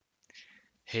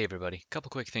Hey everybody, a couple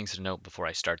quick things to note before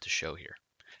I start the show here.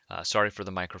 Sorry for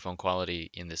the microphone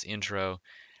quality in this intro.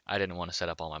 I didn't want to set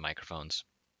up all my microphones.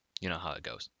 You know how it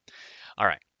goes. All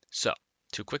right, so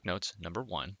two quick notes. Number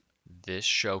one, this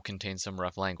show contains some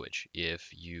rough language. If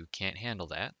you can't handle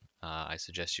that, I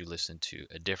suggest you listen to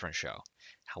a different show.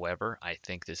 However, I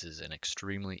think this is an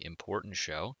extremely important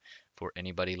show for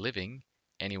anybody living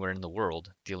anywhere in the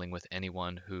world dealing with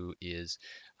anyone who is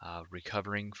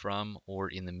recovering from or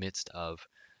in the midst of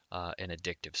an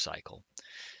addictive cycle.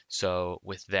 So,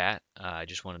 with that, I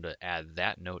just wanted to add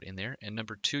that note in there. And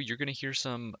number two, you're going to hear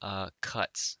some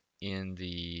cuts in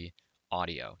the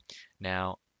audio.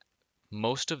 Now,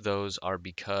 most of those are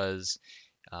because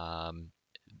um,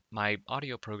 my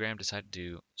audio program decided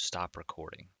to stop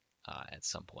recording at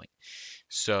some point.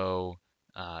 So,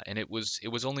 and it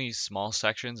was only small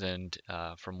sections, and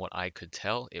from what I could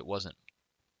tell, it wasn't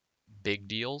big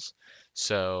deals.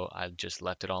 So I just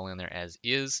left it all in there as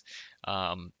is.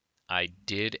 Um, I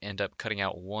did end up cutting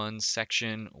out one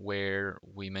section where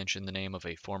we mentioned the name of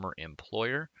a former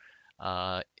employer,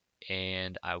 uh,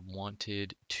 and I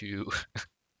wanted to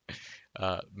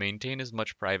maintain as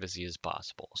much privacy as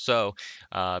possible. So,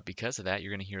 because of that,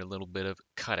 you're going to hear a little bit of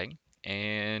cutting.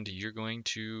 And you're going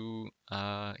to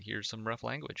hear some rough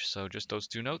language. So, just those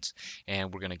two notes,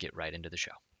 and we're going to get right into the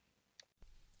show.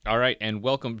 All right, and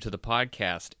welcome to the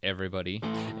podcast, everybody.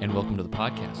 And welcome to the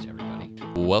podcast, everybody.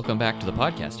 Welcome back to the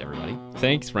podcast, everybody.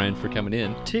 Thanks, Ryan, for coming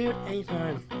in. Dude,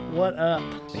 anytime. What up?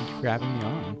 Thank you for having me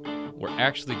on. We're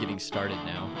actually getting started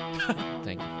now.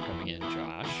 Thank you for coming in,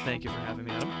 Josh. Thank you for having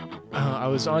me, Adam. I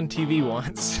was on TV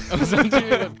once.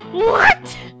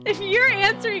 What? If you're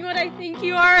answering what I think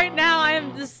you are right now, I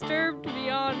am disturbed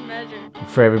beyond measure.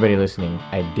 For everybody listening,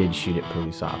 I did shoot at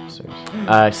police officers.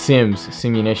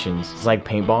 Simunitions. It's like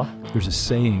paintball. There's a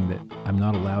saying that I'm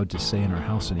not allowed to say in our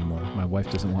house anymore. My wife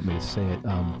doesn't want me to say it,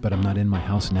 but I'm not in my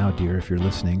house now, dear, if you're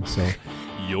listening, so...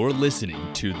 You're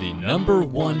listening to the number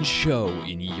one show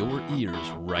in your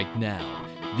ears right now.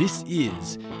 This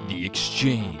is The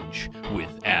Exchange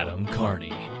with Adam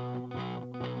Carney.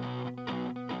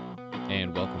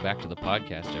 And welcome back to the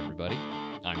podcast, everybody.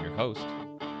 I'm your host,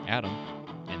 Adam,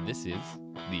 and this is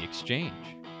The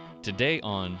Exchange. Today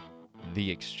on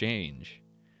The Exchange,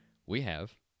 we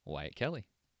have Wyatt Kelley.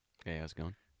 Hey, how's it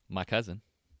going? My cousin.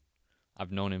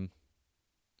 I've known him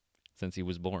since he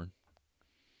was born.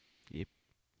 Yep.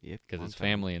 Because it's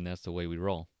family and that's the way we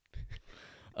roll.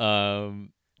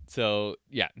 So,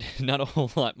 yeah, not a whole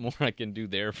lot more I can do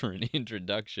there for an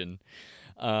introduction.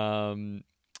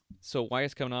 So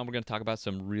Wyatt's coming on. We're going to talk about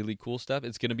some really cool stuff.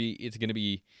 It's going to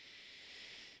be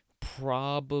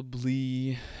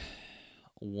probably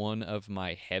one of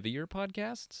my heavier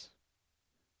podcasts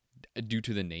due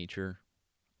to the nature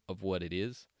of what it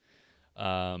is.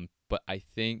 But I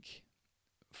think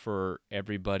for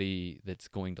everybody that's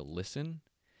going to listen,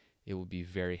 it will be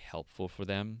very helpful for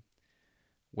them,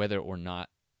 whether or not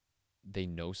they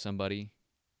know somebody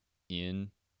in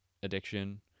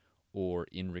addiction or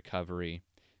in recovery.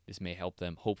 This may help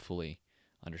them hopefully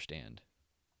understand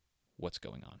what's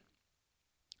going on.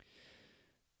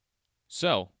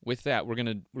 So with that, we're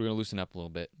gonna loosen up a little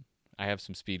bit. I have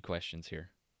some speed questions here.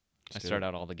 I start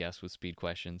out all the guests with speed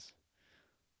questions.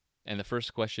 And the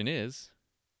first question is,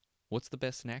 what's the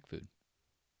best snack food?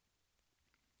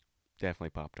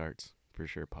 Definitely Pop-Tarts. For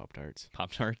sure, Pop-Tarts.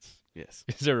 Pop-Tarts? Yes.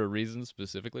 Is there a reason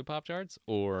specifically Pop-Tarts,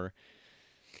 or?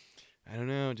 I don't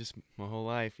know, just my whole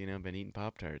life, been eating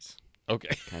Pop-Tarts.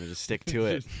 Okay. Kind of just stick to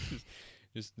it.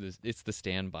 It's the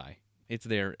standby. It's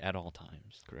there at all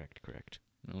times. Correct.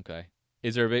 Okay.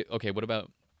 Is there what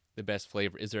about the best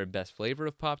flavor? Is there a best flavor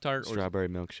of Pop-Tart? Strawberry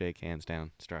milkshake, hands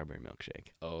down. Strawberry milkshake.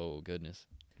 Oh, goodness.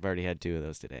 I've already had 2 of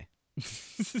those today.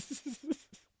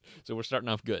 So we're starting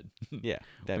off good. Yeah,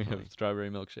 We definitely. have strawberry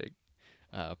milkshake.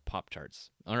 Pop-Tarts.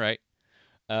 All right.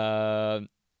 The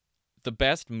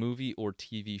best movie or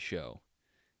TV show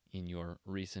in your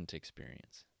recent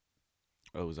experience?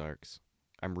 Ozarks.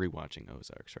 I'm rewatching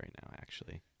Ozarks right now,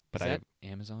 actually. But Is that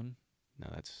Amazon? No,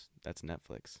 that's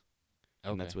Netflix.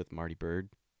 Okay. And that's with Marty Bird.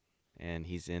 And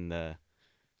he's in the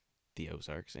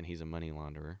Ozarks, and he's a money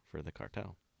launderer for the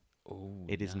cartel. Oh,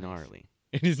 It is nice. gnarly.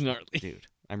 It is gnarly. Dude,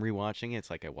 I'm rewatching it. It's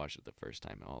like I watched it the first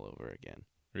time all over again.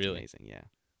 It's Really? amazing, yeah.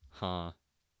 Huh.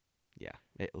 Yeah,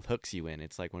 it hooks you in.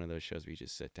 It's like one of those shows where you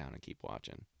just sit down and keep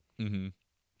watching. Mm-hmm.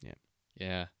 Yeah.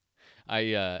 Yeah.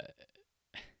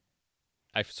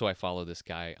 I follow this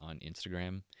guy on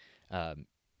Instagram, and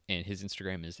his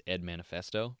Instagram is Ed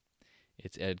Manifesto.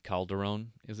 It's Ed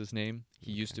Calderon is his name.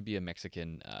 He used to be a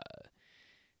Mexican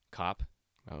cop,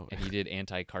 Oh, and he did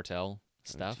anti-cartel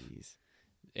stuff. Oh, jeez.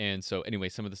 And so anyway,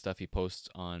 some of the stuff he posts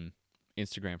on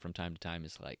Instagram from time to time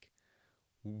is like,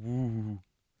 woo.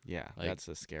 Yeah, Like- that's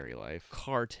a scary life.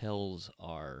 Cartels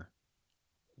are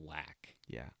whack.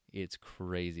 Yeah. It's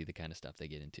crazy the kind of stuff they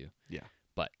get into. Yeah.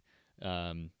 But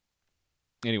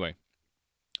anyway,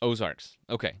 Ozarks.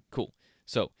 Okay, cool.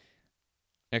 So,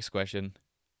 next question.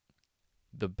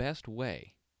 The best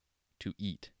way to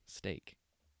eat steak.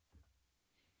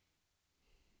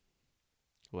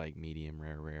 Like medium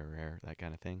rare, that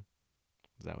kind of thing.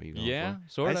 Is that what you going Yeah, for?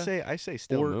 sort of. I say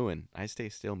still Or- mooing. I stay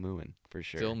still mooing for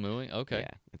sure. Still mooing? Okay.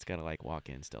 Yeah, it's got to like walk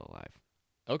in still alive.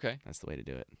 Okay. That's the way to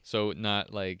do it. So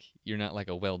you're not like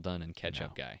a well done and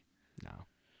ketchup guy. No.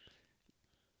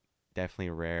 Definitely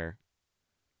rare.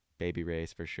 Baby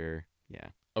race for sure. Yeah.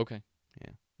 Okay.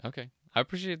 Yeah. Okay. I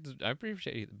appreciate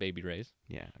the baby rays.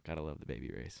 Yeah, I gotta love the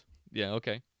baby race. Yeah,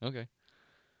 okay. Okay.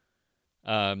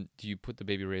 Do you put the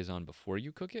baby rays on before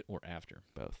you cook it or after?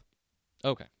 Both.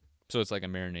 Okay. So it's like a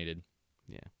marinated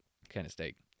Yeah. kind of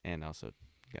steak. And also,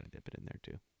 you gotta dip it in there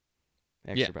too.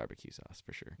 Extra barbecue sauce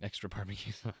for sure. Extra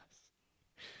barbecue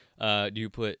sauce. Do you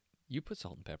put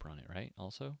salt and pepper on it, right?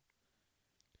 Also?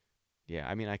 Yeah,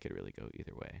 I mean, I could really go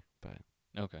either way, but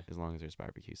Okay. as long as there's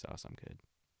barbecue sauce, I'm good.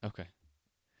 Okay.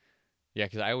 Yeah,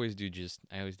 because I always do just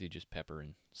pepper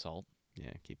and salt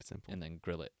Yeah, keep it simple. and then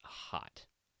grill it hot.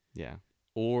 Yeah.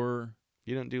 Or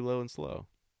You don't do low and slow.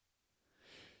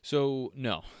 so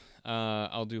no.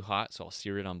 I'll do hot, so I'll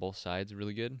sear it on both sides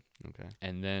really good. Okay.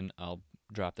 And then I'll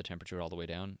drop the temperature all the way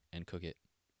down and cook it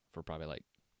for probably like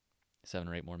 7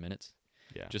 or 8 more minutes,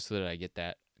 Yeah. just so that I get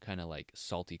that kind of like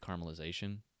salty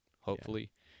caramelization, hopefully,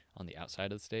 on the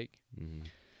outside of the steak. Mm-hmm.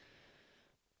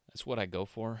 That's what I go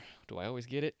for. Do I always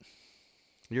get it?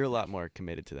 You're a lot more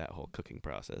committed to that whole cooking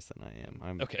process than I am.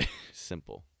 I'm Okay.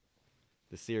 simple.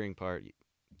 The searing part,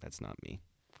 that's not me.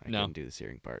 I No. couldn't do the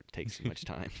searing part. It takes too much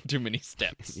time. Too many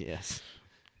steps. Yes.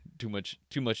 Too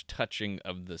much touching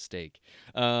of the steak.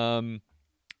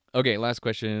 Okay, last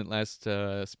question,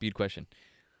 speed question.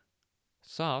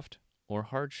 Soft or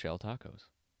hard shell tacos?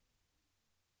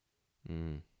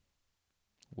 Mm.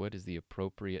 What is the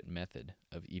appropriate method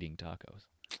of eating tacos?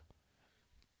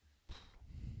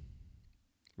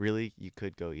 Really, you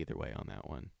could go either way on that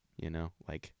one. You know,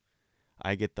 like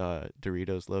I get the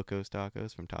Doritos Locos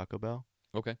tacos from Taco Bell.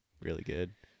 Okay. Really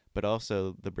good. But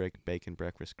also the bacon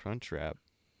breakfast crunch wrap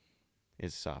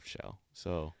is soft shell.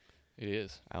 So It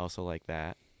is. I also like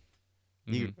that.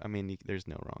 Mhm. I mean, there's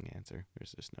no wrong answer.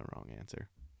 There's just no wrong answer.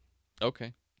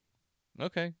 Okay.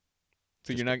 Okay.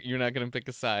 So Just- you're not gonna pick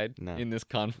a side No. in this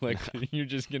conflict. You're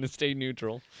just gonna stay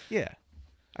neutral. Yeah.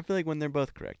 I feel like when they're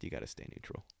both correct, you got to stay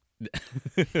neutral.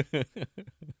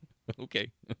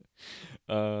 Okay.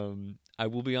 I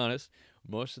will be honest.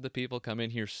 Most of the people come in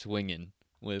here swinging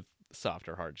with soft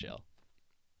or hard shell.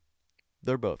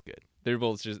 They're both good.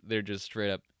 They're just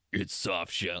straight up. It's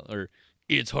soft shell or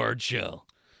it's hard shell.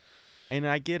 And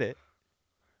I get it.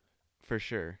 For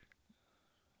sure.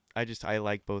 I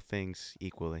like both things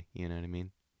equally, you know what I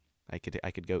mean? I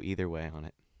could go either way on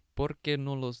it. ¿Por qué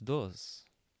no los dos?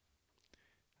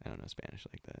 I don't know Spanish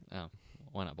like that. Oh,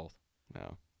 why not both?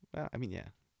 No. Well, I mean, yeah.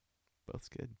 Both's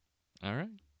good. All right.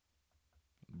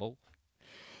 Both.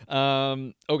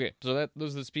 Okay, so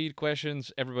those are the speed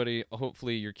questions. Everybody,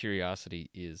 hopefully your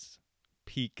curiosity is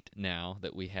piqued now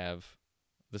that we have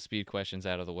the speed questions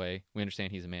out of the way. We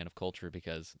understand he's a man of culture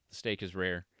because the steak is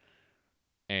rare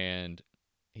and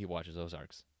he watches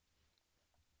Ozarks.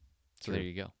 So True. there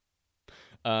you go.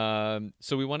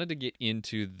 So we wanted to get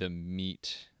into the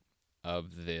meat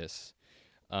of this.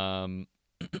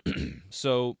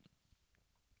 So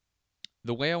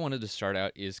the way I wanted to start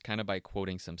out is kind of by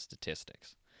quoting some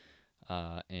statistics.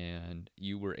 And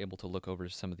you were able to look over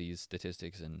some of these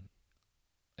statistics and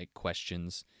like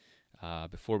questions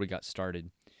before we got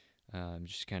started,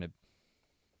 just kind of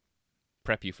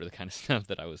prep you for the kind of stuff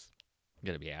that I was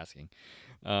going to be asking.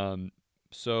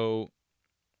 So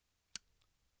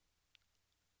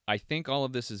I think all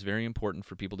of this is very important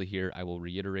for people to hear. I will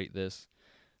reiterate this.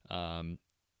 I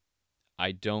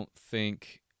don't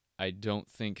think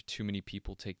too many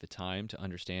people take the time to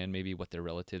understand maybe what their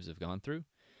relatives have gone through,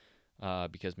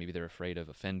 because maybe they're afraid of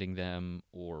offending them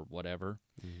or whatever.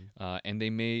 Mm-hmm. And they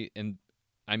may, and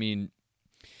I mean,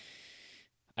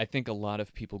 I think a lot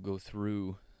of people go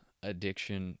through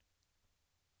addiction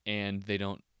and they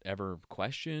don't ever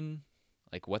question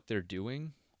like what they're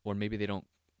doing, or maybe they don't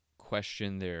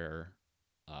question their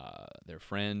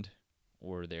friend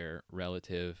or their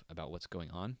relative about what's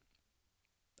going on.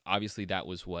 Obviously,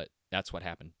 that's what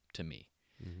happened to me.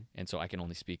 Mm-hmm. And so I can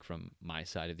only speak from my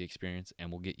side of the experience, and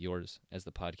we'll get yours as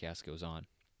the podcast goes on.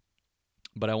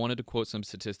 But I wanted to quote some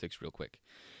statistics real quick.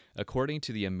 According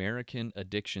to the American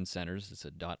Addiction Centers, it's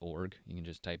a .org. You can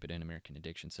just type it in,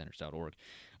 AmericanAddictionCenters.org.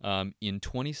 In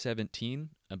 2017,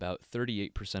 about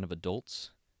 38% of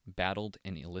adults battled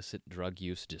an illicit drug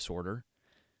use disorder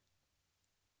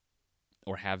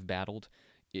or have battled.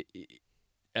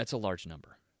 That's a large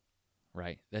number,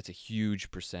 right? That's a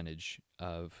huge percentage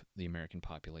of the American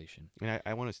population. And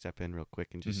I want to step in real quick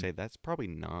and just say that's probably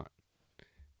not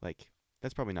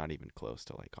even close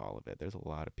to like all of it. There's a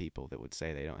lot of people that would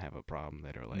say they don't have a problem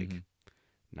that are like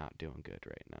not doing good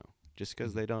right now, just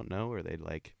because they don't know or they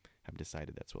like have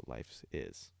decided that's what life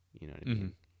is. You know what I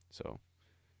mean? So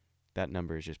that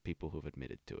number is just people who've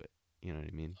admitted to it. You know what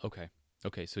I mean? Okay.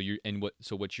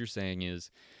 So what you're saying is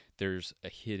there's a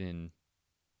hidden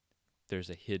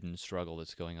struggle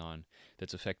that's going on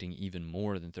that's affecting even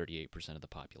more than 38% of the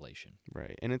population.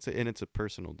 Right. And it's a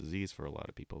personal disease for a lot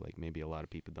of people. Like maybe a lot of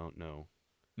people don't know,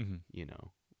 you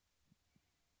know,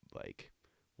 like,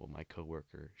 well, my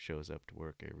coworker shows up to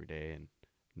work every day and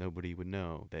nobody would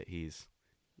know that he's,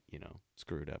 you know,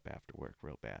 screwed up after work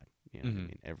real bad. You know what I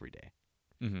mean? Every day.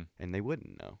 And they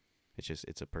wouldn't know.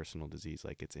 It's a personal disease.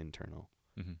 Like it's internal.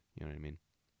 You know what I mean?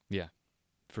 Yeah,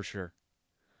 for sure.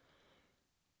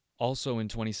 Also in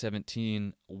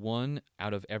 2017, 1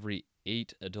 out of every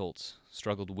 8 adults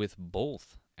struggled with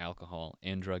both alcohol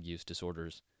and drug use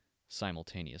disorders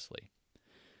simultaneously.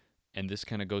 And this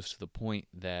kind of goes to the point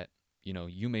that, you know,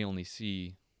 you may only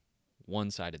see one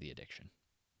side of the addiction,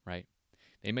 right?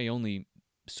 They may only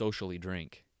socially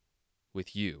drink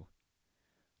with you,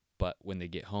 but when they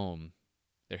get home,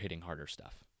 they're hitting harder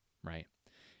stuff, right?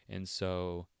 And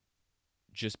so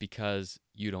just because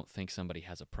you don't think somebody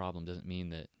has a problem doesn't mean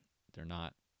that they're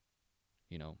not,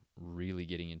 you know, really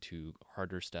getting into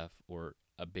harder stuff or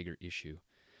a bigger issue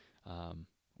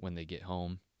when they get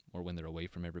home or when they're away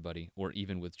from everybody or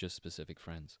even with just specific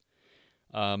friends.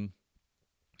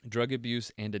 Drug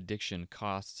abuse and addiction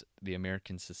costs the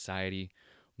American society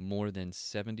more than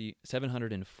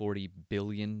 $740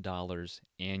 billion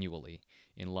annually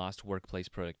in lost workplace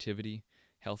productivity,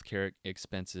 healthcare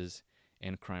expenses,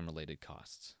 and crime-related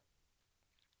costs.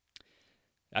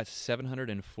 That's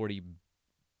 740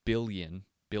 billion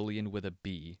with a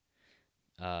B,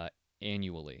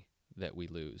 annually that we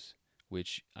lose,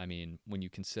 which, I mean, when you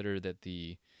consider that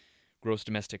the gross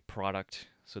domestic product,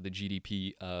 so the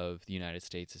GDP of the United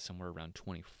States is somewhere around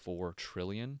 24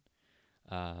 trillion,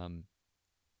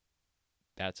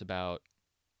 that's about,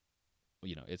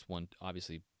 you know, it's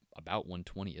obviously about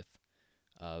 1/20th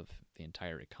of the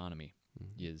entire economy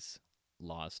is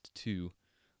lost to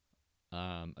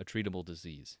a treatable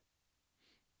disease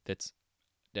that's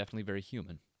definitely very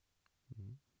human,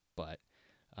 but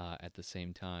at the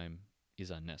same time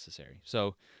is unnecessary.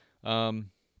 So I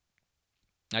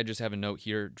just have a note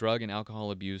here. Drug and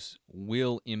alcohol abuse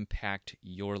will impact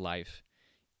your life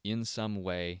in some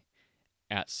way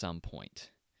at some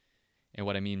point. And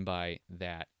what I mean by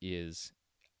that is,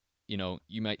 you know,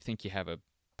 you might think you have a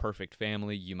perfect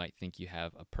family. You might think you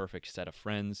have a perfect set of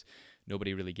friends.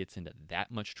 Nobody really gets into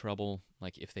that much trouble.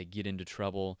 Like if they get into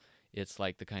trouble, it's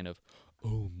like the kind of,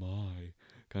 oh my,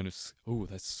 kind of, oh,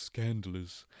 that's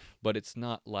scandalous. But it's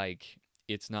not like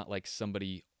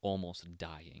somebody almost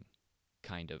dying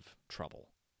kind of trouble,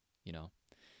 you know?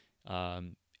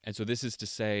 And so this is to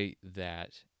say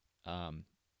that no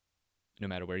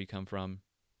matter where you come from,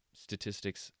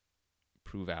 statistics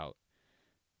prove out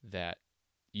that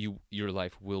your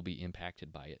life will be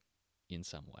impacted by it in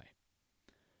some way.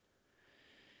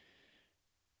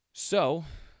 So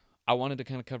I wanted to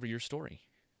kind of cover your story,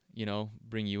 you know,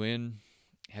 bring you in,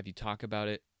 have you talk about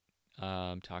it,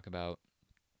 talk about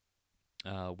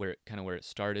where it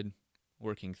started,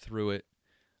 working through it,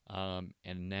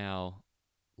 and now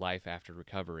life after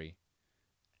recovery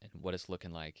and what it's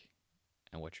looking like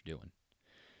and what you're doing.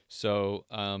 So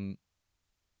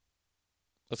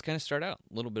let's kind of start out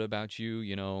a little bit about you,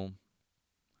 you know,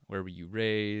 where were you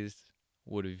raised,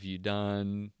 what have you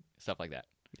done, stuff like that.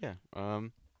 Yeah.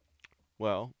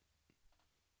 Well,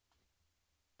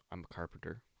 I'm a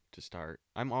carpenter to start.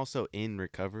 I'm also in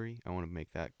recovery. I want to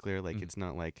make that clear. Like, it's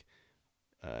not like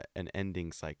an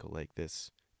ending cycle. Like,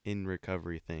 this in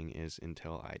recovery thing is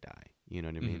until I die. You know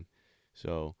what I mean?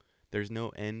 So there's no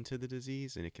end to the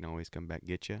disease, and it can always come back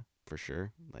get you, for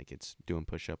sure. Like, it's doing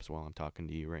push-ups while I'm talking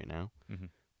to you right now.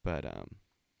 But,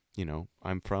 you know,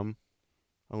 I'm from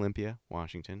Olympia,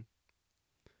 Washington.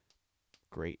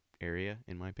 Great area,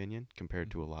 in my opinion,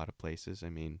 compared to a lot of places. I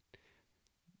mean,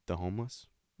 the homeless,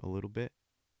 a little bit,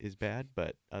 is bad.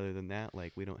 But other than that,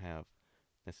 like, we don't have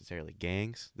necessarily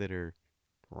gangs that are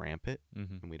rampant.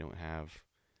 And we don't have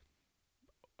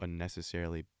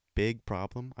unnecessarily big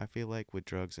problem, I feel like, with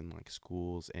drugs in like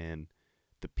schools and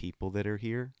the people that are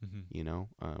here,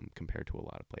 compared to a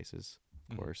lot of places,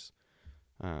 of course.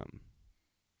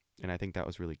 And I think that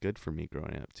was really good for me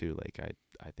growing up too. Like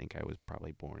I think I was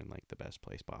probably born in like the best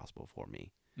place possible for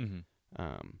me.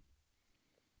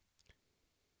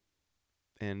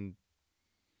 And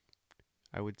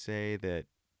I would say that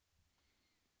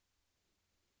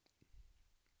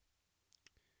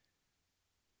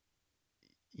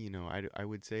I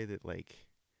would say that like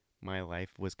my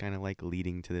life was kind of like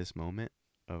leading to this moment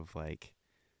of like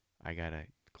I gotta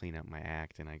clean up my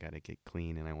act and I gotta get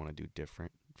clean and I want to do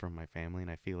different from my family,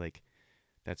 and I feel like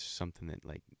that's something that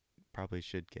like probably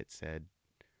should get said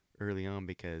early on,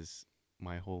 because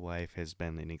my whole life has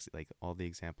been like all the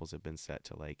examples have been set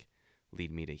to like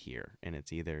lead me to here, and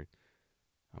it's either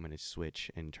I'm gonna switch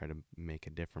and try to make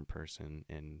a different person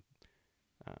and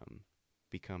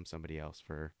become somebody else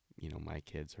for my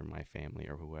kids or my family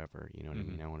or whoever, you know what I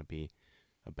mean? I want to be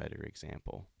a better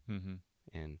example.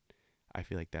 And I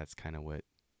feel like that's kind of what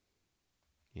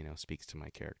speaks to my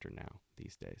character now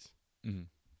these days.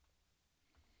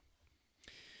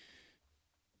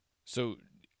 So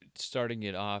starting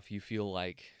it off, you feel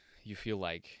like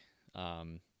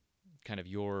kind of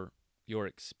your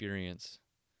experience,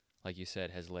 like you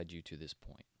said, has led you to this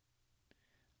point,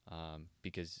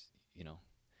 because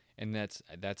and that's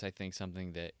I think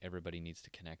something that everybody needs to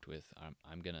connect with.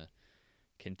 I'm gonna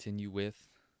continue with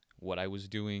what I was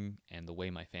doing and the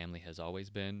way my family has always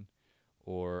been,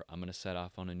 or I'm gonna set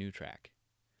off on a new track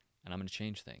and I'm gonna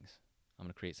change things. I'm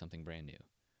gonna create something brand new.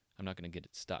 I'm not gonna get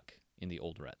it stuck in the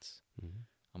old ruts. I'm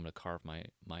gonna carve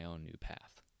my own new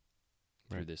path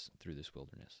through this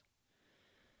wilderness.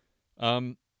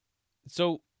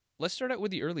 So let's start out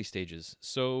with the early stages.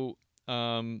 So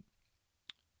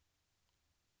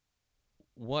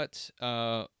what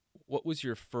was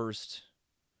your first?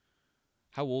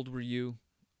 How old were you,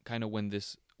 kind of when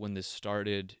this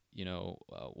started?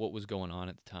 What was going on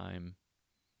at the time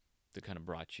that kind of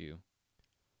brought you?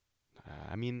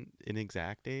 I mean, an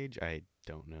exact age, I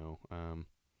don't know.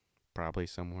 Probably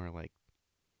somewhere like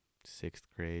 6th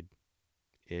grade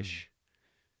ish.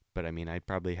 But I mean, I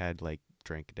probably had like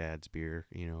drank dad's beer,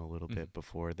 a little bit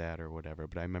before that or whatever.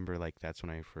 But I remember like that's when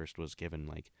I first was given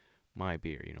like my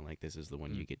beer, like this is the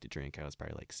one you get to drink. I was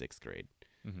probably like 6th grade.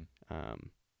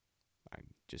 I'm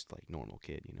just like normal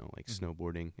kid, like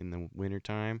snowboarding in the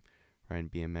wintertime, riding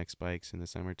BMX bikes in the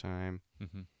summertime,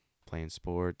 playing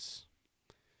sports,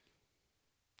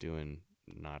 doing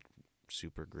not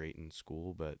super great in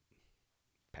school, but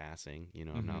passing,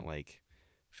 I'm not like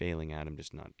failing at, I'm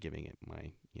just not giving it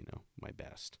my, my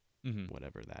best,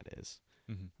 whatever that is.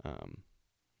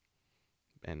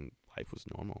 And life was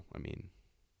normal. I mean,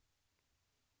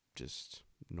 just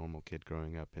normal kid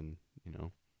growing up in,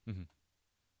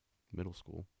 middle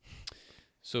school.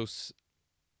 So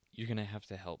you're going to have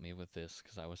to help me with this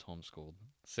because I was homeschooled.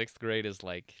 6th grade is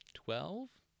like 12?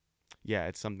 Yeah,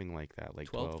 it's something like that, like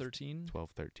 12, 13? 12,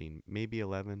 13, maybe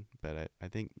 11, but I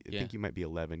think you might be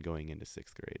 11 going into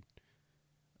 6th grade.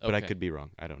 But I could be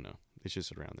wrong. I don't know. It's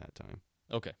just around that time.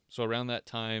 Okay. So around that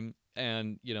time,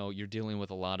 and, you're dealing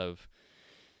with a lot of,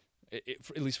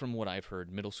 at least from what I've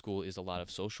heard, middle school is a lot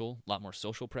more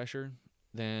social pressure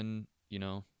than,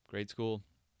 grade school.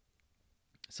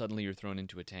 Suddenly you're thrown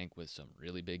into a tank with some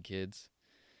really big kids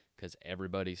because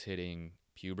everybody's hitting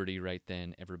puberty right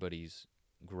then. Everybody's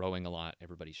growing a lot.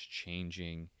 Everybody's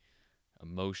changing.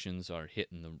 Emotions are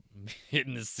hitting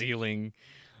the ceiling.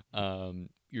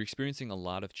 You're experiencing a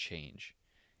lot of change,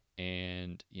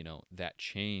 and that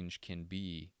change can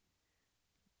be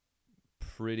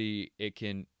pretty. It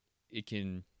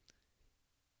can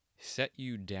set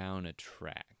you down a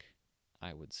track,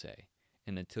 I would say,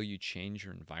 and until you change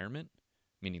your environment,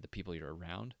 meaning the people you're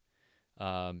around,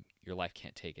 your life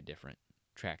can't take a different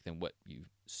track than what you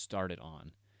started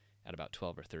on at about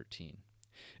 12 or 13.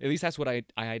 At least that's what I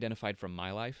identified from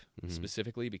my life,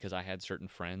 specifically because I had certain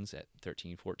friends at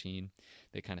 13, 14.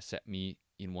 They kind of set me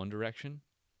in one direction.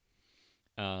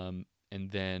 And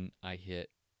then I hit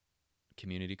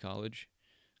community college,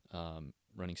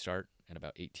 running start at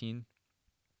about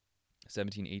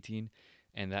 17, 18,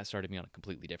 and that started me on a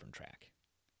completely different track.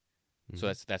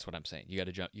 So that's what I'm saying. You got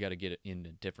to jump. You got to get it in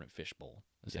a different fishbowl,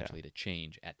 essentially, to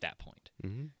change at that point.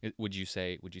 Would you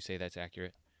say that's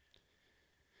accurate?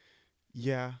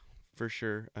 Yeah, for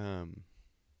sure.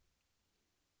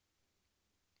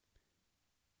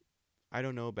 I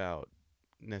don't know about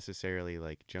necessarily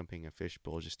like jumping a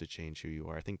fishbowl just to change who you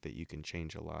are. I think that you can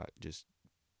change a lot just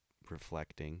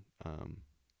reflecting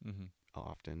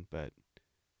often, but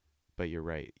you're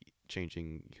right.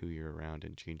 Changing who you're around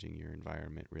and changing your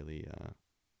environment really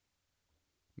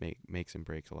makes and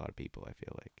breaks a lot of people, I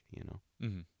feel like, you know.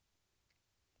 Mm-hmm.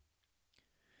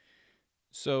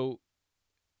 So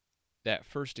that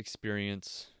first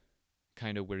experience,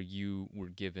 kind of where you were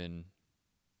given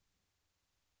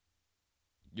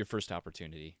your first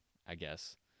opportunity, I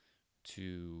guess,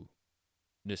 to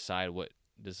decide what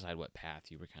path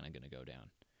you were kind of going to go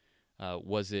down.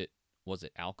 Was it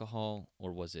alcohol,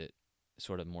 or was it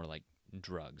sort of more like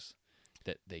drugs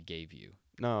that they gave you?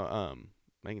 No,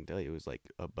 I can tell you it was like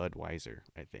a Budweiser,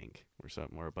 I think, or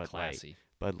something, or a Bud Light. Classy.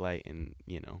 Bud Light, and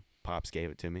Pops gave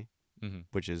it to me, Mm-hmm.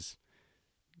 which is,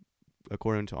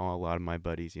 according to a lot of my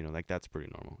buddies, like that's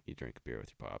pretty normal. You drink beer with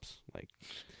your pops, like,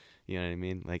 you know what I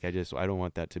mean? Like I don't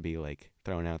want that to be like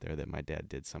thrown out there that my dad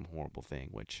did some horrible thing,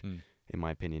 which, in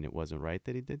my opinion, it wasn't right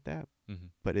that he did that, Mm-hmm.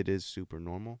 but it is super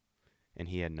normal, and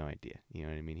he had no idea. You know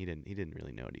what I mean? He didn't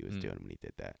really know what he was doing when he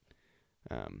did that.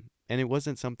 And it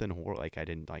wasn't something horrible. Like I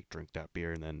didn't like drink that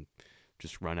beer and then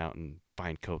just run out and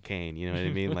find cocaine. You know what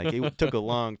I mean? Like it took a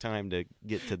long time to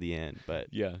get to the end, but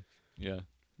Yeah.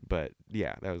 But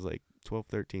yeah, that was like 12,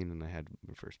 13, and I had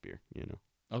my first beer.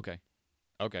 Okay.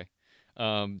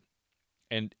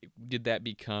 And did that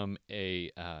become a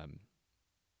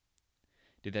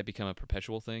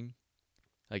perpetual thing?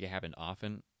 Like it happened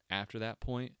often after that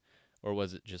point, or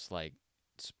was it just like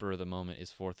spur of the moment?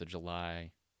 Is 4th of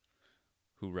July,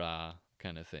 hoorah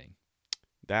kind of thing?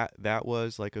 That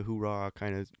was like a hoorah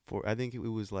kind of I think it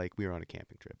was like we were on a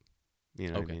camping trip. You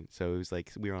know what I mean? So it was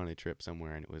like we were on a trip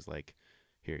somewhere, and it was like,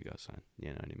 here you go, son.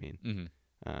 You know what I mean?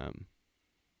 Mm-hmm.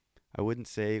 I wouldn't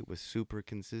say it was super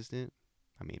consistent.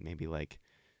 I mean, maybe like,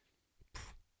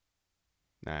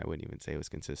 I wouldn't even say it was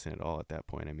consistent at all at that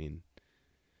point. I mean,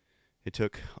 it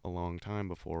took a long time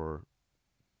before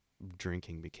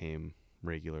drinking became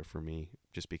regular for me,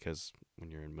 just because when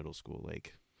you're in middle school,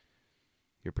 like,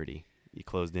 you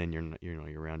closed in, you're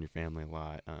around your family a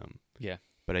lot. Yeah.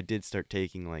 But I did start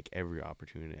taking like every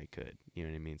opportunity I could, you know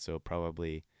what I mean? So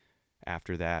probably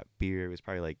after that beer, it was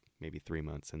probably like maybe 3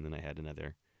 months, and then I had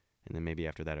another, and then maybe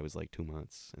after that it was like 2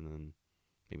 months, and then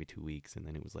maybe 2 weeks, and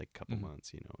then it was like a couple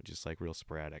months, just like real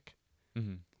sporadic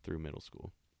through middle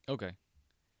school. Okay.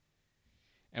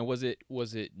 And was it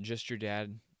just your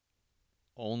dad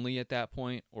only at that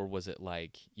point, or was it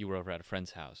like you were over at a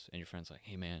friend's house and your friend's like,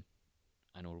 hey man,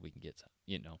 I know where we can get some,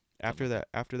 After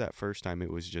that first time, it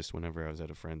was just whenever I was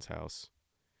at a friend's house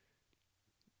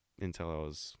until I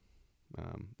was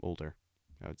older,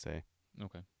 I would say.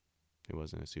 Okay. It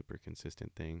wasn't a super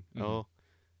consistent thing. Mm-hmm. Oh,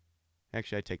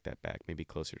 actually, I take that back. Maybe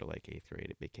closer to like 8th grade,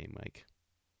 it became like,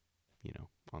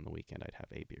 on the weekend I'd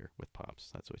have a beer with Pops.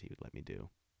 That's what he would let me do.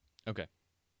 Okay.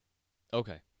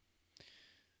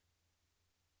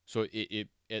 So it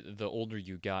the older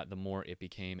you got, the more it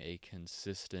became a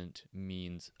consistent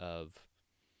means of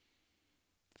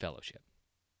fellowship.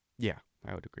 Yeah,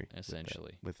 I would agree.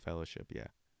 Essentially. With fellowship, yeah.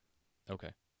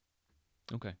 Okay.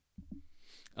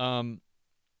 And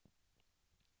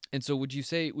so would you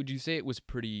say it was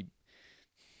pretty,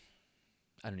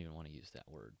 I don't even want to use that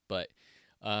word, but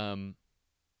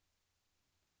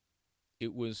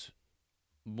it was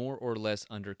more or less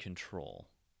under control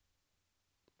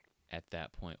at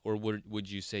that point? Or would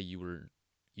you say you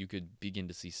could begin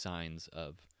to see signs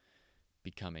of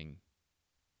becoming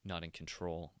not in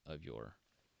control of your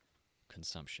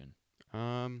consumption?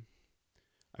 I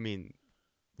mean,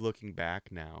 looking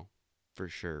back now, for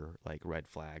sure, like red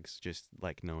flags, just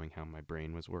like knowing how my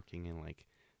brain was working and like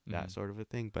that sort of a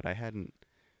thing. But I hadn't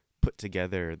put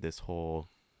together this whole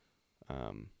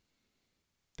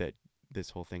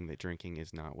this whole thing that drinking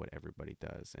is not what everybody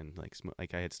does, and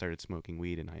like I had started smoking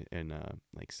weed in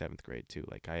like 7th grade too.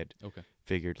 Like I had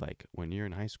figured like when you're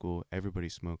in high school, everybody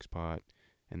smokes pot,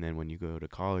 and then when you go to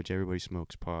college, everybody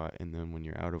smokes pot, and then when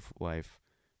you're out of life,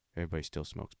 everybody still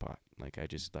smokes pot. Like I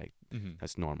just like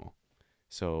that's normal.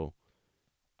 So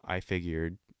I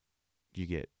figured you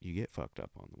get fucked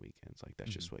up on the weekends. Like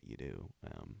that's just what you do.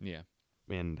 Yeah.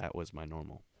 And that was my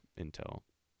normal until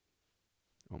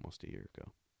almost a year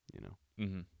ago.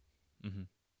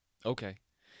 Okay.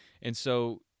 And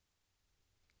so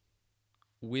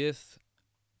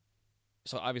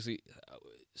obviously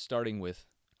starting with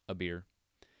a beer,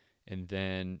 and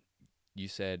then you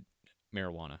said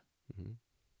marijuana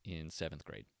in 7th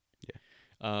grade.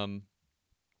 Yeah.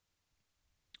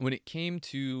 When it came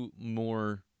to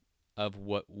more of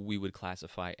what we would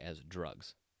classify as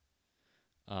drugs,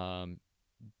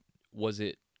 was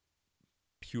it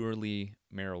purely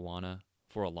marijuana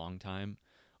for a long time,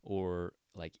 or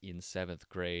like in 7th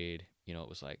grade, it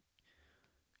was like,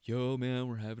 yo man,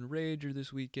 we're having a rager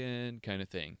this weekend kind of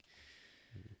thing?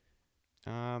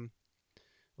 Well,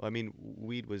 Well, I mean,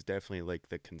 weed was definitely like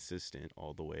the consistent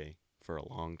all the way for a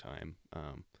long time.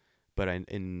 But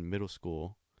in middle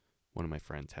school, one of my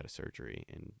friends had a surgery,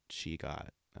 and she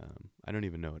got I don't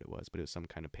even know what it was, but it was some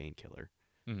kind of painkiller.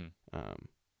 Mm-hmm.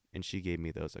 And she gave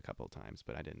me those a couple of times,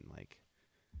 but I didn't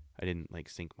like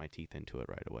sink my teeth into it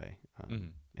right away. Mm-hmm.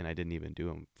 And I didn't even do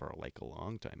them for like a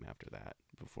long time after that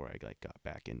before I like got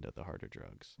back into the harder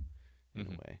drugs in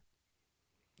Mhm. a way.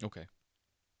 Okay.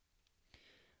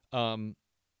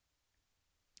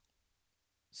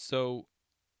 So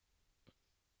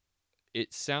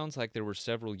it sounds like there were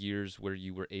several years where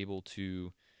you were able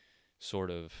to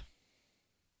sort of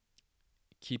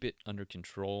keep it under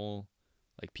control.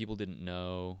 Like people didn't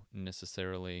know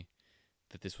necessarily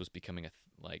that this was becoming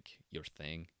like your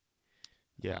thing.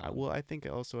 Yeah, Um, well, I think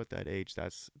also at that age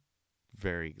that's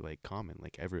very like common.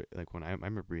 Like when I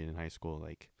remember being in high school,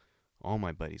 like all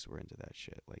my buddies were into that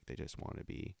shit. Like they just wanted to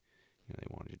be, they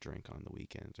wanted to drink on the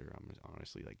weekends, or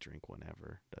honestly like drink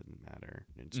whenever, doesn't matter,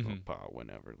 and smoke Mhm. pot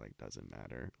whenever, like doesn't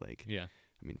matter. Like Yeah.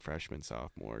 I mean, freshman,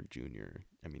 sophomore, junior,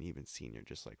 I mean even senior,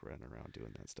 just like running around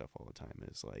doing that stuff all the time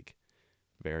is like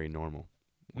very normal.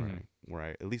 Mhm. Where I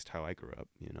at least how I grew up,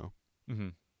 Mm-hmm.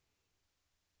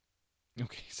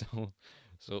 Okay, so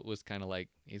it was kind of like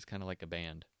he's kind of like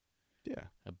Yeah.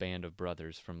 a band of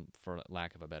brothers, for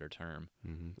lack of a better term.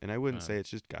 And I wouldn't Um, say it's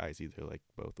just guys either, like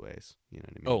both ways. You know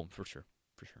what I mean? Oh, for sure.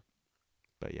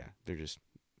 But yeah, it's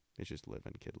just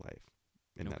living kid life,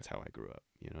 and Okay. that's how I grew up.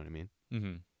 You know what I mean?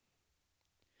 Mm-hmm.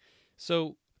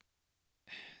 So,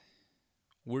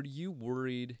 were you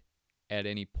worried at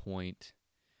any point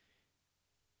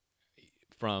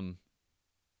from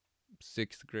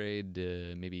sixth grade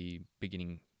to maybe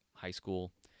beginning high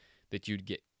school that you'd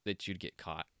get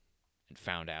caught and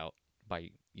found out by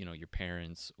your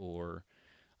parents or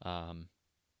um,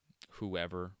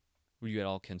 whoever? Were you at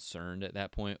all concerned at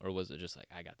that point, or was it just like,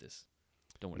 I got this,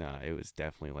 don't worry Nah, about it was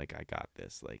definitely like I got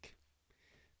this. Like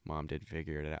mom did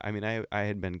figure it out. I mean, I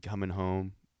had been coming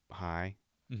home high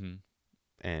it? Mm-hmm.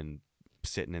 and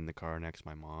sitting in the car next to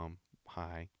my mom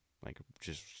high, like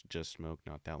just smoked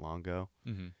not that long ago,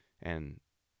 Mm-hmm. and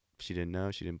she didn't know.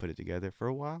 She didn't put it together for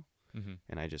a while, Mm-hmm.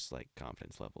 and I just like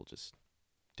confidence level just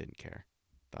didn't care.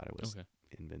 Thought it was Okay.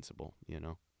 invincible.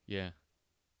 Yeah.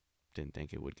 Didn't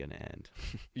think it would gonna end.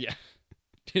 Yeah.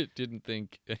 Didn't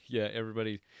think. Yeah.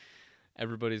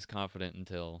 Everybody's confident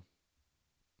until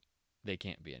they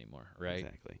can't be anymore, right?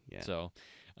 Exactly. Yeah. So,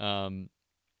 um,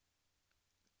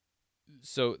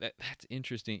 that's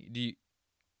interesting.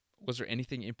 Was there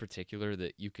anything in particular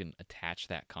that you can attach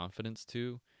that confidence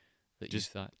to that Just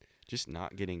you thought? just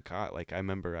not getting caught. Like I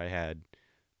remember I had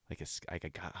like I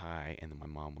got high, and then my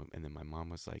mom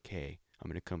was like, "Hey, I'm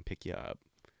gonna come pick you up,"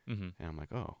 Mm-hmm. and I'm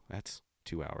like, "Oh, that's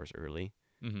 2 hours early.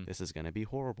 Mm-hmm. This is gonna be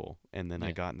horrible." And then I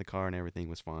Yeah. got in the car and everything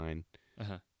was fine,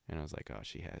 Uh-huh. and I was like, "Oh,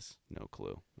 she has no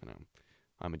clue," and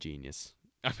I'm a genius.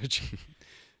 I bet you.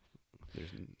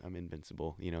 I'm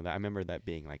invincible. I remember that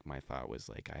being like my thought was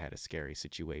like I had a scary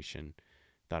situation,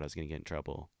 thought I was gonna get in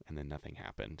trouble, and then nothing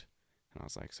happened, and I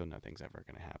was like, so nothing's ever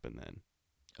gonna happen then.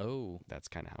 Oh, That's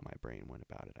kind of how my brain went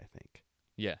about it, I think.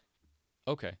 yeah.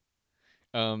 Okay.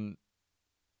 Um.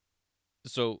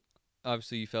 So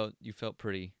obviously you felt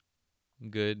pretty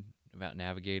good about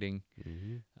navigating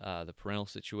the parental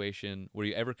situation. Were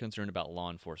you ever concerned about law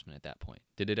enforcement at that point?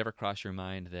 Did it ever cross your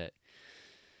mind that,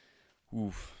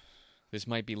 oof, this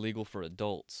might be legal for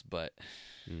adults, but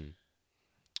Mm.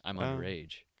 I'm Um,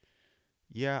 underage?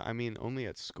 Yeah, I mean, only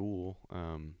at school.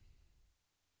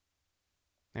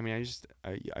 I mean, I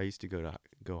used to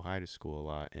go high to school a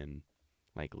lot and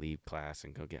like leave class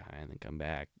and go get high and then come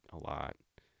back a lot.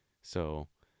 So,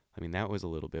 I mean, that was a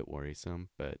little bit worrisome,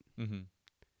 but Mm-hmm.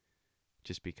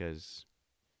 just because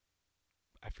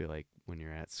I feel like when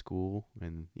you're at school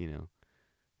and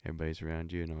everybody's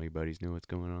around you and all your buddies know what's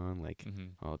going on, like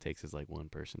Mm-hmm. all it takes is like one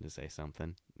person to say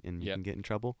something and you Yep. can get in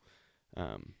trouble.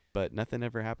 But nothing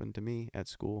ever happened to me at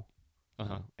school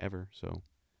Uh-huh. ever. So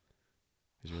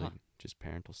it was really Huh. just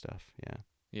parental stuff. Yeah.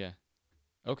 Yeah.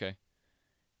 Okay.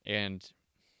 And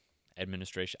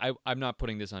administration. I'm not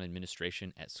putting this on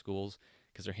administration at schools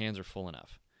because their hands are full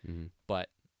enough. Mm-hmm. But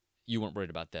you weren't worried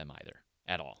about them either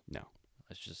at all. No.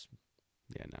 That's just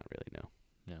Yeah, not really.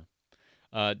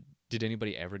 No. Did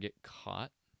anybody ever get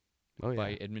caught Oh by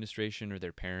yeah. administration or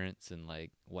their parents, and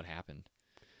like what happened?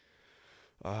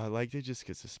 Like they just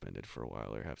get suspended for a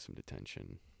while or have some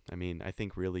detention. I mean, I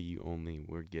think really you only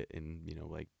would get in,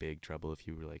 like big trouble if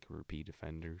you were like a repeat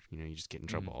offender. You just get in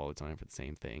trouble all the time for the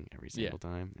same thing every Yeah. single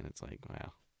time, and it's like,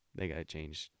 wow, they got to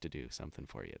change to do something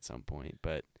for you at some point.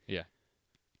 But Yeah.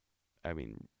 I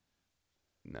mean,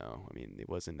 no, I mean it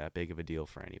wasn't that big of a deal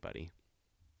for anybody.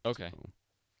 Okay. So,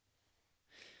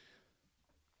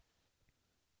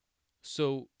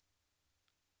 So,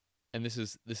 and this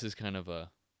is kind of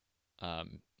a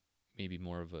maybe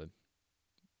more of a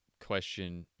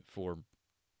question for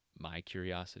my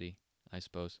curiosity, I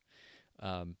suppose,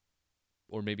 um,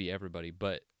 or maybe everybody.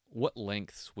 But what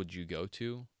lengths would you go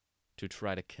to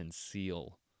try to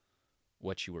conceal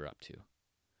what you were up to?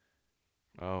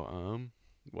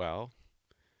 well,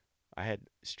 I had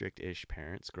strict-ish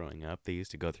parents growing up. They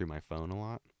used to go through my phone a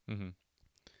lot. Mm-hmm.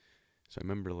 So I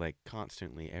remember like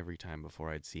constantly every time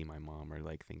before I'd see my mom or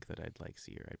like think that I'd like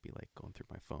see her, I'd be like going through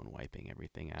my phone, wiping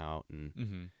everything out, and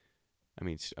Mm-hmm. I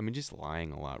mean, just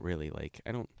lying a lot. Really, like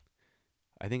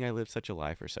I think I lived such a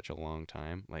lie for such a long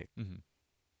time. Like Mm-hmm.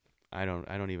 I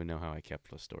don't even know how I kept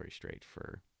the story straight.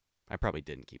 I probably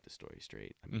didn't keep the story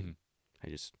straight. I mean, Mm-hmm. I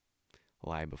just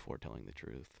lie before telling the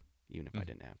truth, even if I Mhm.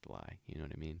 didn't have to lie. You know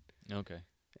what I mean? Okay.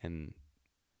 And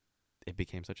it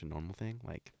became such a normal thing.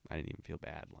 Like I didn't even feel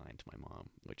bad lying to my mom,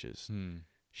 which is Hmm.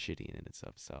 shitty in its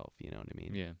of self. You know what I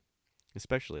mean? Yeah.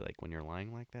 Especially like when you're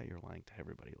lying like that, you're lying to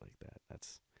everybody like that.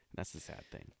 That's the sad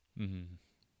thing. Mm-hmm.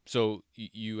 So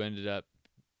you ended up.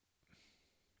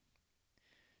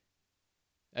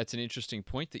 That's an interesting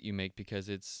point that you make because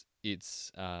it's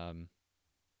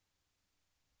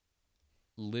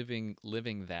living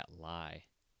that lie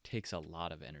takes a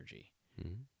lot of energy.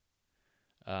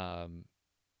 Mm-hmm. Um,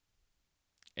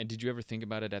 and did you ever think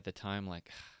about it at the time, like,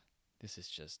 this is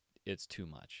just it's too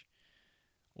much,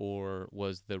 or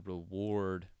was the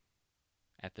reward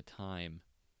at the time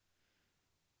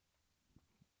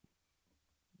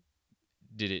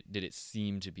did it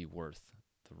seem to be worth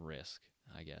the risk?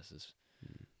 I guess is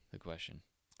the question.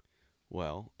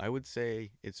 Well, I would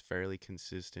say it's fairly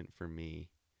consistent for me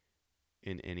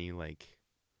in any like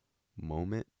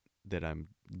moment that I'm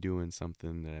doing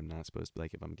something that I'm not supposed to,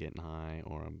 like if I'm getting high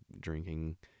or I'm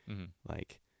drinking, Mm-hmm.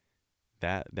 like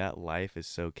that life is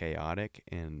so chaotic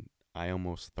and I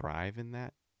almost thrive in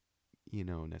that,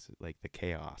 like the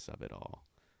chaos of it all.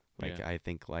 Like Yeah. I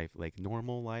think life, like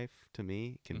normal life to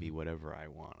me can be Mm-hmm. whatever I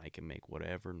want. I can make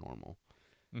whatever normal.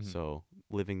 Mm-hmm. So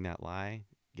living that lie,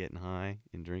 getting high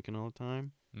and drinking all the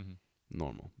time, Mm-hmm.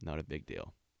 normal, not a big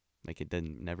deal. Like it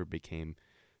didn't never became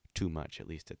too much, at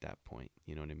least at that point.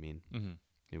 You know what I mean? Mm-hmm.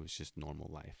 It was just normal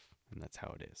life, and that's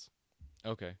how it is.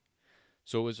 Okay.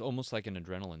 So it was almost like an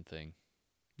adrenaline thing.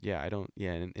 Yeah, I don't.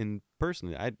 Yeah, and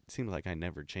personally, I it seems like I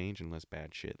never change unless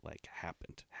bad shit like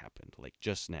happened like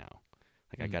just now.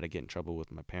 Like I Mhm. got to get in trouble with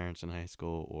my parents in high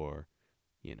school, or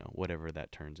whatever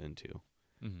that turns into.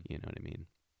 Mm-hmm. You know what I mean?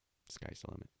 Sky's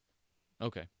the limit.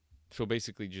 Okay. So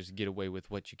basically, just get away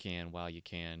with what you can while you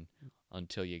can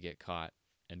until you get caught,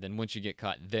 and then once you get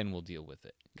caught, then we'll deal with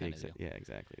it, kind of deal. Yeah,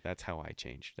 exactly. That's how I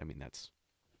changed. I mean, that's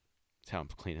how I'm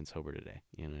clean and sober today.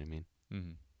 You know what I mean?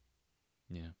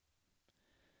 Mm-hmm. Yeah.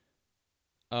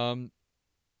 Um.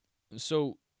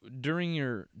 So during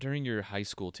your high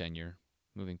school tenure,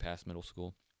 moving past middle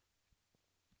school,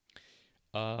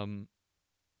 um,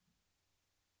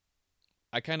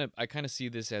 I kind of see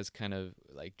this as kind of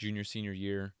like junior senior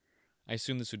year. I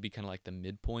assume this would be kind of like the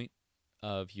midpoint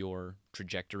of your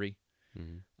trajectory.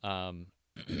 Mm-hmm.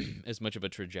 As much of a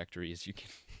trajectory as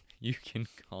you can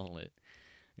call it.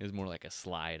 Is more like a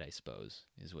slide, I suppose,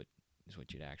 is what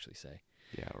you'd actually say.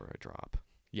 Yeah, or a drop,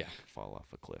 Yeah. fall off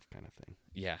a cliff kind of thing.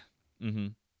 Yeah. Mm-hmm.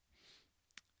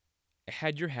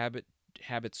 Had your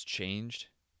habits changed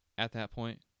at that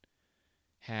point?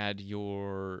 Had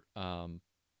your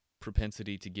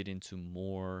propensity to get into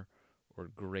more or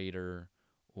greater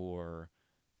or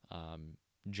um,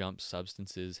 jump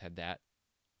substances had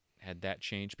that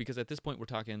changed? Because at this point we're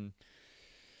talking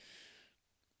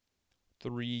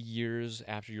 3 years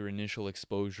after your initial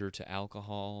exposure to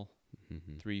alcohol,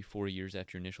 Mm-hmm. 3-4 years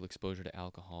after your initial exposure to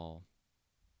alcohol,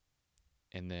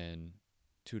 and then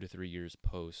 2 to 3 years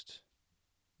post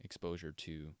exposure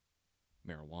to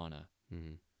marijuana.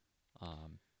 Mm-hmm.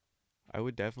 Um, I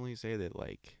would definitely say that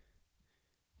like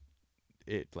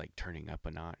it like turning up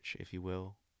a notch, if you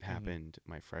will, happened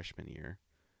my freshman year.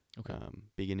 okay.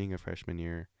 Beginning of freshman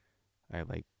year, I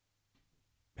like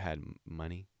had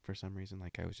money for some reason.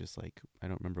 Like I was just like I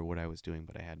don't remember what I was doing,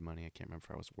 but I had money. I can't remember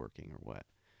if I was working or what.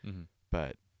 Mm-hmm.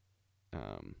 But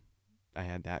I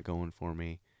had that going for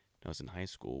me. I was in high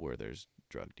school where there's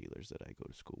drug dealers that I go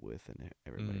to school with, and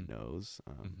everybody knows.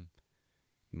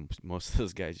 Most of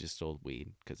those guys just sold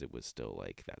weed because it was still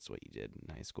like that's what you did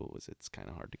in high school. It's kind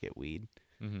of hard to get weed.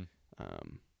 Mm-hmm.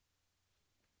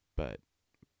 But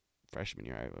freshman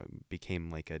year, I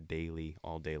became like a daily,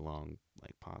 all day long,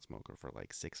 like pot smoker for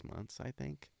like 6 months, I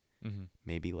think, Mm-hmm.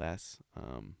 maybe less.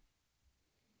 And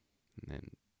then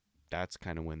that's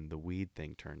kind of when the weed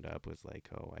thing turned up. Was like,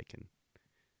 oh, I can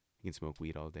smoke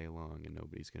weed all day long and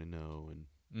nobody's gonna know.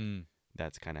 And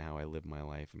that's kind of how I live my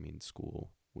life. I mean,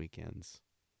 school, weekends,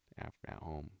 at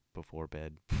home, before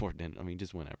bed, before dinner. I mean,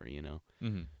 just whenever, you know.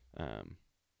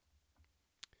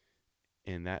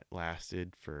 And that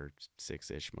lasted for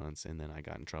 6-ish months, and then I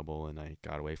got in trouble, and I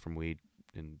got away from weed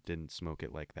and didn't smoke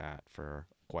it like that for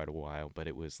quite a while. But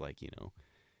it was like, you know,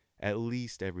 at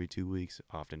least every 2 weeks,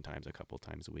 oftentimes a couple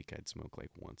times a week, I'd smoke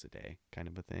like once a day, kind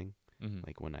of a thing.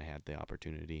 Like when I had the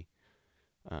opportunity.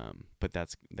 But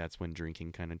that's when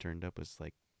drinking kind of turned up, was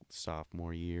like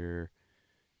sophomore year,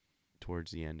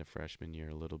 towards the end of freshman year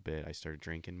a little bit. I started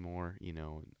drinking more, you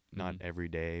know, not every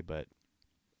day, but,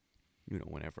 you know,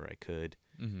 whenever I could.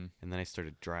 And then I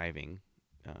started driving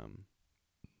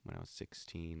when I was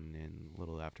 16, and a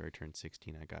little after I turned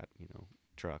 16, I got, you know,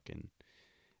 truck and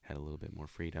had a little bit more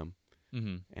freedom.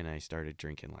 And I started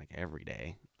drinking like every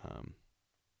day,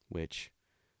 which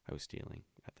I was stealing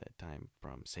at that time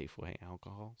from Safeway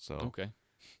alcohol. So Okay.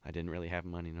 I didn't really have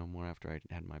money no more after I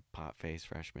had my pot face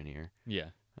freshman year. Yeah.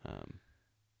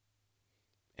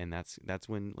 And that's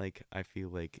when, like, I feel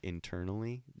like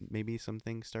internally maybe some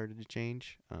things started to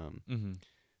change.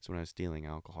 So when I was stealing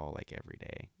alcohol like every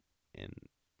day, and,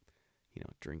 you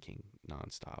know, drinking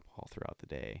nonstop all throughout the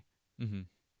day,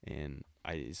 and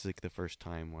it's like the first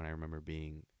time when I remember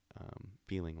being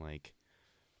feeling like,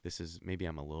 this is, maybe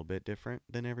I'm a little bit different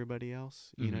than everybody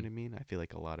else. You know what I mean? I feel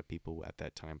like a lot of people at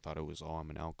that time thought it was, oh, I'm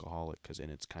an alcoholic, because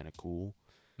then it's kind of cool.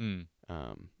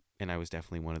 And I was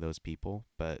definitely one of those people,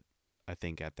 but I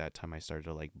think at that time I started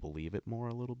to like believe it more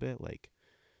a little bit, like,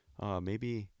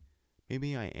 maybe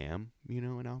I am, you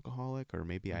know, an alcoholic, or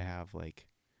maybe I have like,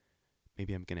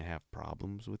 maybe I'm gonna have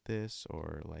problems with this,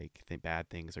 or like bad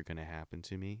things are gonna happen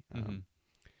to me.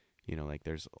 You know, like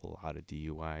there's a lot of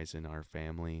DUIs in our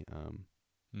family,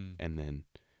 and then,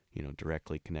 you know,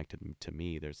 directly connected to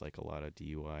me, there's like a lot of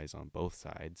DUIs on both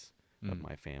sides of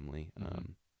my family,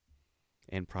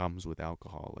 and problems with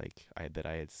alcohol, like I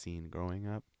had seen growing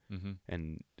up,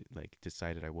 and like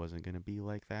decided I wasn't gonna be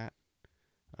like that.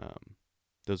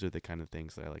 Those are the kind of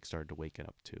things that I like started to wake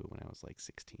up to when I was like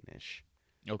 16-ish.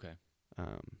 Okay.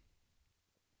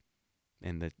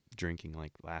 And the drinking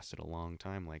like lasted a long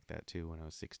time like that too. When I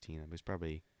was 16, it was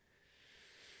probably,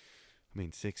 I mean,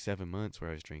 6-7 months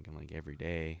where I was drinking like every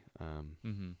day.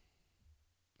 And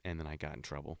then I got in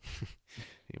trouble.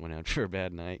 I went out for a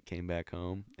bad night, came back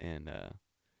home, and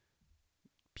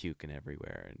puking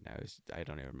everywhere. And I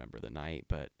don't even remember the night,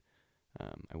 but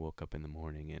I woke up in the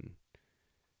morning, and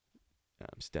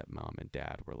stepmom and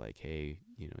dad were like, hey,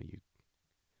 you know,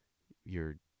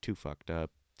 you're too fucked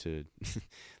up to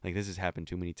like, this has happened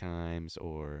too many times,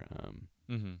 or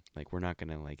like, we're not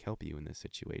gonna like help you in this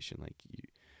situation. Like,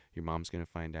 your mom's gonna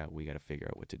find out. We got to figure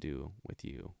out what to do with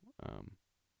you,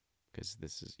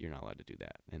 because you're not allowed to do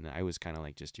that. And I was kind of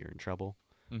like, just, you're in trouble.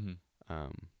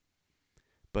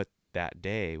 But that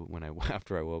day when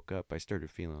after I woke up, I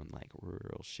started feeling like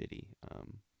real shitty,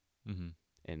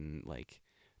 and like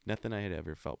nothing I had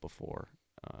ever felt before.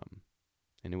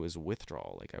 And it was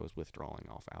withdrawal. Like, I was withdrawing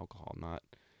off alcohol. Not.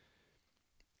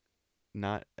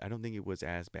 I don't think it was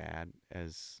as bad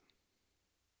as,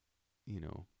 you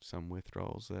know, some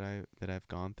withdrawals that I've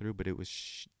gone through, but it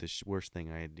was the worst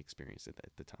thing I had experienced at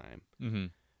the time.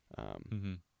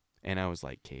 And I was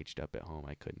like caged up at home.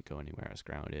 I couldn't go anywhere. I was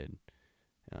grounded.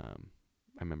 I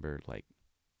remember, like,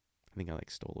 I think I like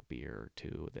stole a beer or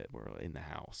two that were in the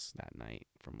house that night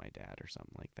from my dad or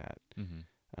something like that.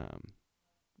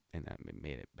 And that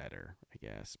made it better, I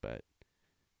guess, but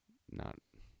not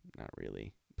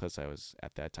really. Plus,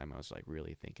 at that time I was like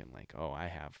really thinking like, oh, I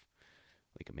have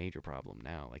like a major problem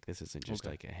now. Like, this isn't just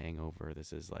like a hangover.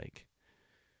 This is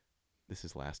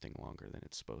lasting longer than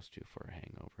it's supposed to for a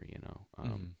hangover, you know.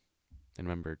 And I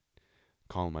remember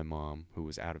calling my mom, who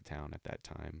was out of town at that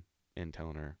time, and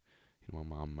telling her, you know,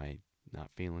 Mom, I'm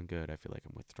not feeling good. I feel like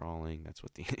I'm withdrawing. That's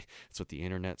what the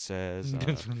internet says.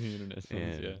 That's what the internet says.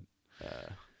 and, Yeah.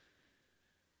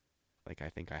 Like, I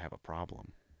think I have a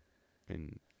problem,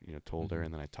 and, you know, told her,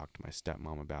 and then I talked to my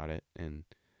stepmom about it, and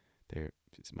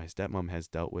my stepmom has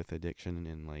dealt with addiction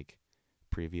in like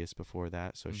previous before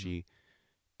that, so she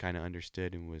kind of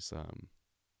understood and was,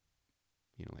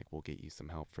 you know, like, we'll get you some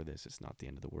help for this. It's not the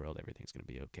end of the world. Everything's gonna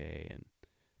be okay. And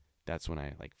that's when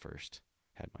I like first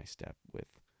had my step with,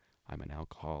 I'm an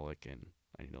alcoholic, and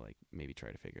I need to like maybe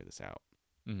try to figure this out.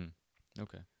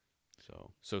 Okay.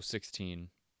 So 16,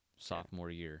 sophomore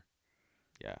year.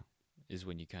 Yeah. Is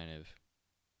when you kind of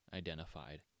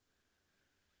identified.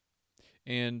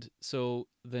 And so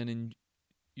then in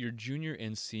your junior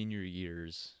and senior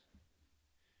years,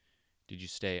 Did you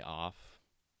stay off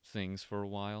things for a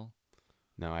while?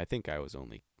 No, I think I was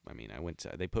only. I mean,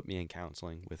 they put me in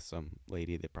counseling with some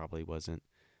lady that probably wasn't.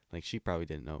 Like, she probably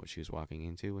didn't know what she was walking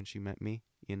into when she met me.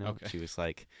 Okay. She was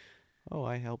like, "Oh,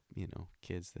 I help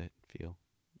kids that feel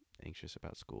anxious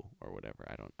about school or whatever."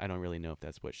 I don't really know if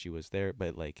that's what she was there,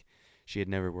 but like, she had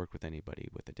never worked with anybody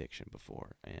with addiction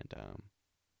before, and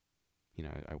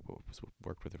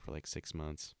worked with her for like 6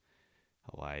 months.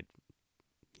 I lied,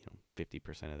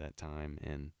 50% of that time,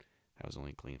 and I was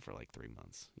only clean for like 3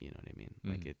 months. You know what I mean?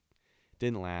 Like, it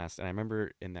didn't last, and I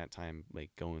remember in that time like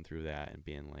going through that and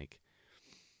being like,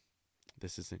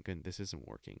 this isn't good, this isn't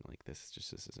working, like this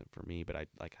isn't for me. But I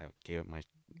gave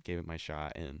it my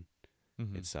shot, and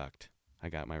it sucked. I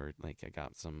got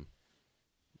some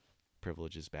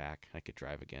privileges back. I could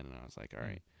drive again, and I was like, all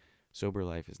right, sober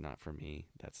life is not for me.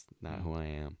 That's not who I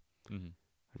am.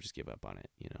 I just give up on it.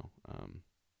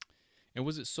 And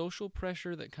was it social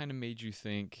pressure that kind of made you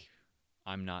think,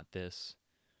 I'm not this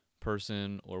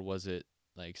person, or was it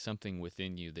like something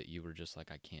within you that you were just like,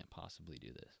 I can't possibly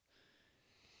do this?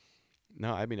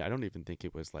 No, I mean, I don't even think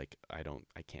it was like I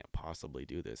can't possibly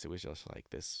do this. It was just like,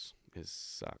 this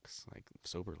sucks. Like,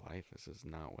 sober life, this is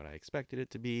not what I expected it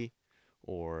to be,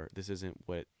 or this isn't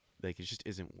what, like, it just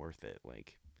isn't worth it.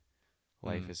 Like,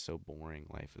 life is so boring.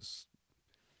 Life is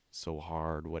so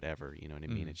hard. Whatever, you know what I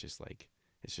mean? It's just like,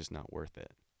 it's just not worth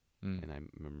it. And I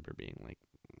remember being like,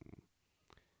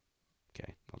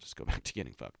 okay, I'll just go back to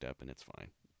getting fucked up, and it's fine.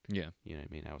 Yeah. You know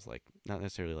what I mean? I was like, not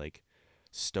necessarily like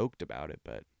stoked about it,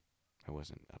 but I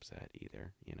wasn't upset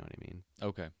either. You know what I mean?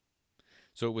 Okay.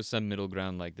 So it was some middle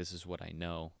ground, like, this is what I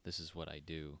know, this is what I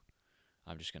do,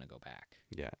 I'm just going to go back.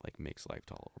 Yeah, like, makes life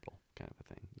tolerable kind of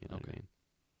a thing. You know what I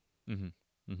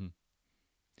mean?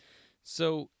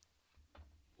 So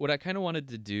what I kind of wanted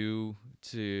to do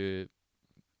to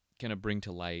kind of bring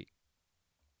to light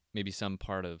maybe some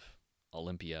part of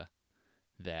Olympia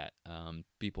that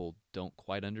people don't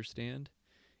quite understand,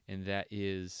 and that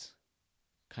is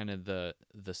kind of the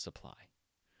supply.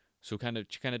 So kind of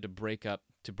to break up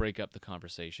the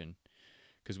conversation,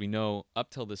 because we know up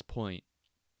till this point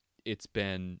it's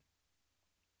been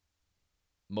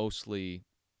mostly,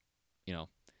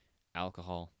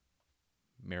 alcohol,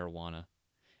 marijuana.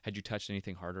 Had you touched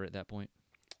anything harder at that point?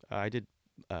 I did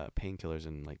painkillers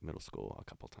in like middle school a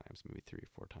couple times, maybe 3 or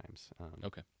 4 times.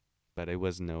 Okay. But it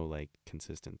was no like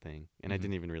consistent thing, and I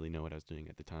didn't even really know what I was doing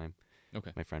at the time.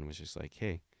 Okay. My friend was just like,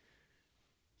 "Hey,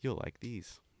 you'll like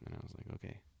these," and I was like,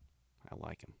 "Okay, I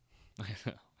like them."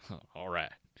 All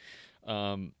right.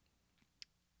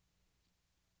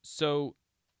 So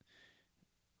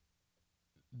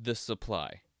the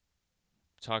supply.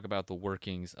 Talk about the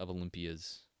workings of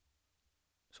Olympia's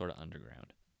sort of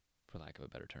underground, for lack of a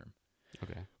better term.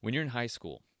 Okay. When you're in high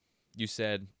school, you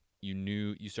said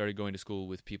you started going to school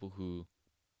with people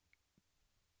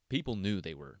knew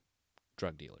they were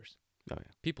drug dealers. Oh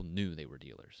yeah. People knew they were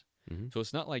dealers. Mm-hmm. So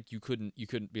it's not like you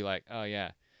couldn't be like, oh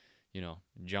yeah,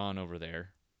 John over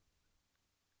there.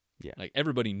 Yeah. Like,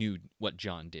 everybody knew what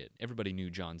John did. Everybody knew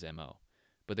John's MO,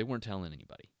 but they weren't telling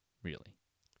anybody, really.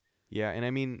 Yeah, and I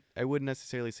mean, I wouldn't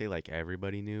necessarily say like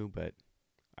everybody knew, but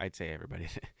I'd say everybody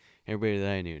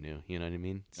that I knew. You know what I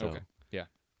mean? So Okay. Yeah.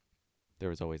 there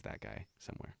was always that guy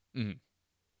somewhere. Mm-hmm.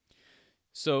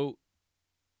 So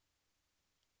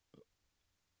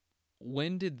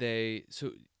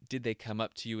did they come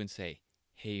up to you and say,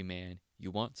 "Hey man,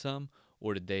 you want some?"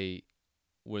 Or would they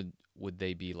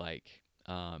be like,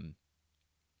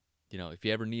 if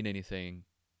you ever need anything,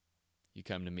 you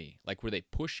come to me? Like, were they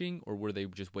pushing, or were they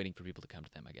just waiting for people to come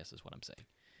to them, I guess is what I'm saying.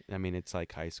 I mean, it's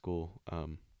like high school,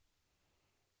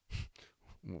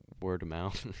 word of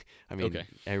mouth. I mean, Okay.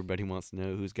 Everybody wants to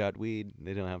know who's got weed.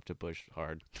 They don't have to push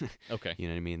hard. Okay. You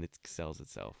know what I mean? It sells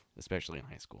itself, especially in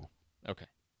high school. Okay.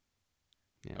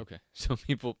 Yeah. Okay. So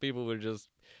people were just,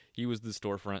 he was the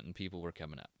storefront and people were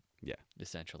coming up. Yeah.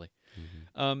 Essentially.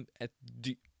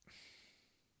 Mm-hmm.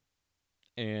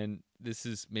 And this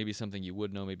is maybe something you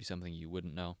would know, maybe something you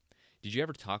wouldn't know. Did you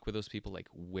ever talk with those people, like,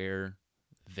 where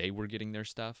they were getting their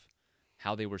stuff,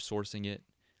 how they were sourcing it?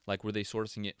 Like, were they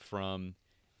sourcing it from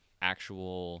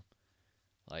actual,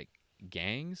 like,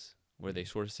 gangs? Were they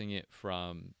sourcing it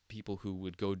from people who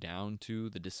would go down to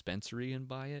the dispensary and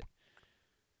buy it?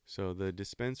 So the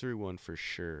dispensary one for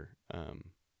sure.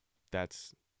 That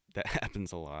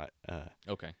happens a lot.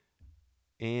 Okay.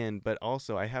 But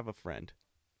also I have a friend,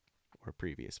 or a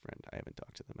previous friend. I haven't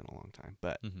talked to them in a long time,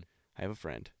 but I have a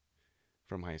friend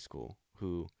from high school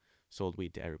who sold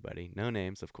weed to everybody. No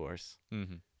names, of course.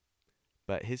 Mm-hmm.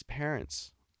 But his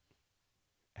parents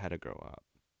had a grow up,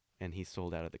 and he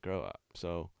sold out of the grow up.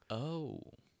 So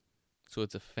So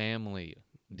it's a family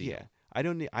deal. Yeah. I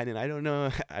don't know I don't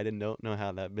know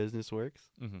how that business works.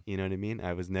 Mm-hmm. You know what I mean?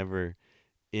 I was never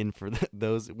in for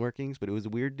those workings, but it was a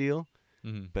weird deal.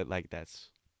 Mm-hmm. But like that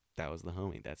was the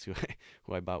homie. That's who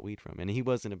I bought weed from, and he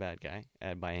wasn't a bad guy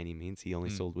by any means. He only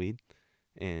sold weed,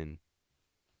 and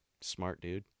smart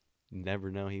dude. Never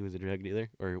know he was a drug dealer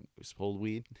or sold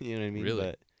weed. You know what I mean? Really?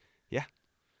 But yeah,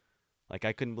 like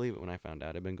I couldn't believe it when I found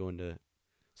out. I've been going to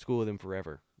school with him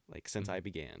forever. Like since I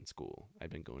began school, I've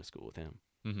been going to school with him.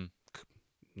 Mm-hmm.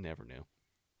 Never knew.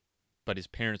 But his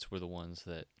parents were the ones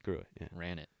that Grew it. Yeah.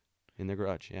 ran it. In their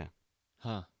garage. Yeah.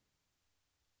 Huh.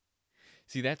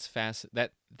 See, that's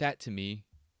that to me,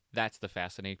 that's the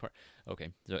fascinating part. Okay,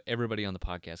 so everybody on the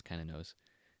podcast kind of knows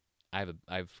I've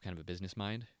kind of a business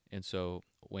mind, and so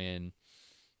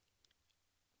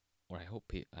I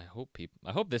hope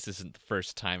this isn't the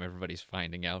first time everybody's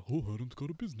finding out. Oh, Adam's got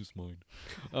a business mind.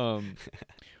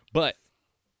 But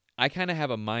I kind of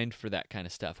have a mind for that kind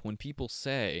of stuff. When people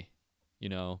say,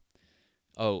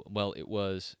 oh, well, it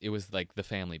was like the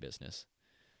family business.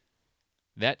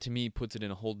 That to me puts it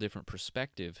in a whole different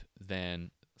perspective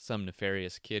than some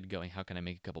nefarious kid going, how can I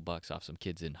make a couple bucks off some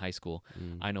kids in high school?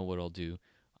 I know what I'll do.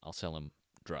 I'll sell them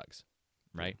drugs,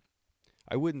 right?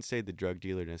 I wouldn't say the drug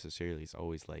dealer necessarily is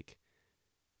always like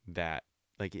that.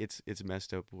 Like it's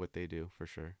messed up what they do for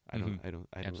sure.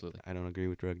 Absolutely. I don't agree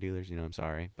with drug dealers. I'm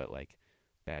sorry, but like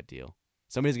bad deal.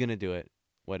 Somebody's gonna do it.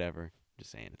 Whatever.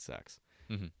 Just saying, it sucks.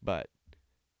 Mm-hmm. But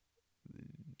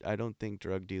I don't think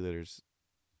drug dealers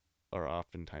are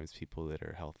oftentimes people that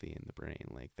are healthy in the brain.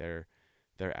 Like they're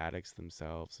addicts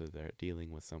themselves, or they're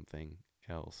dealing with something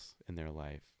else in their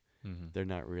life. Mm-hmm. They're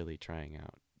not really trying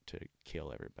out to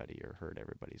kill everybody or hurt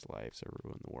everybody's lives or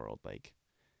ruin the world. Like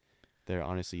they're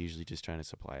honestly usually just trying to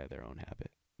supply their own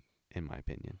habit, in my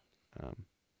opinion.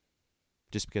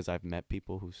 Just because I've met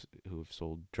people who've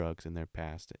sold drugs in their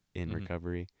past in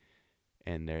recovery,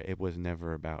 and it was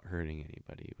never about hurting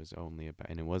anybody. It was only about,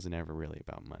 and it wasn't ever really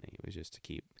about money. It was just to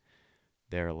keep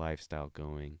their lifestyle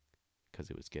going because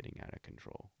it was getting out of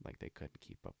control. Like they couldn't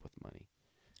keep up with money.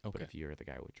 Okay. But if you're the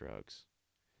guy with drugs,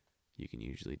 you can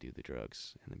usually do the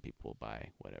drugs, and then people will buy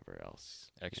whatever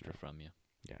else Extra from you.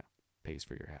 Yeah, pays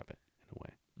for your habit in a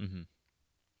way. Mm-hmm.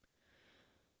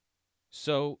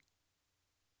 So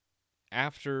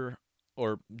after,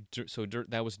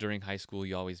 that was during high school.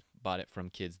 You always bought it from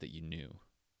kids that you knew,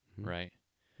 right?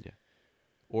 Yeah.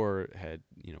 Or had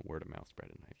word of mouth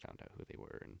spread, and I found out who they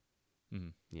were, and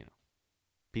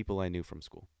people I knew from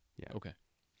school. Yeah. Okay.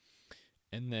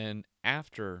 And then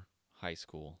after high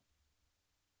school,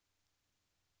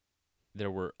 there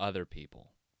were other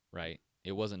people, right?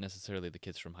 It wasn't necessarily the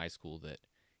kids from high school that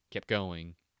kept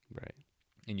going, right?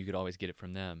 And you could always get it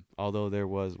from them. Although there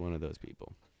was one of those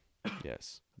people,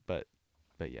 yes, but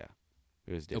yeah,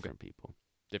 it was different people.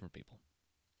 Different people.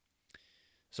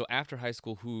 So after high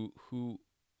school, who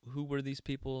were these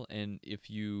people, and if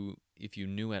you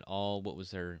knew at all, what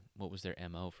was their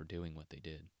MO for doing what they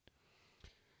did?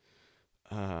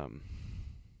 I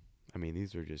mean,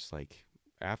 these were just like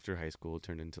after high school it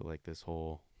turned into like this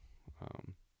whole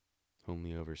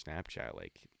only over Snapchat.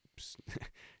 Like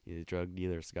the drug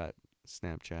dealer's got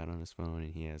Snapchat on his phone,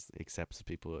 and he accepts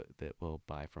people that will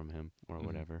buy from him or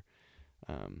whatever.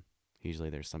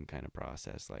 Usually there's some kind of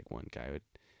process. Like one guy would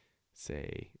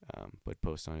say, would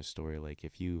post on his story, like,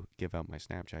 if you give out my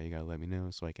Snapchat, you gotta let me know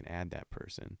so I can add that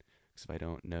person. Because if I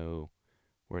don't know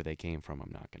where they came from,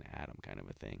 I'm not gonna add them, kind of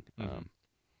a thing.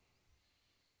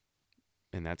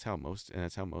 And that's how most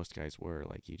guys were.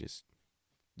 Like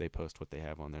they post what they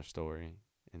have on their story,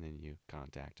 and then you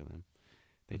contact them.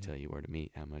 They tell you where to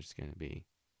meet, how much it's gonna be,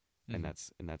 and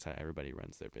that's how everybody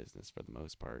runs their business for the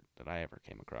most part that I ever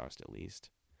came across, at least.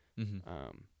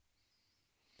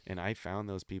 And I found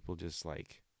those people just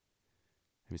like,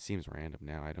 it seems random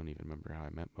now. I don't even remember how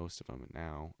I met most of them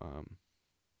now.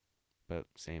 But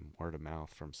same word of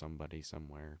mouth from somebody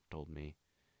somewhere told me,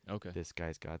 okay, this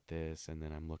guy's got this, and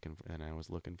then I was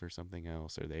looking for something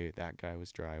else, or that guy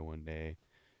was dry one day,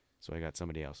 so I got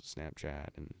somebody else's Snapchat,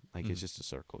 and like it's just a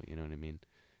circle. You know what I mean?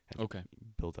 Okay.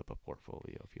 Build up a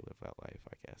portfolio if you live that life,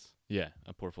 I guess. Yeah,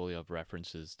 a portfolio of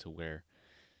references to where,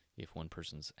 if one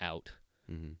person's out,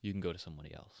 you can go to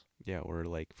somebody else. Yeah, or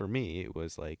like for me, it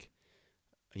was like,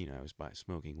 I was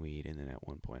smoking weed, and then at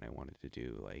one point I wanted to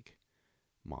do like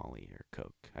Molly or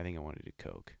Coke. I think I wanted to do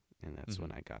Coke, and that's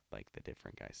when I got like the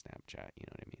different guy Snapchat. You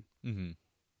know what I mean?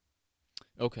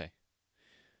 Okay.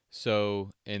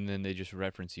 So, and then they just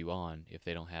reference you on. If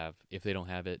they don't have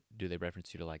it, do they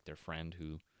reference you to like their friend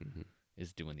who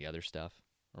is doing the other stuff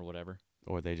or whatever?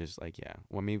 Or they just like, yeah.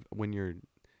 Well, I mean,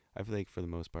 I feel like for the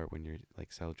most part, when you're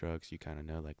like sell drugs, you kind of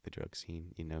know like the drug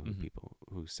scene. You know who Mhm. people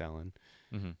who's selling,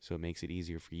 Mm-hmm. so it makes it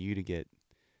easier for you to get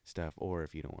stuff. Or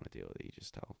if you don't want to deal with it, you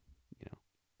just tell,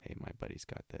 hey, my buddy's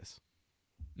got this.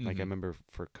 Like I remember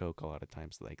for coke, a lot of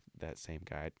times like that same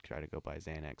guy I'd try to go buy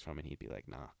Xanax from, and he'd be like,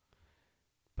 nah,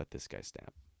 but this guy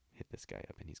hit this guy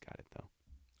up, and he's got it though.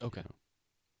 Okay.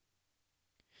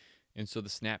 And so the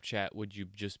Snapchat, would you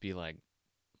just be like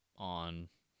on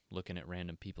looking at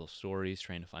random people's stories,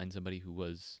 trying to find somebody who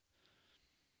was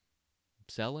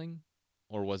selling?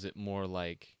 Or was it more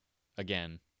like,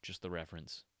 again, just the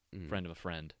reference, friend of a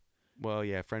friend? Well,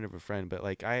 yeah, friend of a friend. But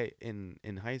like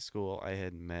in high school, I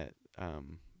had met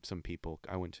some people.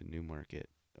 I went to Newmarket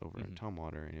over in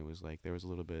Tumwater, and it was like there was a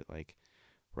little bit like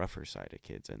rougher side of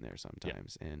kids in there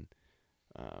sometimes. And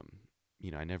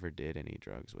I never did any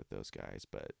drugs with those guys,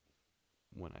 but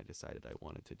when I decided I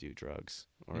wanted to do drugs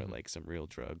or like some real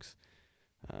drugs,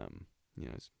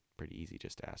 it's pretty easy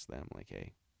just to ask them like,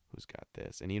 hey, who's got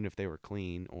this? And even if they were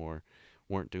clean or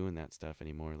weren't doing that stuff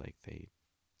anymore, like they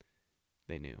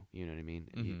knew, you know what I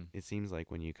mean? It seems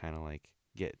like when you kind of like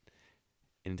get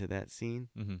into that scene,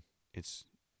 it's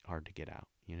hard to get out,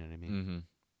 you know what I mean?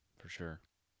 For sure.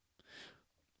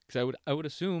 Because I would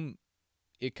assume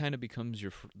it kind of becomes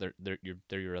they're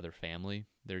your other family,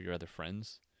 they're your other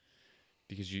friends,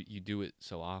 because you do it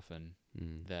so often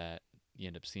that you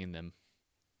end up seeing them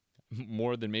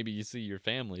more than maybe you see your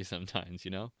family sometimes,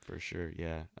 you know? For sure,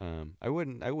 yeah. I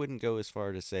wouldn't go as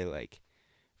far to say like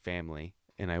family,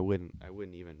 and I wouldn't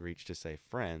even reach to say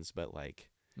friends, but like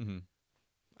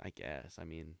I guess, I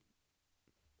mean,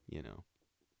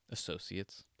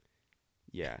 associates.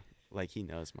 Yeah, like he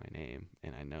knows my name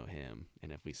and I know him,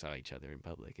 and if we saw each other in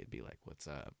public, it'd be like, "What's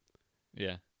up?"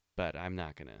 Yeah. But I'm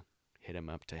not gonna hit him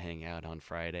up to hang out on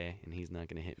Friday, and he's not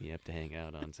gonna hit me up to hang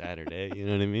out on Saturday. You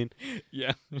know what I mean?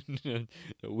 Yeah.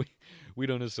 we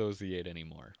don't associate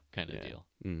anymore, kind of deal.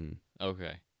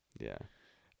 Okay. Yeah.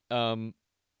 Um.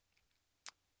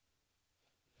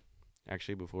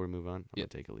 Actually, before we move on, I'm gonna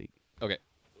take a leak. Okay.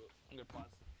 I'm gonna pause.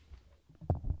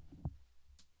 Try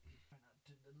not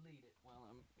to delete it while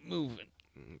I'm moving.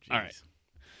 All right.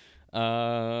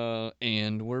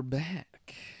 And we're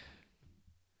back.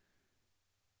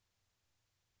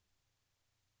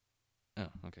 Oh,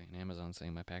 okay. And Amazon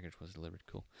saying my package was delivered.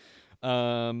 Cool.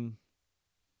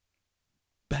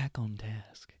 Back on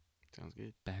task. Sounds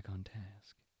good. Back on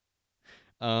task.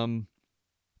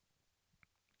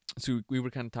 So we were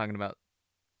kind of talking about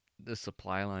the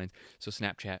supply lines. So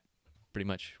Snapchat pretty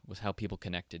much was how people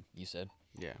connected, you said?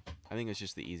 Yeah. I think it's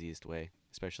just the easiest way,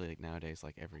 especially like nowadays,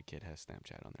 like every kid has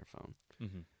Snapchat on their phone.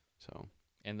 So.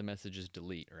 And the messages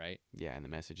delete, right? Yeah, and the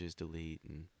messages delete,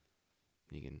 and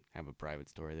you can have a private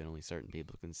story that only certain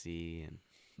people can see, and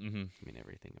I mean,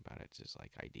 everything about it's just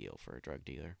like ideal for a drug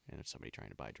dealer and if somebody trying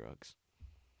to buy drugs.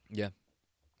 Yeah.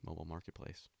 Mobile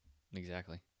marketplace.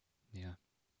 Exactly. Yeah.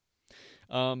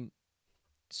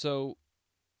 So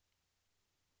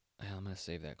I'm going to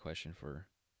save that question for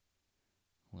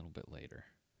a little bit later.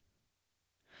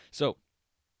 So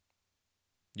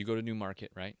you go to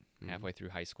Newmarket, right? Halfway through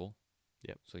high school.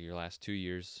 Yep. So your last 2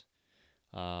 years,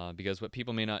 because what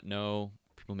people may not know,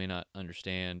 people may not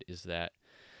understand, is that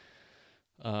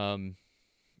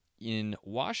in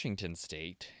Washington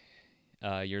State,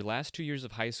 your last 2 years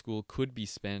of high school could be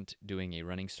spent doing a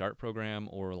running start program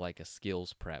or like a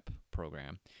skills prep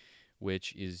program,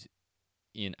 which is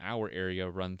in our area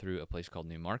run through a place called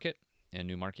Newmarket. And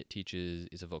Newmarket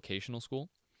is a vocational school.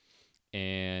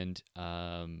 And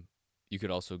you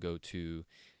could also go to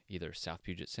either South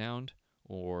Puget Sound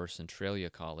or Centralia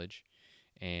College,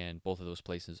 and both of those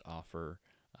places offer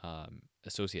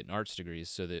associate in arts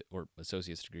degrees or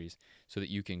associate's degrees so that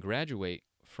you can graduate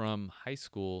from high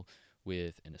school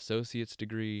with an associate's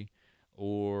degree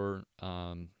or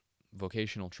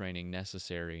vocational training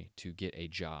necessary to get a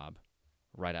job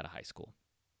right out of high school.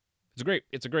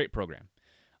 It's a great program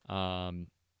for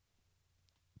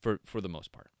the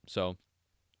most part. So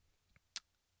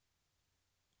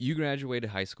you graduated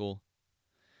high school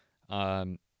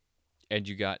and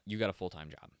you got a full-time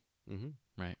job.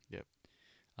 Right? Yep.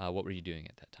 What were you doing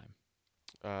at that time?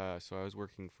 So I was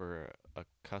working for a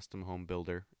custom home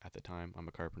builder at the time. I'm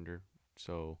a carpenter.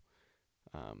 So,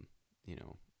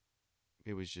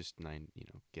 it was just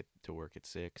get to work at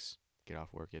 6, get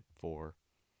off work at 4,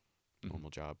 normal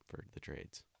job for the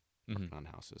trades, working on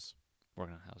houses.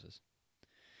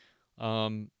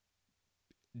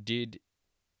 Did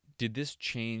this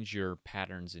change your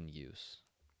patterns in use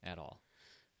at all?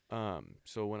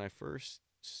 So when I first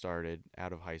started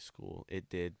out of high school, it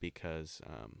did because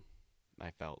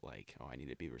I felt like, oh, I need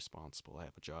to be responsible. I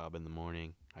have a job in the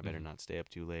morning. I better not stay up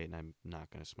too late, and I'm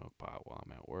not going to smoke pot while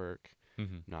I'm at work.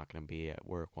 Mm-hmm. I'm not going to be at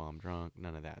work while I'm drunk.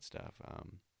 None of that stuff.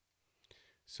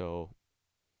 So,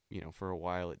 for a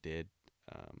while it did.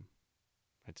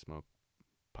 I'd smoke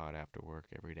pot after work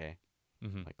every day,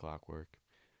 Mm-hmm. like clockwork.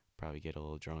 Probably get a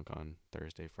little drunk on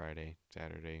Thursday, Friday,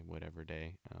 Saturday, whatever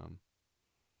day.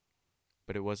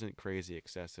 But it wasn't crazy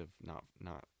excessive. Not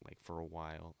like for a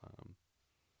while.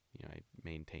 I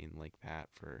maintained like that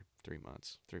for 3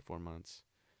 months, 4 months.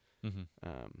 Mm-hmm.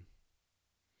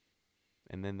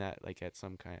 And then that, like, at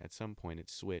some point it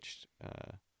switched.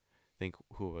 I think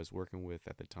who I was working with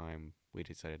at the time, we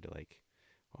decided to, like,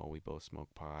 well, we both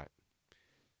smoke pot.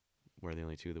 We're the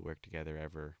only two that work together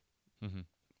ever. Mm-hmm.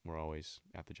 We're always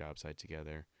at the job site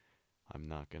together. I'm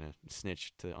not gonna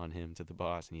snitch on him to the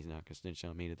boss, and he's not gonna snitch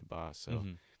on me to the boss. So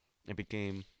Mm-hmm. it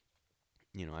became,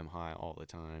 I'm high all the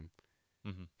time.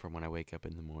 Mm-hmm. From when I wake up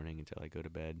in the morning until I go to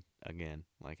bed again,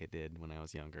 like I did when I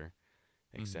was younger.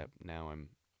 Except now I'm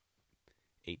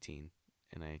 18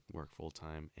 and I work full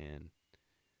time, and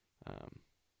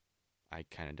I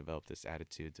kind of developed this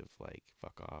attitude of like,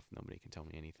 fuck off, nobody can tell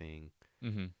me anything,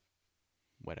 Mm-hmm.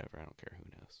 whatever, I don't care, who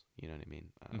knows, you know what I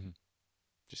mean?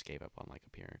 Just gave up on like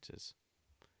appearances,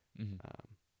 Mm-hmm.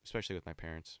 especially with my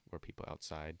parents or people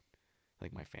outside,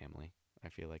 like my family. I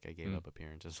feel like I gave up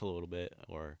appearances a little bit,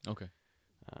 or Okay.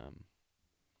 I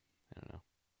don't know.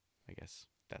 I guess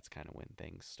that's kind of when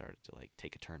things started to like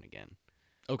take a turn again.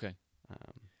 Okay.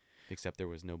 Except there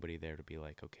was nobody there to be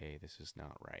like, okay, this is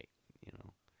not right.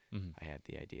 Mm-hmm. I had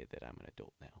the idea that I'm an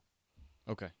adult now.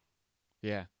 Okay.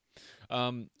 Yeah.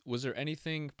 Was there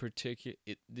anything particular?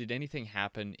 Did anything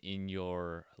happen in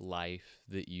your life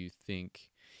that you think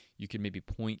you could maybe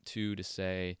point to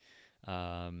say,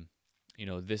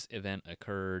 this event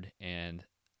occurred and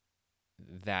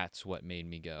that's what made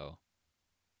me go,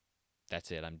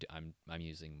 that's it. I'm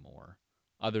using more,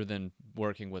 other than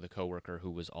working with a coworker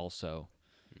who was also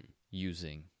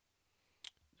using.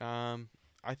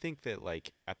 I think that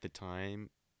like at the time,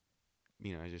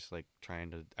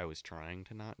 I was trying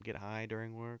to not get high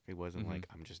during work. It wasn't like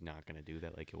I'm just not going to do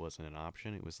that. Like it wasn't an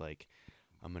option. It was like,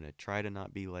 I'm going to try to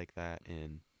not be like that.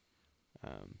 And,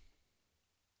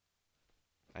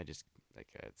 I just like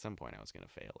at some point I was going to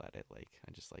fail at it. Like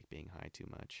I just like being high too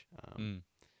much. And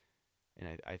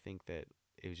I think that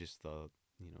it was just the,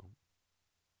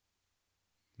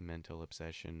 mental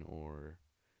obsession or,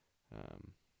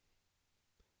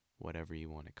 whatever you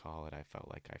want to call it. I felt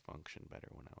like I functioned better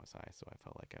when I was high, so I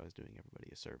felt like I was doing everybody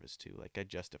a service too. Like I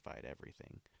justified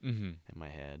everything in my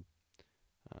head.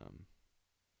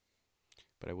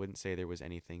 But I wouldn't say there was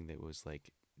anything that was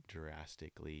like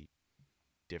drastically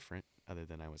different, other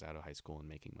than I was out of high school and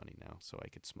making money now, so I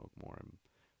could smoke more and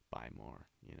buy more.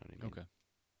 You know what I mean?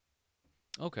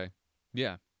 Okay.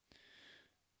 Yeah.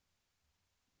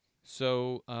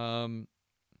 So,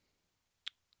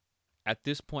 at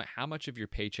this point, how much of your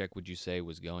paycheck would you say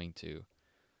was going to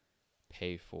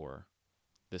pay for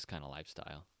this kind of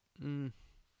lifestyle?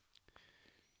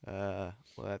 Well,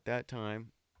 at that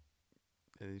time,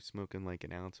 I was smoking like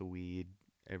an ounce of weed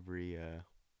every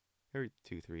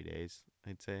 2-3 days,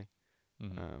 I'd say.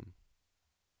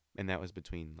 And that was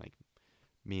between like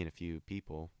me and a few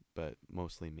people, but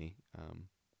mostly me.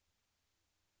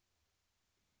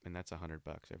 And that's $100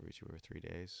 every 2 or 3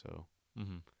 days. So,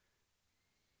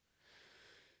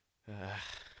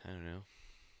 I don't know,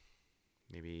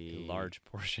 maybe A large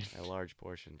portion. a large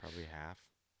portion, probably half,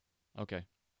 Okay.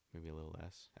 maybe a little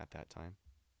less at that time.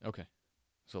 Okay.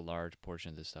 So a large portion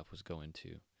of this stuff was going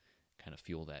to kind of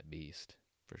fuel that beast.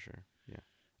 For sure. Yeah.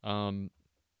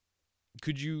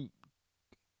 Could you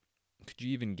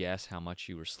even guess how much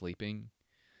you were sleeping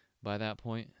by that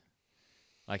point?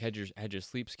 Like had your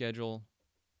sleep schedule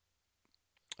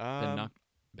been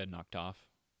knocked off?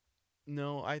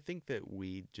 No, I think that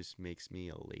weed just makes me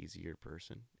a lazier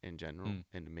person in general,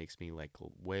 and it makes me like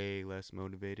way less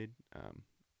motivated.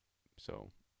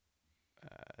 So,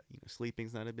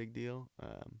 sleeping's not a big deal.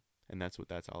 And that's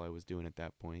all I was doing at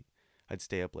that point. I'd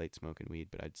stay up late smoking weed,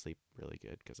 but I'd sleep really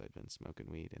good because I'd been smoking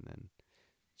weed, and then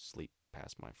sleep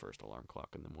past my first alarm clock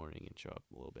in the morning and show up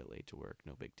a little bit late to work.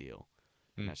 No big deal.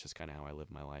 And that's just kind of how I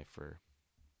lived my life for,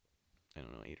 I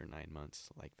don't know, 8 or 9 months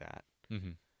like that.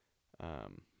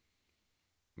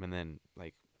 And then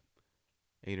like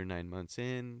 8 or 9 months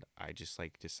in, I just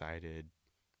like decided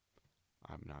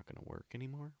I'm not going to work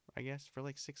anymore, I guess, for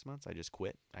like 6 months. I just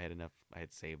quit. I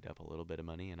had saved up a little bit of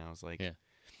money, and I was like, I'm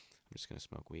just going to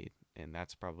smoke weed. And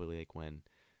that's probably like when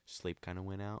sleep kind of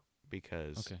went out,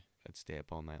 because I'd stay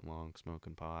up all night long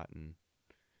smoking pot and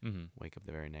wake up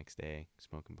the very next day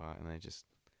smoking pot. And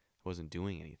wasn't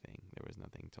doing anything. There was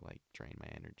nothing to like drain my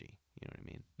energy. You know what I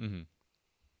mean? Mm-hmm.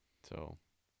 So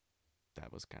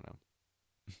that was kind of,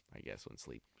 I guess, when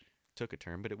sleep took a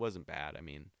turn, but it wasn't bad. I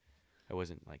mean, I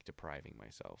wasn't like depriving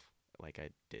myself like I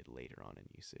did later on in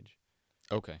usage.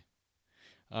 Okay.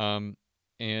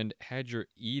 And had your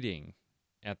eating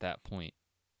at that point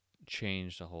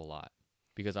changed a whole lot?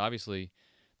 Because obviously,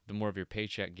 the more of your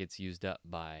paycheck gets used up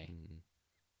by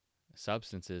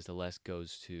substances, the less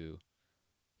goes to,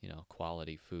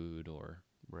 quality food or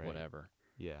Right. whatever.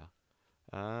 Yeah.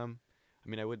 I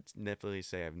mean, I would definitely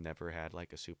say I've never had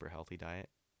like a super healthy diet,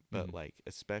 but Mhm. like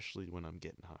especially when I'm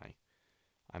getting high,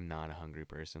 I'm not a hungry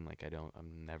person. Like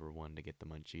I'm never one to get the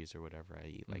munchies or whatever. I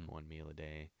eat like Mhm. one meal a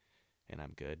day, and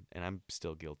I'm good. And I'm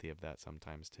still guilty of that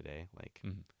sometimes today. Like,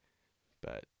 Mhm.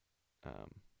 but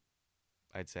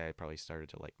I'd say I probably started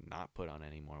to like not put on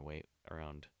any more weight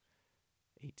around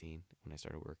 18 when I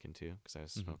started working too, because I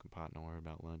was Mhm. smoking pot, no worry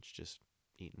about lunch, just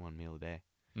eating one meal a day.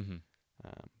 Mhm.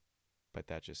 But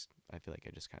that just, I feel like I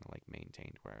just kind of like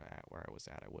maintained where I was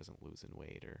at. I wasn't losing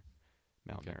weight or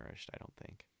malnourished, I don't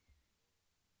think.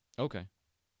 Okay.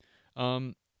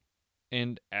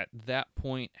 And at that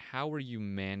point, how were you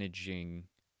managing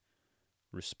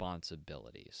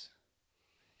responsibilities?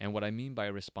 And what I mean by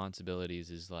responsibilities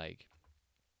is like,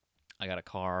 I got a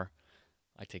car,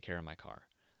 I take care of my car.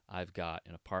 I've got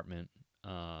an apartment,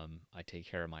 I take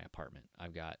care of my apartment.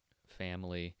 I've got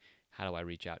family, how do I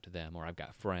reach out to them? Or I've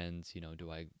got friends,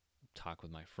 do I talk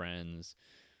with my friends?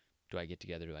 Do I get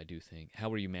together? Do I do things? How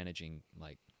were you managing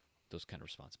like those kind of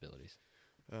responsibilities?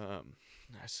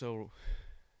 So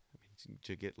I mean,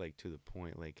 to get like to the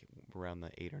point, like around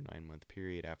the 8 or 9 month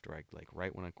period after I like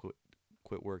right when I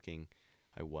quit working,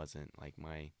 I wasn't like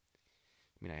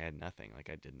I had nothing. Like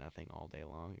I did nothing all day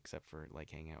long except for like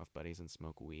hang out with buddies and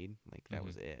smoke weed. Like that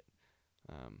was it.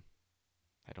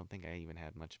 I don't think I even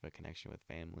had much of a connection with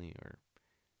family or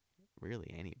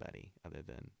really anybody other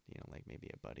than like maybe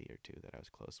a buddy or two that I was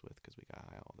close with because we got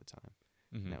high all the time.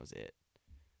 Mm-hmm. And that was it.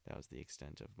 That was the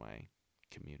extent of my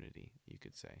community, you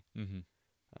could say. Mm-hmm.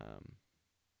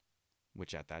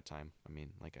 Which at that time, I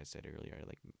mean, like I said earlier, I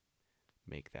like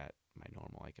make that my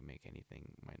normal. I can make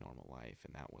anything my normal life,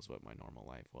 and that was what my normal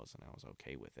life was, and I was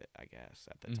okay with it, I guess,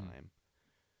 at the Mhm. time.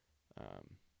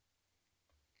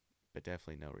 But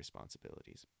definitely no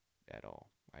responsibilities at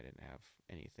all. I didn't have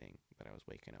anything that I was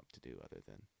waking up to do other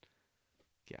than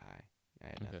get high. I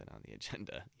had Okay. nothing on the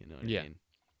agenda. You know what Yeah. I mean?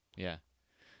 Yeah.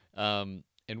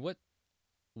 And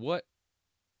what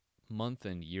month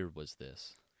and year was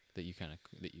this that you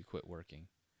quit working?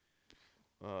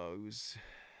 It was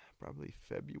probably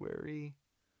February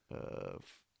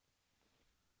of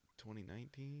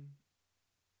 2019.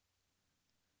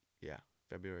 Yeah,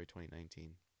 February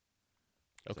 2019.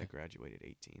 'Cause Okay. I graduated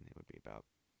 18. It would be about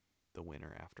the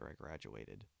winter after I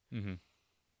graduated. Mm-hmm.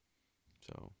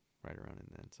 So right around in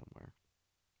then somewhere.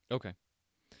 Okay.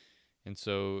 And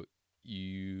so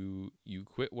you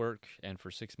quit work and for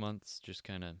 6 months just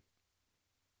kind of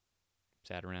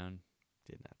sat around,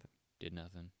 Did nothing. did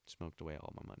nothing. Smoked away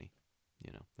all my money.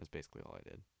 That's basically all I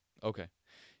did. Okay.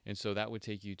 And so that would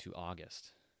take you to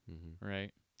August, Mm-hmm.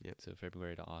 right? Yep. So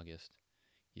February to August,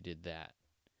 you did that.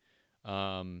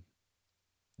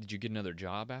 Did you get another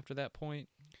job after that point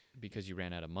because you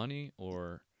ran out of money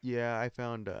or? Yeah, I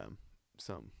found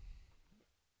some.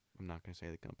 I'm not gonna say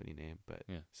the company name, but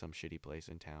Yeah. some shitty place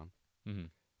in town.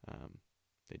 Mm-hmm.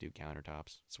 They do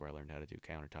countertops. That's where I learned how to do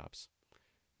countertops.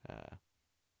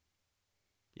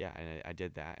 Yeah, and I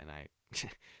did that, and I,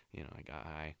 I got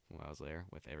high while I was there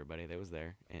with everybody that was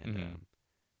there, and Mhm.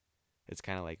 it's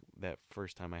kind of like that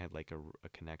first time I had like a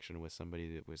connection with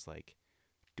somebody that was like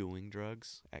doing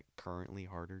drugs at currently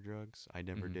harder drugs. I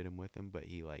never Mhm. did them with him, but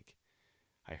he like,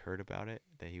 I heard about it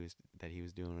that he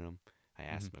was doing them. I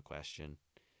asked Mhm. him a question,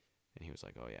 and he was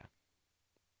like, "Oh yeah,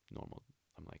 normal."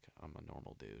 I'm like, "I'm a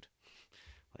normal dude.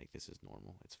 Like this is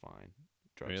normal. It's fine.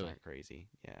 Drugs Really? aren't crazy."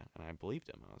 Yeah, and I believed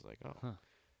him. I was like, "Oh, Huh.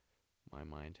 my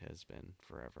mind has been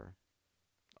forever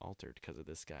altered because of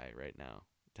this guy right now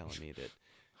telling me that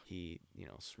he,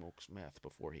 smokes meth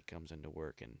before he comes into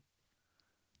work, and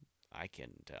I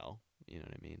couldn't tell. You know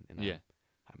what I mean? And Yeah.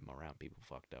 I'm around people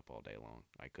fucked up all day long.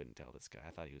 I couldn't tell this guy.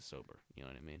 I thought he was sober. You know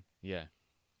what I mean? Yeah.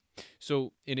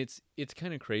 So, and it's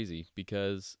kind of crazy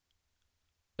because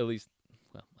at least,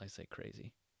 well, I say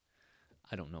crazy.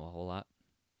 I don't know a whole lot.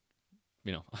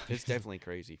 It's definitely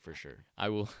crazy for sure. I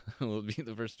will will be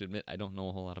the first to admit I don't know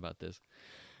a whole lot about this.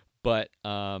 But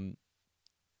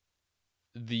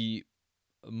the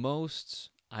most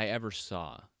I ever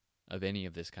saw of any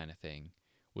of this kind of thing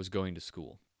was going to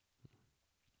school.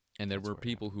 And there That's were what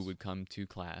people who happens. would come to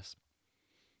class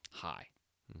high.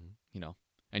 Mhm.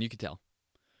 And you could tell.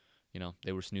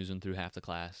 They were snoozing through half the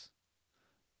class.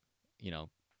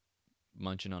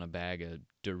 Munching on a bag of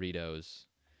Doritos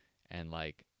and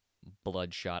like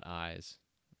bloodshot eyes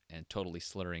and totally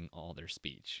slurring all their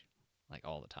speech, like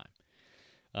all the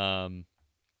time.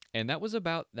 And that was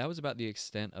about the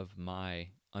extent of my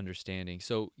understanding.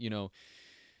 So,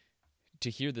 to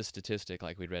hear the statistic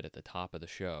like we read at the top of the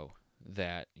show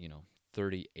that,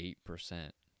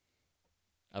 38%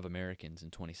 of Americans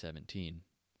in 2017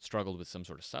 struggled with some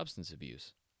sort of substance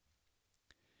abuse.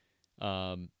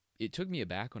 It took me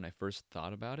aback when I first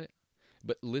thought about it,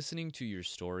 but listening to your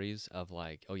stories of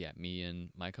like, oh yeah, me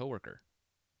and my coworker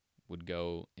would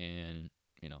go and,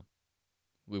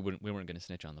 we weren't going to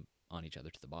snitch on each other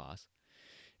to the boss.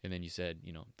 And then you said,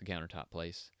 the countertop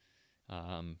place.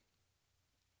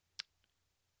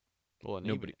 Well, and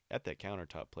Nobody- even at that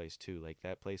countertop place too, like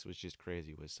that place was just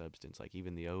crazy with substance. Like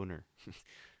even the owner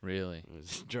Really?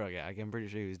 was drug addict. I'm pretty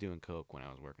sure he was doing coke when I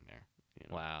was working there.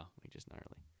 Wow. Like just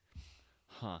gnarly.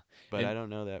 Huh. But And- I don't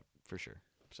know that for sure.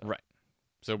 So. Right.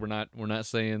 So we're not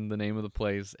saying the name of the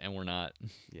place, and we're not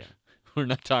Yeah. we're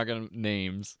not talking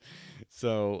names.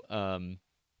 So,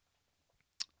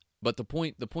 but the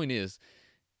point is,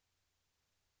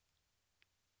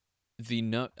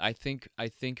 I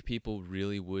think people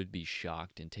really would be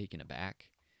shocked and taken aback,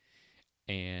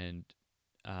 and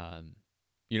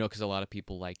because a lot of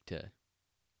people like to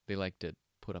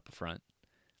put up a front,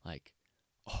 like,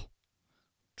 oh,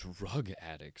 drug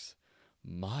addicts.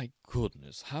 My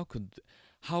goodness, how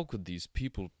could these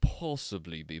people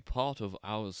possibly be part of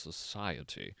our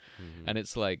society? Mhm. And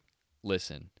it's like,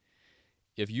 listen,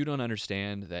 if you don't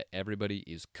understand that everybody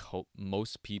is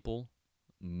most people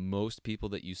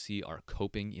that you see are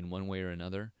coping in one way or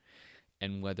another,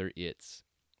 and whether it's,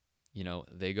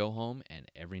 they go home and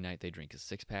every night they drink a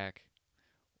 6-pack,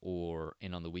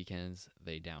 and on the weekends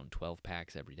they down 12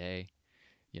 packs every day,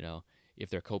 if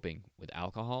they're coping with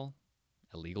alcohol,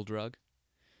 a legal drug,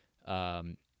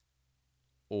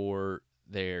 or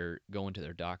they're going to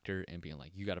their doctor and being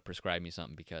like, you got to prescribe me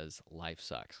something because life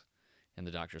sucks. And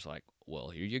the doctor's like, well,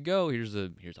 here you go. Here's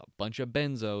a bunch of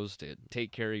benzos to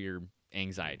take care of your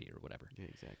anxiety or whatever. Yeah,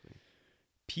 exactly.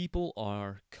 People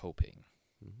are coping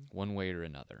Mhm. one way or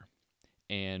another.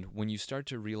 And when you start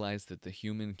to realize that the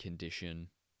human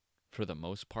condition, for the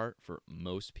most part, for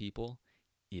most people,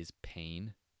 is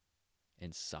pain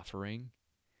and suffering,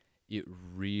 it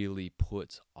really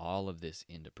puts all of this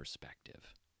into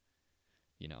perspective,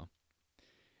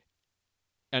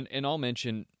 And I'll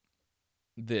mention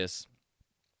this,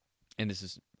 and this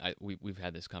is we've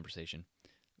had this conversation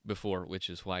before, which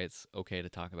is why it's okay to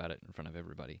talk about it in front of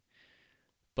everybody.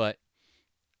 But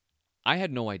I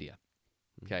had no idea.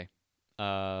 Okay,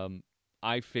 I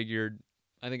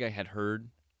think I had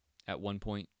heard at one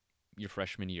point your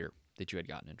freshman year that you had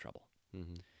gotten in trouble,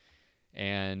 Mhm.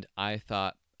 and I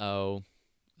thought, oh,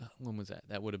 when was that?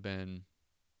 That would have been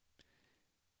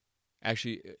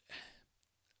actually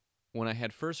when I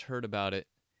had first heard about it.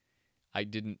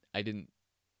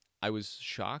 I was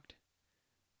shocked,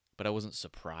 but I wasn't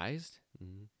surprised.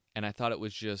 Mhm. And I thought it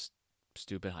was just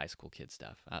stupid high school kid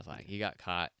stuff. I was like, he got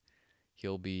caught.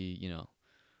 He'll be,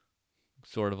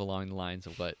 sort of along the lines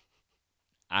of what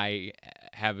I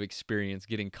have experienced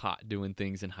getting caught doing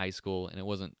things in high school. And it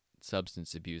wasn't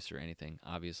substance abuse or anything,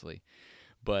 obviously.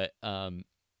 But, and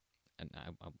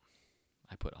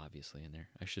I put obviously in there.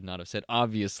 I should not have said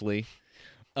obviously.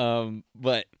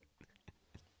 But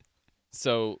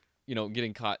so,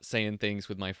 getting caught saying things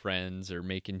with my friends or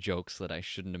making jokes that I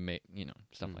shouldn't have made,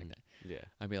 stuff like Mhm. that. Yeah.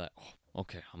 I'd be like, oh,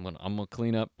 okay, I'm gonna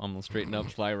clean up. I'm gonna straighten up,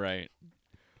 fly right.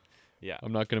 Yeah.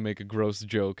 I'm not gonna make a gross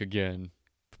joke again.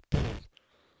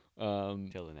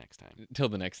 Till the next time. Till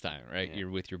the next time, right? Yeah. You're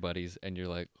with your buddies and you're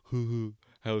like,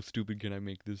 how stupid can I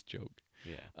make this joke?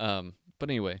 Yeah. But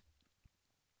anyway,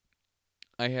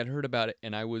 I had heard about it,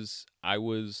 and I was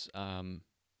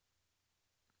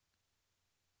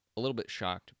a little bit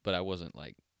shocked, but I wasn't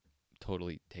like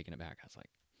totally taken aback. I was like,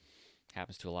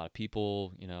 happens to a lot of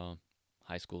people,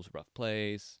 high school's a rough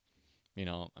place.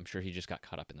 I'm sure he just got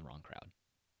caught up in the wrong crowd.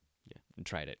 Yeah. And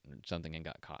tried it or something and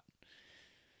got caught.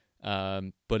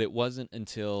 But it wasn't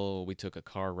until we took a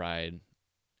car ride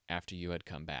after you had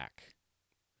come back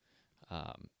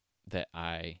that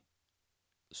I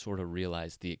sort of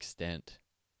realized the extent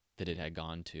that it had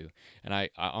gone to. And I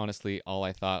honestly, all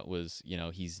I thought was,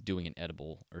 he's doing an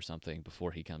edible or something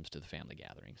before he comes to the family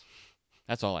gatherings.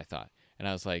 That's all I thought. And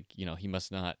I was like, he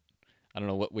must not, I don't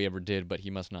know what we ever did, but he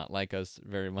must not like us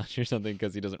very much or something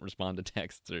because he doesn't respond to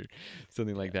texts or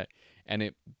something like that.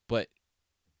 But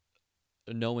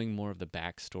knowing more of the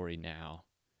backstory now,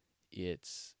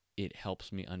 it's it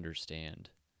helps me understand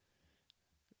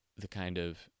the kind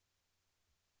of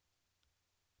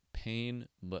pain,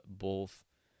 but both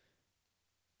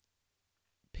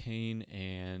pain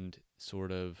and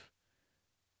sort of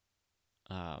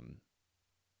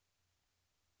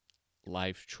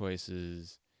life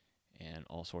choices and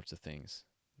all sorts of things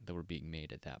that were being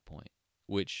made at that point,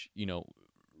 which,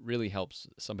 really helps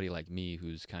somebody like me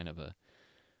who's kind of a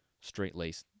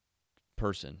straight-laced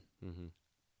person. Mm-hmm.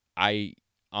 I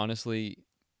honestly,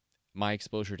 my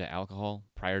exposure to alcohol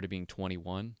prior to being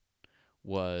 21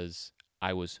 was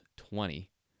I was 20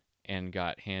 and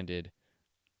got handed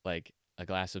like a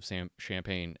glass of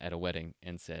champagne at a wedding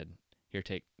and said, "Here,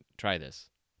 try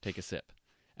this. Take a sip."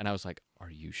 And I was like,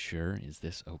 "Are you sure? Is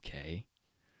this okay?"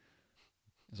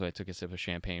 So I took a sip of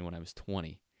champagne when I was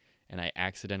 20, and I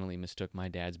accidentally mistook my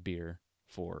dad's beer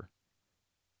for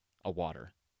a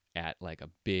water at like a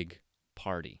big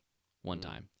party one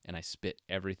time, and I spit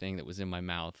everything that was in my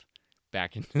mouth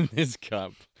back into this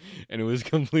cup, and it was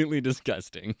completely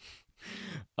disgusting.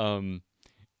 And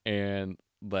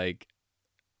like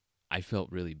I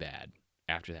felt really bad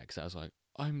after that because I was like,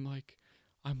 I'm like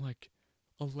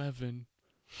 11,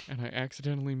 and I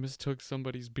accidentally mistook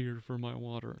somebody's beer for my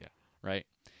water. Yeah. Right?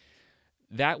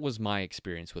 That was my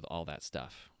experience with all that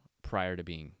stuff prior to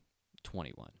being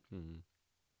 21. Mm-hmm.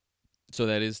 So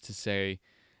that is to say,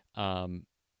 our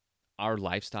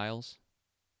lifestyles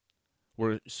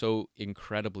were so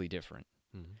incredibly different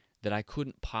Mm-hmm. that I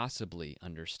couldn't possibly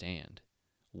understand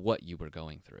what you were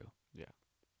going through. Yeah.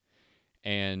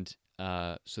 And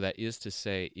so that is to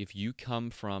say, if you come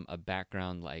from a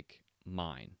background like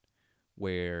mine,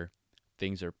 where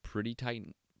things are pretty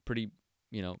tight, pretty,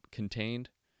 contained,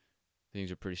 things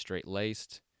are pretty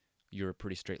straight-laced, you're a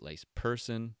pretty straight-laced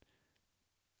person,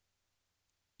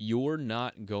 you're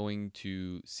not going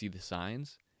to see the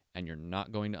signs, and you're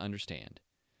not going to understand.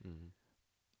 Mm-hmm.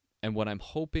 And what I'm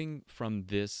hoping from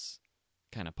this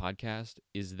kind of podcast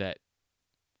is that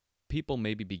people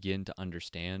maybe begin to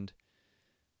understand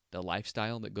the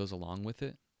lifestyle that goes along with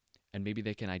it, and maybe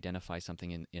they can identify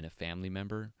something in a family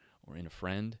member or in a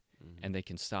friend, Mm-hmm. and they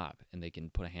can stop and they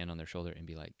can put a hand on their shoulder and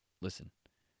be like, listen,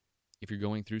 if you're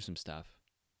going through some stuff,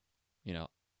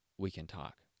 we can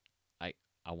talk.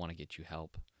 I want to get you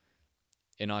help.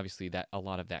 And obviously that a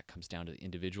lot of that comes down to the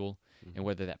individual Mm-hmm. and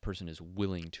whether that person is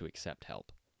willing to accept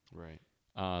help. Right.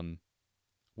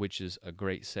 Which is a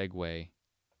great segue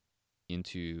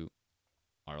into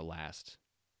our last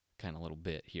kind of little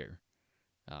bit here.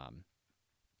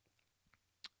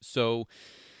 So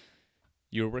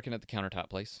you were working at the countertop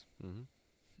place,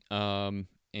 Mm-hmm.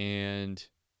 and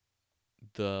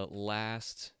the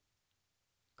last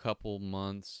couple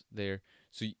months there.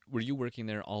 So were you working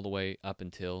there all the way up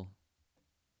until?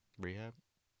 Rehab?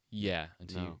 Yeah,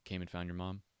 until you No. came and found your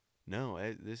mom. No,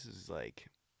 this is like,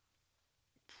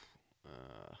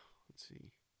 let's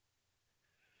see.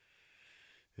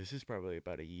 This is probably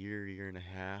about a year and a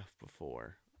half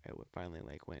before I finally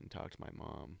went and talked to my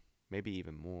mom. Maybe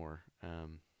even more.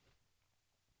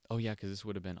 Oh yeah, because this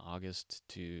would have been August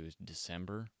to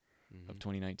December of Mhm.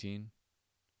 2019.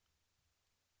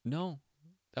 No,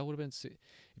 that would have been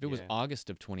if it was Yeah. August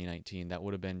of 2019. That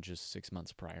would have been just 6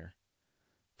 months prior,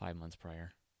 5 months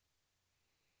prior.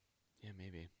 Yeah,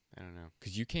 maybe. I don't know.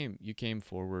 Because you came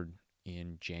forward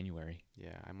in January.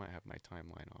 Yeah, I might have my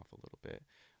timeline off a little bit.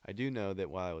 I do know that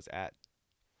while I was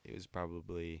it was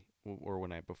probably, or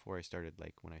before I started,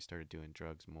 when I started doing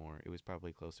drugs more, it was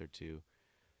probably closer to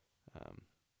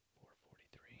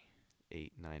 443.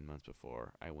 8-9 months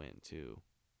before I went to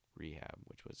rehab,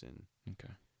 which was in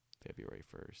Okay. February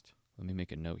 1st. Let me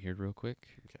make a note here real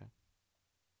quick. Okay.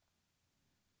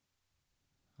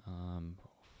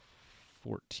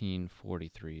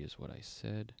 1443 is what I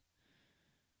said.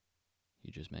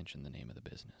 You just mentioned the name of the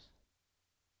business.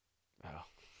 Oh,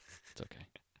 It's okay.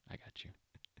 I got you.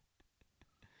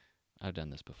 I've done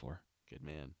this before. good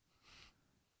man.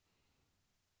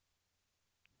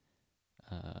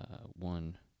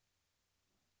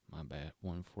 My bad.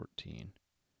 114.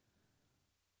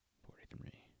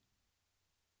 43.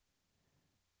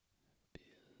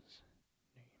 Biz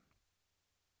name.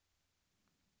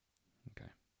 Okay.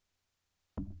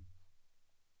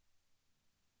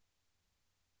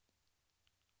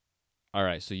 All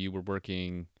right. So you were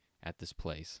working at this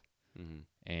place,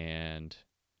 Mm-hmm. and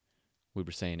we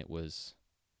were saying it was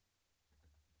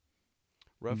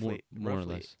Roughly, more or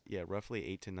less. Yeah, roughly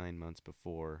 8 to 9 months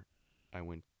before I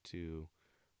went to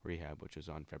rehab, which was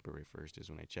on February 1st, is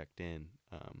when I checked in.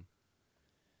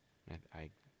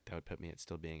 I that would put me at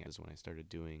still being as when I started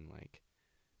doing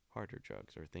harder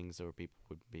drugs or things where people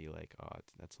would be like, "Oh,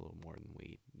 that's a little more than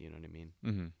weed." You know what I mean?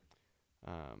 Mm-hmm.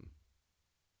 And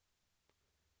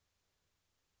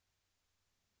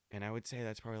I would say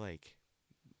that's probably like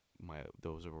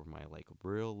those were my like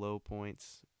real low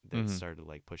points that Mhm. started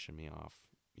like pushing me off,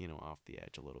 off the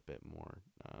edge a little bit more.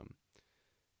 I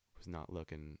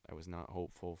was not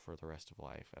hopeful for the rest of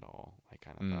life at all. I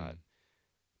kind of thought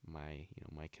my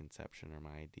conception or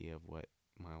my idea of what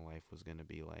my life was going to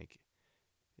be like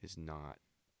is not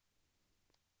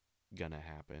gonna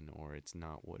happen, or it's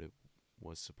not what it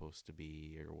was supposed to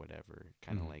be, or whatever.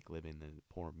 Kind of like living the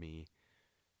poor me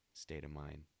state of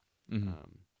mind.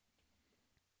 Mhm.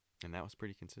 And that was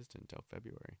pretty consistent until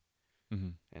February,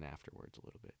 Mhm. and afterwards a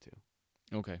little bit too.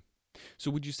 Okay. So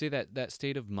would you say that that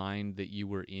state of mind that you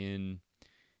were in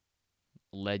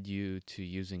led you to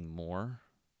using more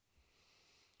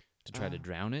to try to Uh,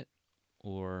 drown it,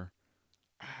 or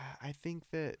I think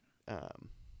that I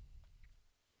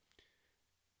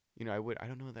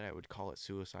don't know that I would call it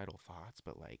suicidal thoughts,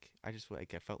 but like I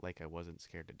felt like I wasn't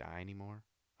scared to die anymore.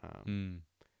 mm.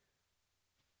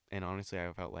 And honestly,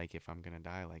 I felt like if I'm gonna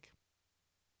die, like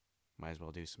might as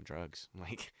well do some drugs.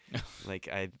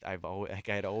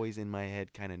 I'd always in my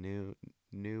head kind of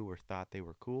knew or thought they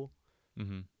were cool.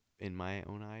 Mhm. In my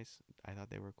own eyes, I thought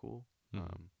they were cool.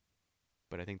 Mhm.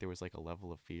 But I think there was like a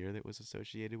level of fear that was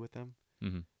associated with them,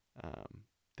 Mhm.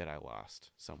 that I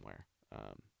lost somewhere,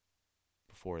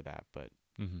 before that. But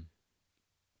Mhm.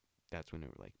 that's when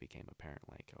it like became apparent,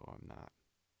 like, oh, I'm not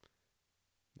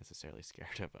necessarily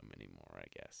scared of them anymore, I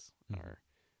guess. Mhm.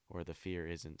 Or the fear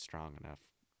isn't strong enough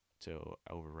to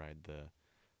override the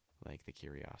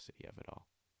curiosity of it all.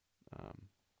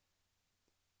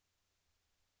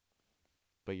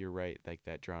 But you're right, like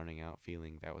that drowning out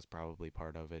feeling, that was probably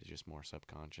part of it, just more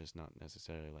subconscious, not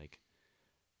necessarily like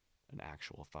an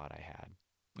actual thought I had.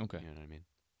 Okay. You know what I mean?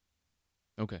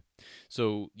 Okay.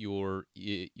 So your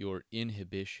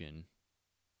inhibition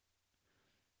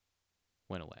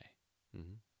went away.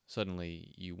 Mm-hmm.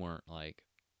 Suddenly you weren't like,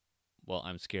 well,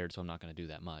 I'm scared, so I'm not going to do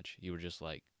that much. You were just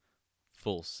like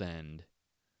full send,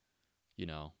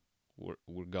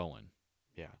 we're going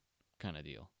Yeah. kind of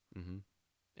deal. Mm-hmm.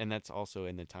 And that's also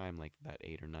in the time, like that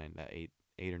 8 or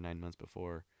 9 months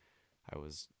before, I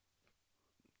was,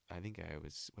 I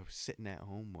was sitting at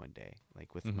home one day,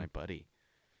 like with my Mhm. buddy,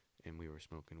 and we were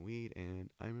smoking weed. And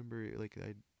I remember, like,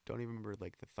 I don't even remember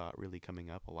like the thought really coming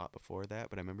up a lot before that,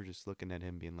 but I remember just looking at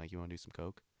him being like, "You want to do some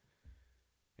coke?"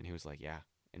 And he was like, "Yeah."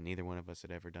 And neither one of us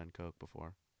had ever done coke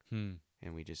before, Hmm.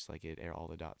 and we just like all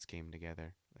the dots came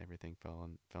together, everything fell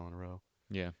in a row,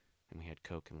 Yeah. and we had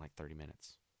coke in like 30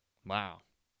 minutes. Wow.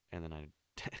 And then I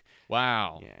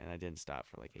Wow. yeah, and I didn't stop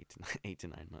for like 8 to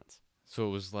 9 months. So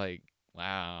it was like,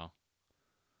 wow.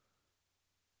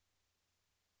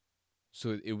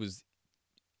 So it was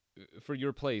for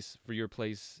your place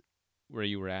where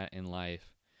you were at in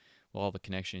life, with all the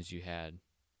connections you had,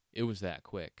 it was that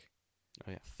quick.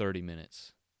 Oh yeah. 30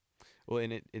 minutes. Well,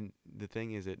 and the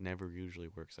thing is, it never usually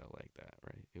works out like that,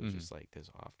 right? It was Mhm. just like this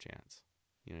off chance.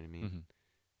 You know what I mean? Mhm.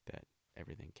 That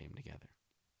everything came together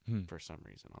Hmm. for some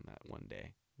reason on that one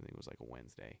day. I think it was like a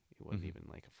Wednesday. It wasn't Mhm. even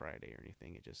like a Friday or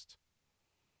anything. It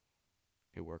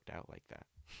worked out like that.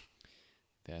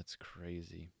 That's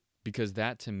crazy. Because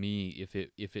that to me, if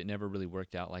it never really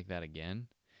worked out like that again,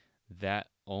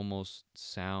 that almost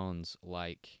sounds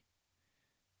like,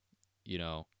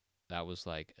 that was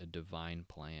like a divine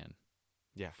plan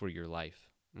Yeah. for your life.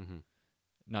 Mm-hmm.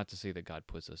 Not to say that God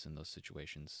puts us in those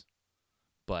situations,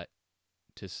 but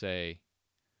to say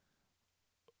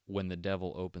when the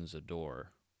devil opens a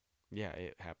door, Yeah,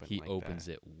 it happened he like opens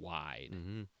that. it wide.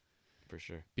 Mm-hmm. For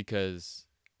sure. Because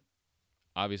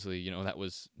obviously, that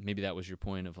was your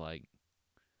point of like,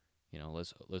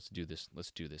 let's do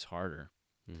this harder.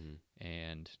 Mm-hmm.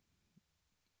 And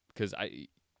because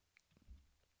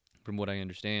from what I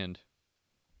understand,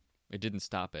 it didn't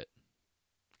stop at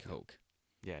coke.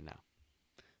 Yeah, no.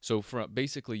 So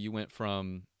basically you went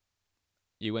from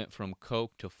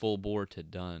coke to full bore to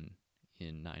done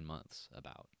in 9 months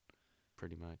about.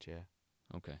 Pretty much, yeah.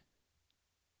 Okay.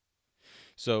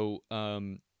 So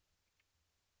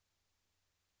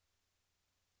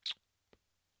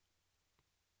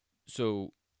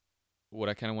so what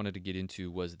I kind of wanted to get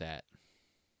into was that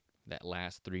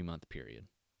last 3-month period.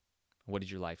 What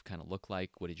did your life kind of look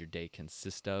like? What did your day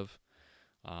consist of?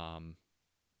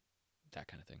 That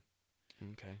kind of thing.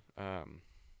 Okay.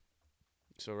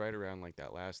 So right around like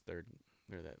that last third,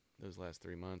 or those last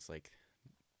 3 months, like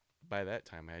by that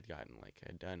time I'd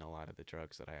done a lot of the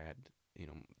drugs that I had,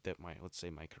 that let's say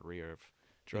my career of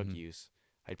drug Mhm. use,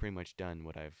 I'd pretty much done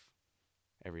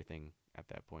everything at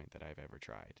that point that I've ever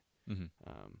tried. Mhm.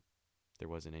 There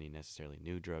wasn't any necessarily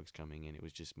new drugs coming in. It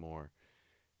was just more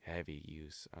heavy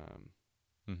use.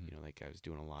 Mm-hmm. You know, like I was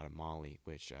doing a lot of Molly,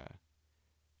 which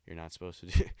you're not supposed to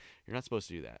do. You're not supposed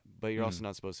to do that, but you're also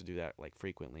not supposed to do that like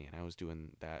frequently. And I was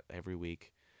doing that every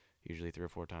week, usually 3 or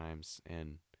 4 times,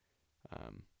 and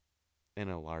in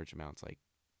a large amounts, like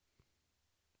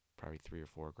probably 3 or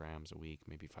 4 grams a week,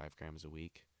 maybe 5 grams a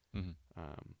week, Mm-hmm.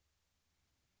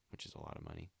 which is a lot of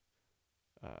money.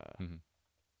 Mm-hmm.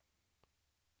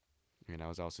 And I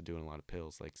was also doing a lot of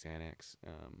pills like Xanax,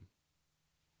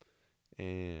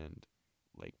 and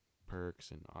like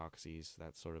perks and oxys,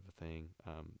 that sort of a thing.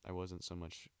 I wasn't so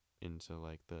much into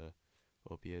like the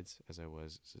opiates as I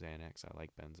was Xanax. I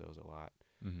like benzos a lot.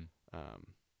 Mm-hmm.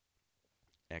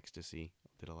 Ecstasy,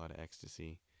 did a lot of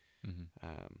ecstasy. Mm-hmm.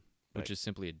 But Which is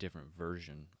simply a different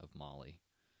version of Molly.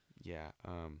 yeah,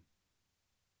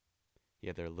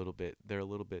 yeah, they're a little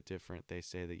bit different. They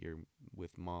say that you're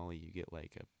with Molly, you get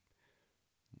like a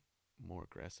more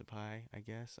aggressive high, I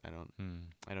guess. I don't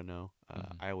know.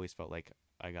 Mhm. I always felt like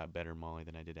I got better Molly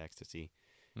than I did ecstasy.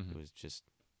 Mm-hmm. It was just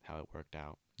how it worked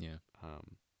out. Yeah.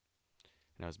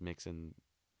 And I was mixing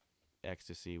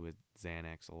ecstasy with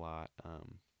Xanax a lot.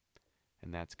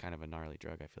 And that's kind of a gnarly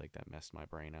drug. I feel like that messed my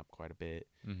brain up quite a bit.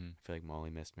 Mm-hmm. I feel like Molly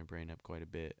messed my brain up quite a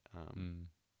bit.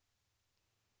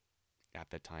 At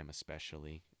the time,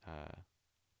 especially.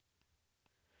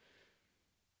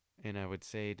 And I would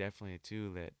say definitely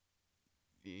too that,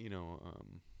 you know,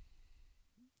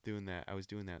 I was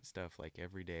doing that stuff like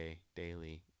every day,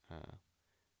 daily,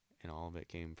 and all of it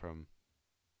came from,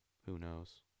 who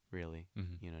knows, really.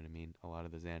 Mm-hmm. You know what I mean? A lot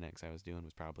of the Xanax I was doing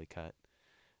was probably cut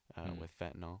with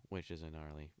fentanyl, which is a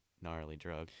gnarly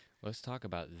drug. Let's talk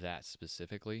about that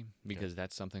specifically, because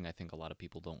that's something I think a lot of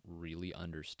people don't really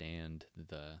understand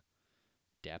the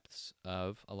depths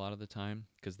of a lot of the time,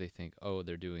 because they think, oh,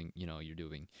 they're doing, you're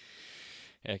doing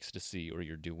ecstasy, or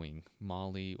you're doing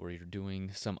Molly, or you're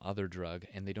doing some other drug,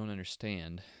 and they don't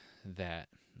understand that,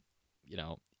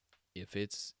 if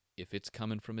it's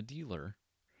coming from a dealer,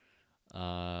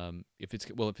 if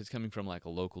it's coming from like a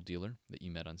local dealer that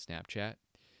you met on Snapchat,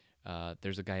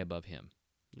 there's a guy above him,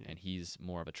 and he's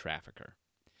more of a trafficker.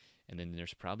 And then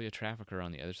there's probably a trafficker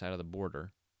on the other side of the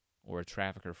border, or a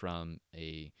trafficker from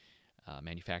a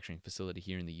manufacturing facility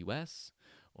here in the U.S.,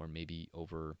 or maybe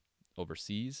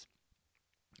overseas.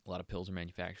 A lot of pills are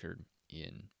manufactured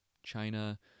in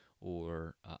China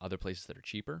or other places that are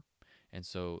cheaper, and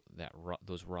so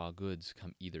those raw goods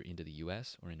come either into the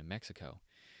U.S. or into Mexico,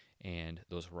 and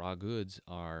those raw goods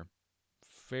are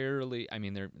fairly,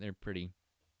 they're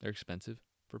expensive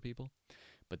for people,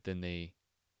 but then they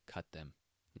cut them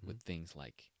with things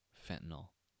like fentanyl.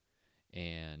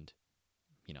 And,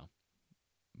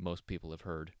 most people have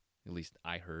heard, at least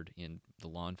I heard in the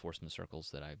law enforcement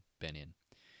circles that I've been in,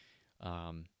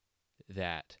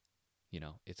 that,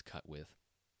 it's cut with,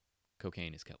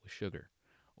 cocaine is cut with sugar,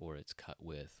 or it's cut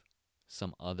with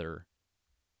some other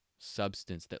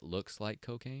substance that looks like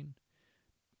cocaine,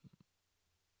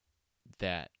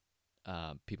 that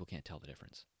people can't tell the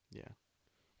difference. Yeah.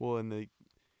 Well, and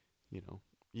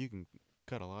you can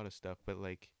cut a lot of stuff, but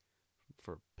like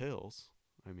for pills,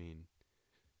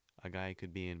 a guy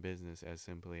could be in business as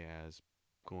simply as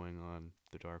going on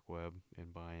the dark web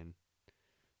and buying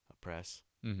a press,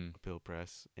 a pill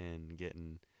press, and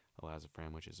getting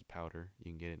alazapram, which is a powder.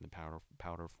 You can get it in the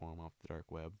powder form off the dark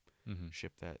web,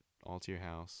 ship that all to your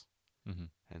house,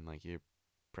 and like you're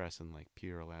pressing like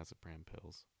pure alazapram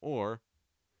pills, or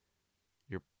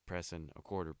you're pressing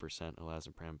 0.25%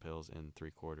 alazapram pills in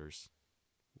 3/4,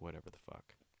 whatever the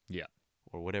fuck. Yeah.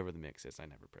 Or whatever the mix is. I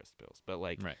never pressed pills, but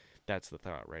like Right. that's the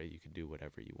thought, right? You can do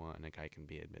whatever you want, and a guy can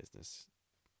be in business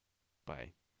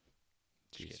by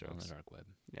Shit on the keystrokes. dark web.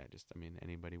 Yeah,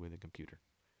 anybody with a computer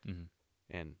Mm-hmm.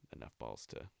 and enough balls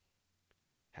to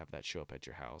have that show up at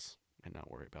your house and not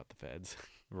worry about the feds.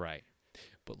 Right.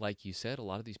 But like you said, a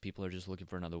lot of these people are just looking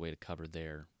for another way to cover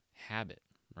their habit,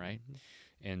 right?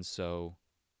 And so,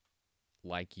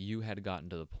 like, you had gotten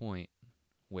to the point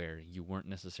where you weren't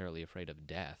necessarily afraid of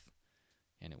death,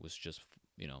 and it was just,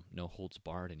 no holds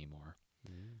barred anymore.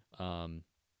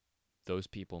 Those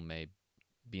people may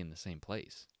be in the same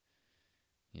place,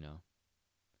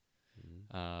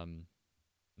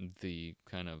 the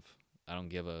kind of, I don't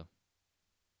give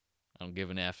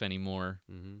an F anymore.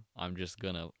 I'm just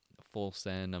gonna full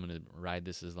send. I'm gonna ride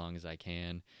this as long as I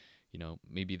can.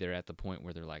 Maybe they're at the point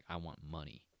where they're like, I want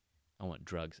money. I want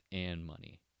drugs and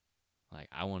money. Like,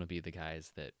 I want to be the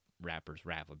guys that rappers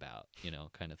rap about,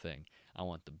 kind of thing. I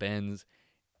want the Benz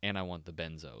and I want the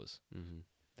benzos,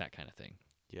 that kind of thing.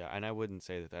 Yeah, and I wouldn't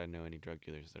say that I know any drug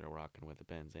dealers that are rocking with a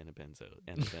Benz and a benzo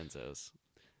and the benzos.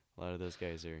 A lot of those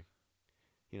guys are,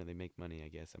 they make money, I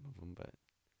guess, some of them, but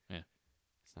Yeah.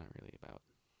 It's not really about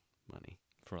money.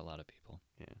 for a lot of people.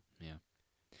 Yeah.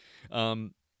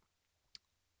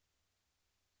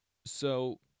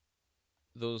 So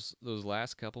those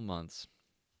last couple months,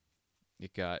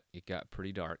 it got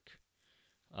pretty dark.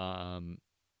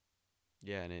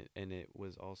 Yeah, and it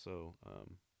was also I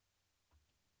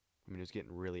mean, it was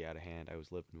getting really out of hand. I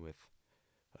was living with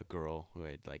a girl who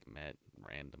I'd like met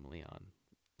randomly on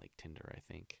like Tinder, I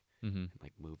think, Mm-hmm. and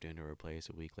like moved into her place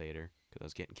a week later because I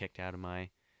was getting kicked out of my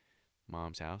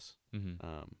mom's house. Mm-hmm.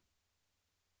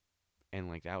 And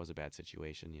like that was a bad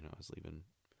situation. You know, I was leaving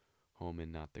home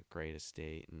in not the greatest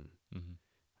state, and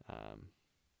Mm-hmm.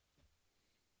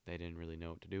 they didn't really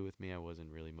know what to do with me. I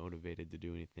wasn't really motivated to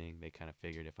do anything. They kind of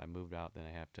figured if I moved out, then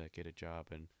I have to get a job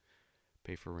and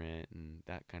pay for rent and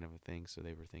that kind of a thing. So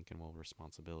they were thinking, well,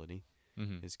 responsibility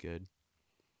Mm-hmm. is good.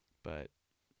 But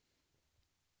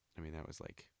I mean, that was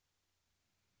like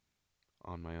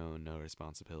on my own, no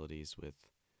responsibilities with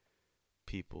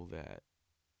people that,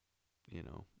 you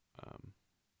know,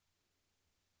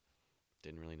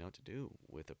 didn't really know what to do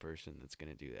with a person that's going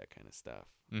to do that kind of stuff.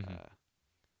 Mm-hmm.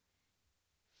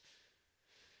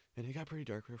 And it got pretty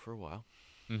dark there for a while.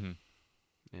 Mm-hmm.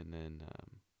 And then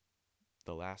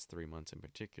the last 3 months in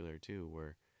particular, too,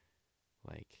 were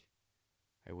like,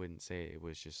 I wouldn't say it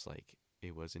was just like,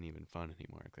 it wasn't even fun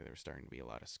anymore. Like, there were starting to be a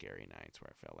lot of scary nights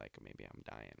where I felt like maybe I'm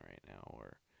dying right now,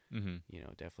 or, Mm-hmm. you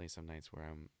know, definitely some nights where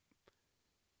I'm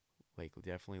like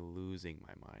definitely losing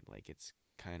my mind. Like, it's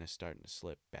kind of starting to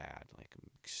slip bad. Like, I'm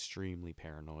extremely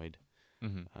paranoid,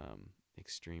 Mm-hmm.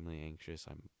 extremely anxious.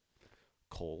 I'm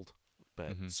cold,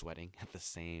 but Mhm. sweating at the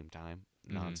same time,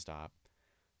 Mhm. nonstop.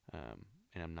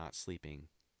 And I'm not sleeping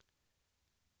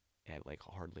at like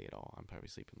hardly at all. I'm probably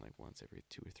sleeping like once every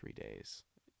 2 or 3 days.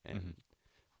 And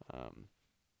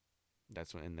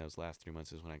that's when, in those last 3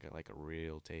 months is when I got like a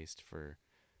real taste for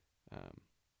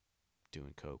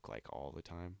doing coke like all the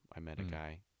time. I met a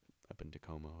guy up in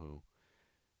Tacoma who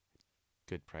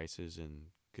good prices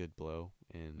and good blow,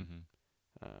 and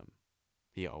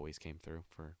he always came through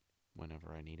for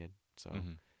whenever I needed. So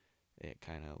it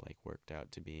kind of like worked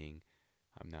out to being,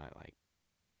 I'm not like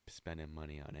spending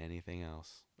money on anything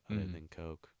else other than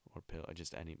coke or pill,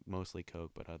 just mostly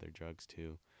coke, but other drugs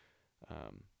too.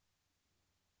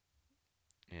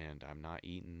 And I'm not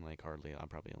eating like hardly. I'm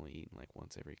probably only eating like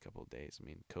once every couple of days. I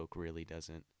mean, coke really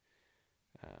doesn't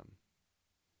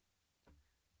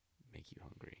make you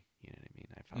hungry. You know what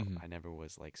I mean? I never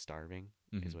was like starving,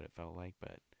 is what it felt like,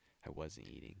 but I wasn't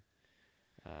eating.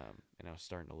 And I was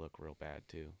starting to look real bad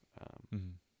too.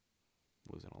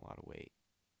 Losing a lot of weight,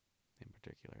 in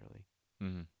particularly.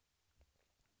 Mm-hmm.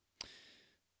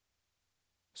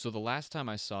 So the last time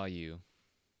I saw you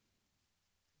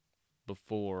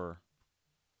before,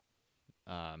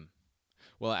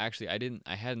 well, actually,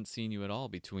 I hadn't seen you at all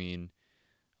between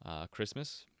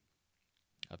Christmas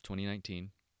of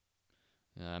 2019.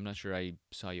 I'm not sure I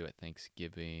saw you at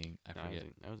Thanksgiving. I forget.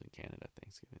 I was in Canada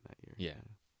Thanksgiving that year.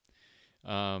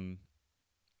 Yeah.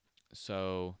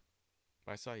 So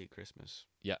I saw you Christmas.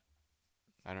 Yeah.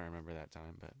 I don't remember that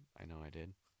time, but I know I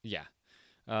did. yeah.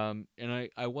 And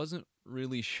I wasn't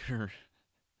really sure.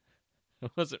 I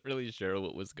wasn't really sure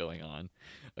what was going on.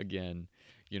 Again,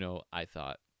 you know, I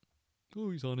thought,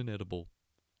 oh, he's on an edible.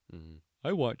 Mm-hmm.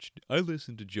 I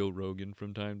listened to Joe Rogan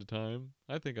from time to time.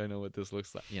 I think I know what this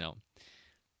looks like. You know,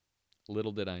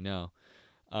 little did I know.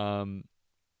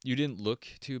 You didn't look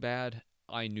too bad.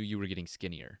 I knew you were getting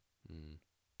skinnier,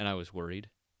 and I was worried.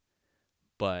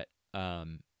 But I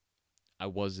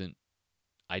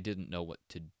didn't know what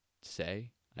to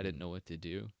say. I didn't know what to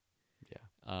do.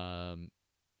 Yeah.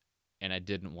 And I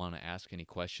didn't want to ask any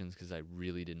questions because I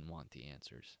really didn't want the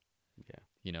answers. Yeah.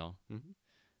 You know?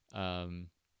 Mm-hmm.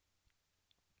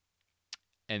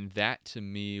 And that to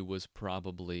me was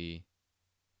probably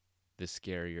the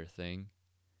scarier thing,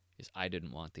 is I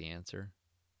didn't want the answer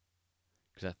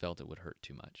because I felt it would hurt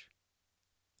too much.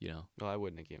 You know? Well, I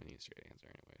wouldn't have given you a straight answer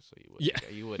anyway, so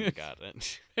you wouldn't have got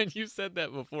it. And you said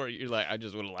that before. You're like, I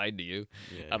just would have lied to you.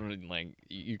 Yeah. I don't like,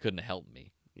 you couldn't have helped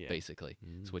me, Yeah. basically,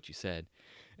 Mm-hmm. is what you said.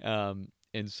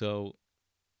 And so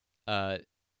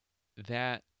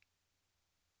that,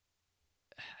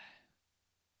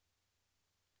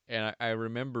 and I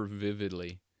remember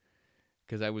vividly,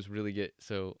 because I was really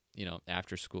so, you know,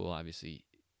 after school, obviously,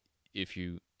 if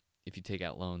you take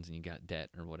out loans and you got debt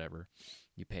or whatever,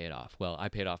 you pay it off. Well, I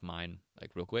paid off mine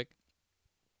like real quick.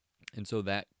 And so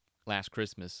that last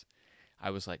Christmas, I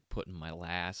was like putting my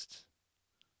last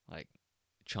like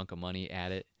chunk of money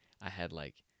at it. I had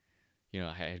like, you know,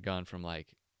 I had gone from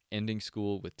like ending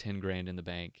school with 10 grand in the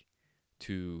bank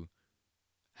to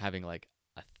having like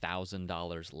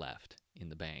 $1,000 left in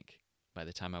the bank by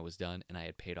the time I was done, and I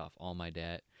had paid off all my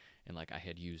debt, and like I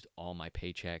had used all my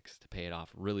paychecks to pay it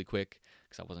off really quick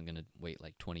because I wasn't gonna wait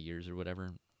like 20 years or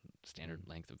whatever, standard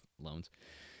length of loans.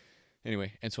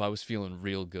 Anyway, and so I was feeling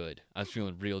real good. I was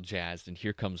feeling real jazzed, and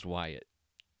here comes Wyatt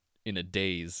in a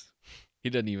daze. He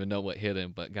doesn't even know what hit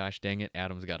him, but gosh dang it,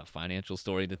 Adam's got a financial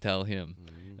story to tell him.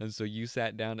 Mhm. And so you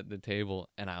sat down at the table,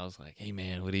 and I was like, "Hey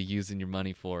man, what are you using your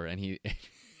money for?" And he,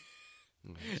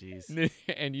 Oh, jeez.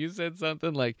 and you said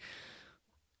something like,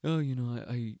 "Oh, you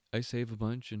know, I save a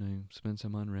bunch, and I spend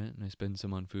some on rent, and I spend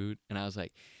some on food." And I was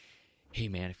like, "Hey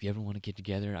man, if you ever want to get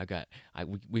together,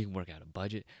 we can work out a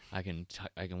budget. I can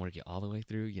work you all the way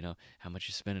through. You know how much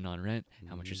you're spending on rent,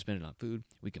 how much you're spending on food.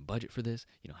 We can budget for this.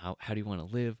 You know how do you want to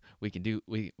live? We can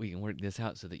work this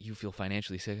out so that you feel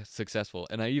financially successful."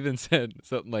 And I even said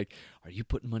something like, "Are you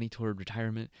putting money toward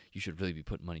retirement? You should really be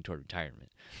putting money toward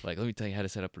retirement. Like, let me tell you how to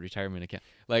set up a retirement account."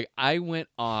 Like, I went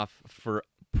off for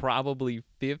probably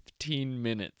 15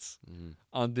 minutes Mhm.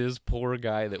 on this poor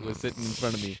guy that was sitting in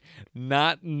front of me,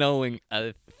 not knowing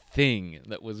a thing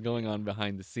that was going on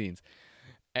behind the scenes.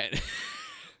 And,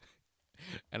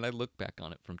 and I look back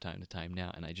on it from time to time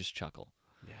now, and I just chuckle.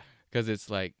 Yeah. Because it's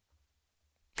like,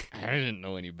 I didn't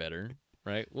know any better,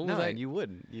 right? What was No, I? and you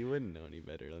wouldn't know any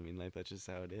better. I mean, like, that's just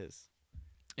how it is.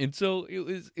 And so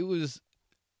it was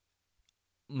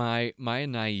my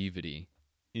naivety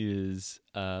is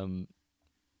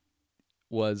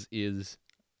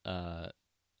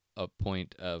a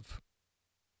point of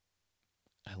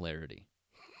hilarity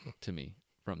to me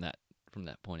from that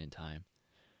point in time.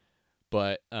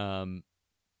 But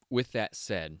with that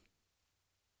said,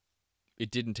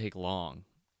 it didn't take long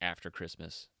after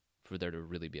Christmas for there to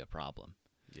really be a problem.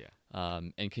 Yeah.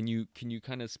 And can you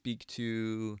kind of speak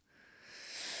to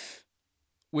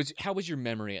how was your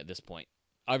memory at this point?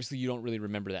 Obviously, you don't really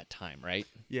remember that time, right?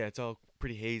 Yeah, it's all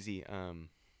pretty hazy.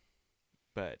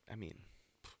 But I mean,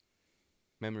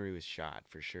 memory was shot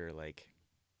for sure. Like,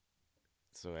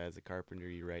 so as a carpenter,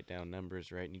 you write down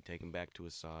numbers, right, and you take them back to a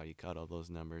saw. You cut all those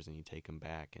numbers and you take them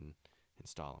back and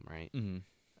install them, right?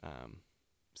 Mm-hmm.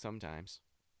 Sometimes,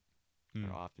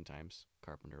 or oftentimes,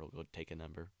 carpenter will go take a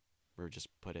number or just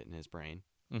put it in his brain.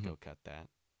 Mm-hmm. Go cut that,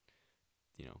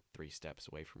 3 steps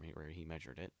away from where he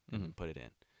measured it and then put it in.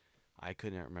 I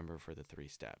couldn't remember for the 3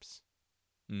 steps.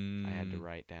 I had to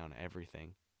write down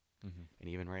everything. Mm-hmm. And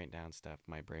even writing down stuff,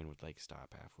 my brain would like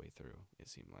stop halfway through. It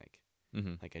seemed like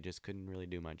I just couldn't really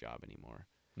do my job anymore.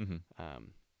 Mm-hmm.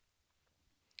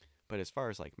 But as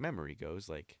far as like memory goes,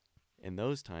 like in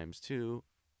those times too,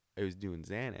 I was doing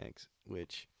Xanax,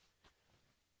 which,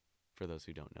 for those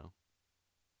who don't know,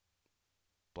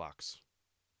 blocks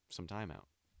some time out.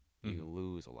 You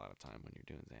lose a lot of time when you're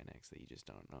doing Xanax that you just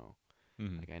don't know.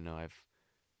 Like, I know I've,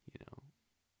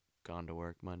 gone to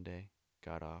work Monday,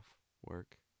 got off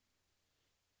work,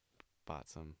 bought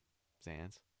some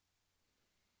Xans,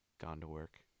 gone to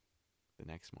work the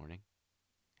next morning,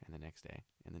 and the next day,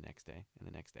 and the next day, and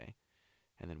the next day,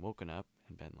 and then woken up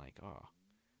and been like, oh,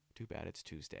 too bad it's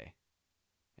Tuesday,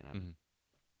 and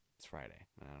it's Friday,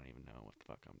 and I don't even know what the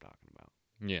fuck I'm talking about.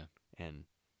 Yeah. And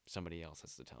somebody else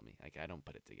has to tell me. Like, I don't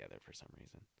put it together for some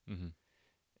reason.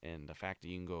 And the fact that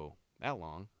you can go that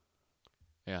long,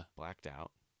 blacked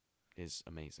out, is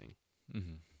amazing.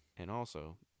 And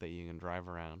also that you can drive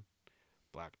around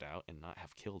blacked out and not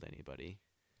have killed anybody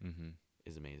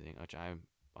is amazing. Which I'm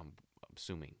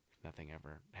assuming nothing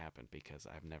ever happened because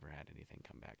I've never had anything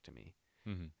come back to me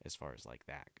as far as like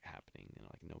that happening.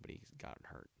 Like nobody's gotten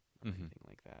hurt or anything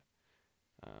like that.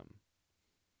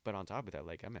 But on top of that,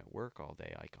 like I'm at work all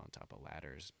day, like on top of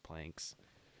ladders, planks,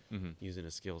 using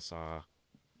a skill saw,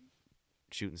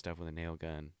 shooting stuff with a nail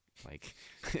gun, like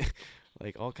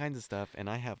like all kinds of stuff. And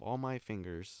I have all my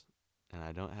fingers, and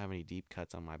I don't have any deep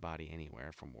cuts on my body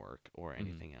anywhere from work or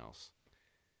anything else.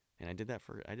 And I did that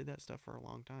stuff for a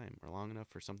long time, or long enough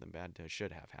for something bad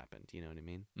should have happened. You know what I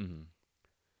mean?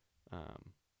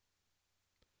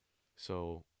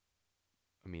 So,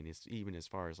 I mean, it's even as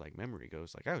far as like memory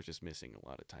goes, like I was just missing a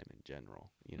lot of time in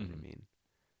general. You know what I mean?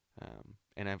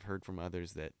 And I've heard from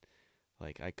others that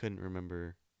like I couldn't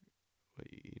remember,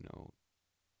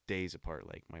 days apart.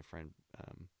 Like my friend,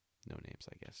 no names,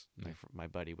 I guess. My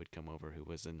buddy would come over who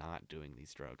was not doing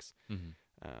these drugs,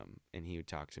 and he would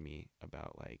talk to me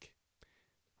about like,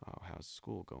 oh, how's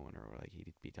school going, or like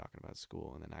he'd be talking about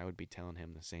school, and then I would be telling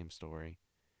him the same story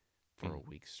for a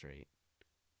week straight,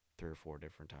 3 or 4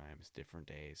 different times, different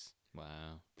days.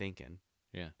 Wow. Thinking,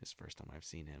 Yeah. this is the first time I've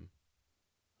seen him,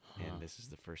 and this is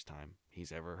the first time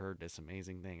he's ever heard this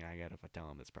amazing thing. I gotta tell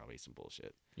him it's probably some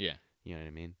bullshit. Yeah. You know what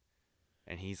I mean?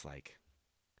 And he's like,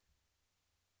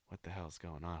 what the hell's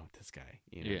going on with this guy?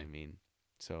 You know what I mean?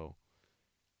 So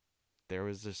there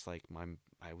was just like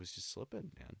I was just slipping,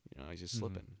 man. You know, I was just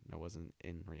slipping. I wasn't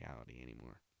in reality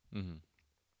anymore. Mm-hmm.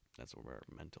 That's where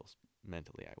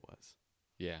mentally I was.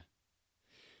 Yeah.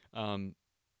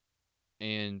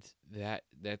 And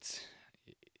that's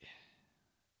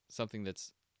something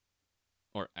that's,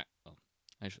 or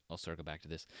I'll circle back to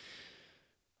this.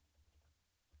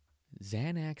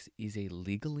 Xanax is a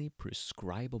legally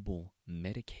prescribable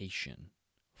medication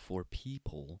for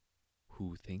people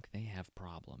who think they have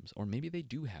problems, or maybe they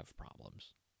do have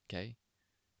problems, okay?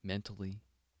 Mentally,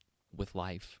 with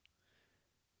life.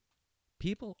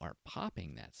 People are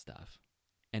popping that stuff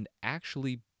and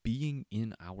actually being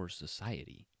in our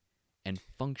society and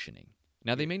functioning.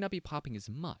 Now, they may not be popping as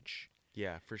much.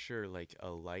 Yeah, for sure. Like a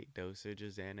light dosage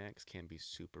of Xanax can be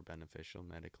super beneficial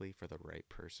medically for the right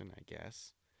person, I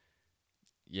guess.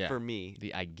 Yeah. For me.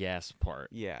 The I guess part.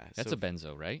 Yeah. That's so a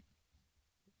benzo, right?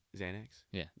 Xanax?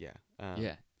 Yeah. Yeah.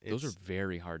 Yeah. Those are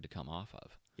very hard to come off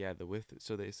of. Yeah,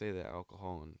 so they say that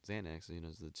alcohol and Xanax, you know,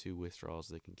 is the two withdrawals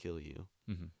that can kill you.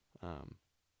 Mm-hmm.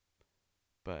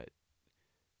 But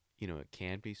you know, it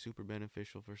can be super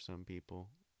beneficial for some people.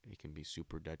 It can be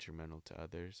super detrimental to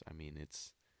others. I mean,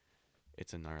 it's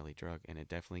a gnarly drug, and it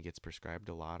definitely gets prescribed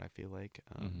a lot, I feel like,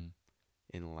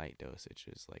 in light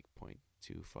dosages, like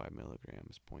 0.25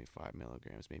 milligrams, 0.5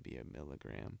 milligrams, maybe a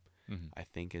milligram, I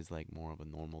think is like more of a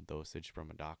normal dosage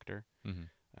from a doctor.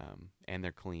 And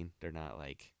they're clean. They're not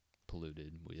like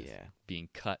polluted with being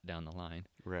cut down the line.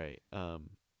 Right.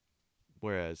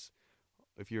 Whereas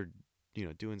if you're, you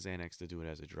know, doing Xanax to do it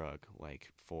as a drug, like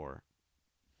for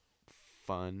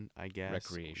fun, I guess.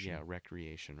 Recreation. Yeah,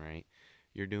 recreation, right?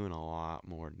 You're doing a lot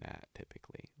more than that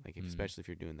typically. Like, especially if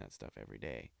you're doing that stuff every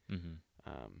day.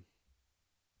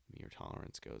 Your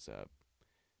tolerance goes up,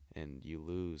 and you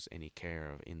lose any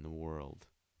care in the world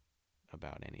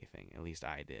about anything. At least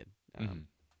I did.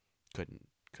 Couldn't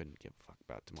give a fuck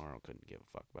about tomorrow. Couldn't give a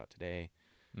fuck about today.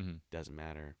 Doesn't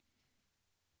matter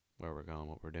where we're going,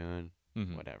 what we're doing,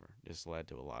 whatever. Just led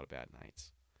to a lot of bad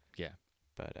nights. Yeah.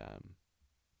 But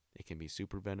it can be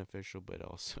super beneficial, but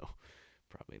also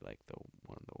probably like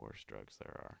one of the worst drugs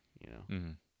there are, you know.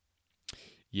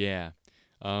 Yeah.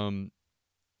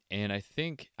 And I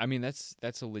think, I mean, that's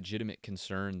a legitimate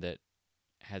concern that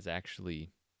has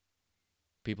actually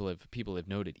people have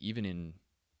noted, even in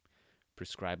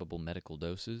prescribable medical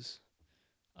doses.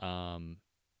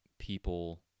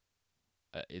 People,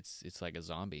 it's like a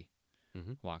zombie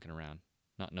walking around,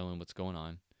 not knowing what's going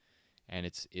on, and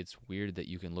it's weird that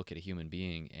you can look at a human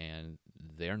being and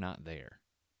they're not there.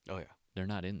 Oh yeah, they're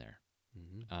not in there.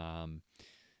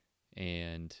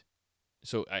 And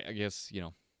so I guess, you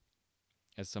know,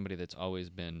 as somebody that's always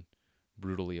been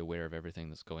brutally aware of everything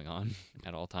that's going on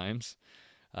at all times,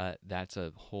 that's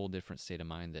a whole different state of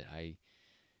mind that I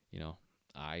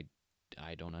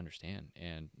don't understand,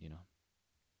 and, you know,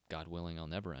 God willing, I'll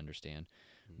never understand.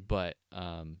 But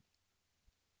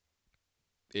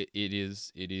it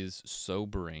is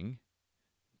sobering,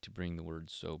 to bring the word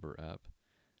sober up.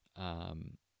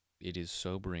 It is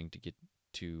sobering to get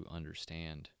to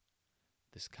understand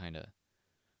this kind of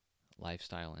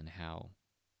lifestyle and how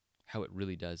it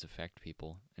really does affect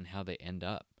people and how they end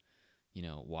up, you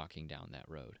know, walking down that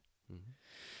road.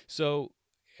 So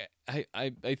I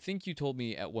think you told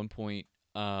me at one point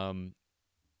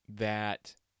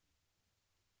that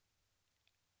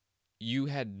you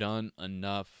had done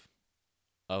enough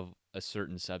of a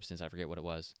certain substance, I forget what it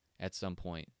was, at some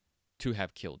point to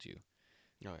have killed you.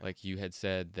 Oh, yeah. Like you had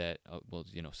said that, well,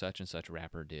 you know, such and such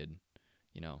rapper did,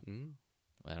 you know,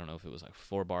 I don't know if it was like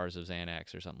 4 bars of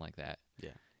Xanax or something like that.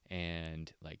 Yeah.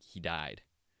 And like he died.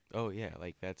 Oh yeah,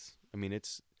 like that's, I mean,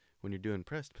 it's when you're doing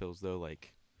pressed pills though,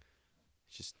 like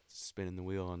it's just spinning the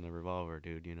wheel on the revolver,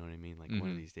 dude, you know what I mean? Like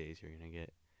one of these days you're gonna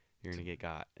get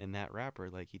got. And that rapper,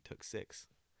 like, he took 6.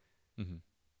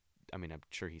 I mean, I'm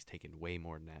sure he's taken way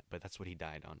more than that, but that's what he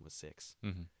died on, was 6.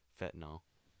 Fentanyl,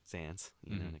 Xans,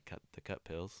 you know, the cut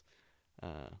pills.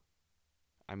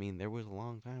 I mean, there was a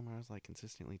long time where I was like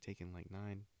consistently taking like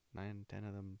 9, 10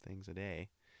 of them things a day.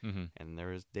 And there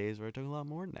was days where I took a lot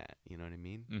more than that, you know what I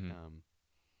mean?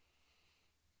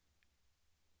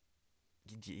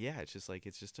 Yeah, it's just like,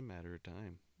 it's just a matter of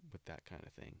time with that kind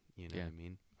of thing, you know what I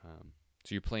mean?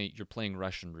 So you're playing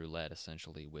Russian roulette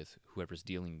essentially with whoever's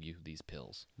dealing you these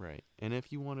pills. Right. And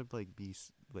if you want to like be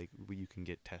like, you can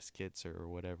get test kits or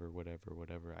whatever.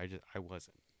 I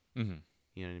wasn't. You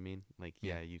know what I mean? Like,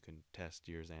 yeah, you can test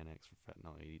your Xanax for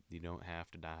fentanyl. You don't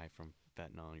have to die from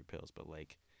fentanyl in your pills, but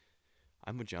like,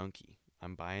 I'm a junkie.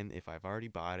 I'm buying, if I've already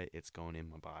bought it, it's going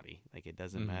in my body. Like, it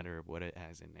doesn't matter what it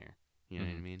has in there. You know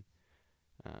what I mean?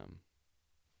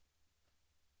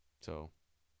 So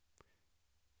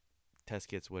test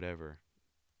kits, whatever.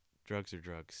 Drugs are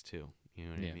drugs too. You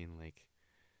know what Yeah. I mean? Like,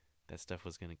 that stuff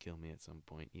was gonna kill me at some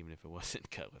point, even if it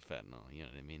wasn't cut with fentanyl. You know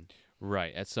what I mean?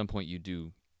 Right. At some point, you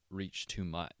do reach too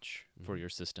much for Mhm. your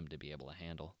system to be able to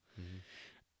handle. Mm-hmm.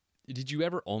 Did you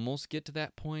ever almost get to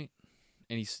that point?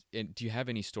 And do you have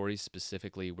any stories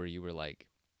specifically where you were like,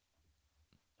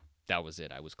 that was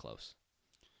it, I was close,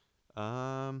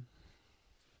 that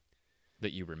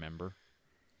you remember?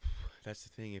 That's the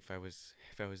thing. If I was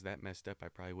that messed up, I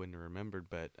probably wouldn't have remembered.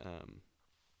 But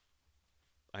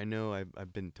I know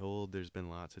I've been told there's been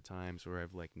lots of times where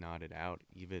I've like nodded out,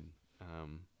 even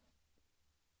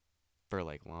for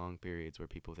like long periods where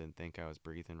people didn't think I was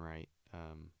breathing right.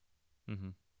 Mm-hmm.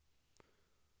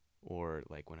 Or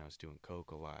like when I was doing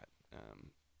coke a lot.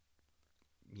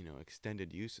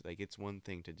 Extended use. Like, it's one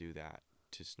thing to do that,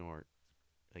 to snort,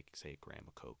 like, say, a gram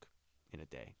of coke in a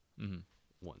day Mm-hmm.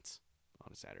 once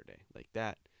on a Saturday. Like,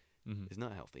 that Mm-hmm. is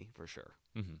not healthy, for sure.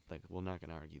 Mm-hmm. Like, we're not going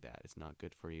to argue that. It's not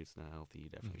good for you. It's not healthy. You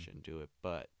definitely Mhm. shouldn't do it.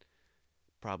 But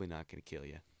probably not going to kill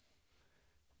you.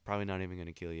 Probably not even going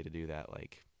to kill you to do that,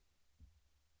 like,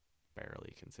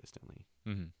 barely consistently.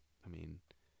 Mm-hmm. I mean,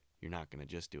 you're not going to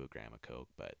just do a gram of coke,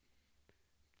 but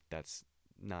that's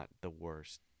not the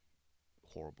worst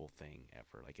horrible thing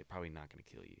ever. Like, it's probably not going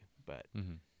to kill you. But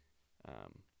Mm-hmm.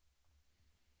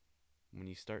 when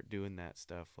you start doing that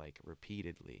stuff, like,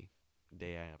 repeatedly,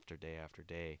 day after day after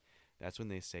day, that's when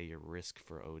they say your risk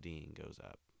for ODing goes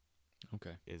up.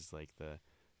 Okay. Is like the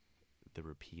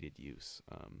repeated use.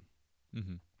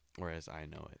 Mm-hmm. Or as I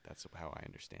know it, that's how I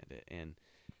understand it. And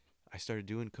I started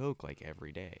doing coke like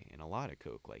every day, and a lot of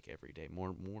coke like every day,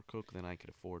 more coke than I could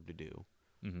afford to do.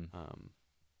 Mm-hmm.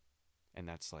 And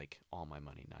that's like all my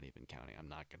money, not even counting. I'm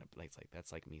not gonna, like, it's like,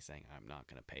 that's like me saying I'm not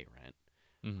gonna pay rent.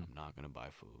 Mm-hmm. I'm not gonna buy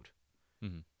food.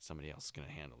 Mm-hmm. Somebody else is gonna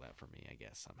handle that for me, I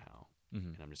guess, somehow.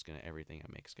 Mm-hmm. And I'm just gonna, everything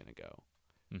I make's gonna go.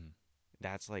 Mm-hmm.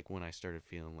 That's like when I started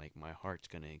feeling like my heart's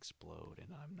gonna explode,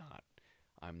 and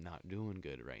I'm not doing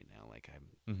good right now. Like,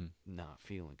 I'm Mm-hmm. not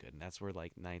feeling good. And that's where,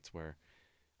 like, nights where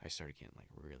I started getting like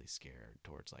really scared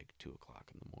towards like 2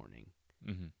 o'clock in the morning,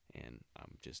 Mm-hmm. and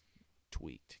I'm just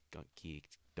tweaked, got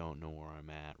geeked, don't know where I'm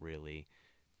at, really,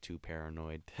 too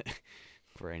paranoid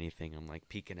for anything. I'm like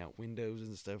peeking out windows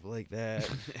and stuff like that.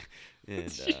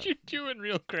 And You're doing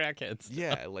real crackhead stuff.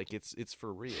 yeah, like, it's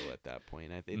for real at that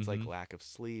point. It's like Mhm. lack of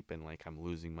sleep, and like I'm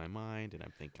losing my mind, and I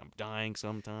think I'm dying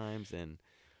sometimes, and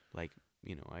like,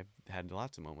 I've had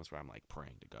lots of moments where I'm like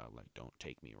praying to God, like, don't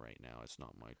take me right now. It's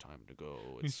not my time to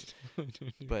go. It's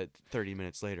but 30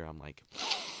 minutes later, I'm like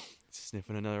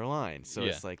sniffing another line. So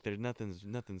Yeah. it's like there's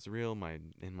nothing's real.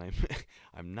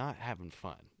 I'm not having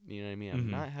fun. You know what I mean? I'm Mhm.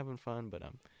 not having fun, but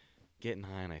I'm getting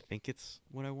high, and I think it's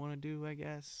what I want to do, I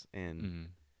guess. And Mm-hmm.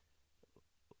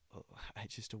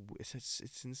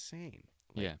 it's insane.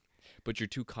 Like, Yeah. But you're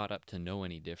too caught up to know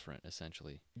any different,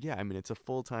 essentially. yeah. I mean, it's a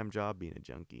full-time job being a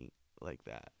junkie like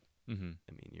that. Mm-hmm.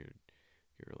 I mean, you're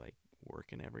like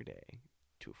working every day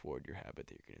to afford your habit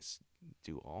that you're gonna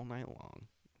do all night long,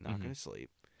 not Mhm. gonna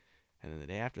sleep, and then the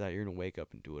day after that you're gonna wake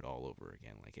up and do it all over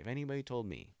again. Like, if anybody told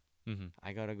me Mm-hmm.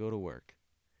 I gotta go to work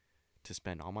to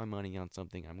spend all my money on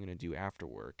something I'm gonna do after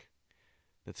work,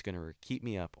 that's gonna keep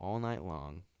me up all night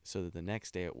long, so that the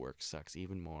next day at work sucks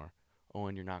even more. Oh,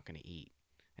 and you're not gonna eat,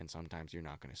 and sometimes you're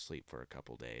not gonna sleep for a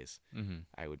couple days. Mm-hmm.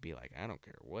 I would be like, I don't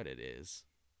care what it is,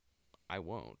 I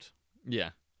won't.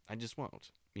 Yeah. I just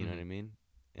won't. You know what I mean?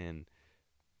 And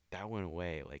that went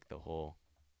away. Like, the whole,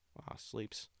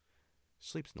 sleep's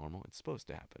normal. It's supposed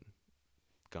to happen.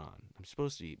 Gone. I'm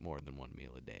supposed to eat more than one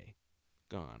meal a day.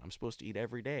 Gone. I'm supposed to eat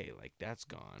every day. Like, that's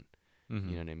gone. Mm-hmm.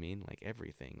 You know what I mean? Like,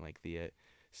 everything. Like, the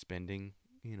spending,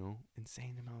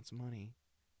 insane amounts of money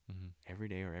Mm-hmm. every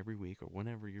day or every week or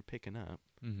whenever you're picking up,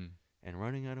 Mm-hmm. and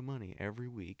running out of money every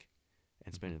week,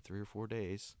 and spending 3 or 4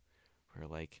 days for,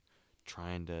 like,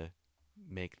 trying to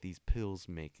make these pills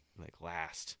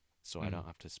last, so I don't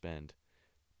have to spend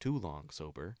too long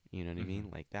sober. You know what I mean?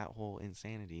 Like, that whole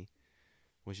insanity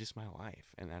was just my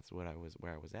life, and that's where I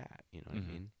was at. You know what I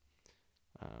mean?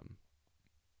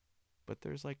 But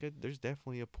there's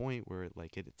definitely a point where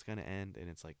it's gonna end, and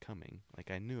it's like coming. Like,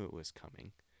 I knew it was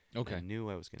coming. Okay. I knew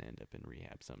I was gonna end up in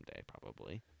rehab someday,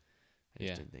 probably. I just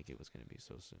Yeah. didn't think it was gonna be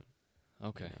so soon.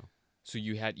 Okay. You know? So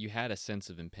you had a sense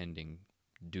of impending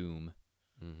doom,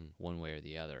 Mm-hmm. one way or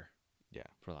the other. Yeah.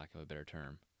 For lack of a better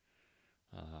term.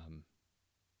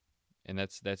 And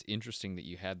that's interesting that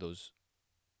you had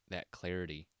that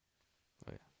clarity.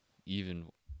 Oh, yeah.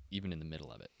 Even in the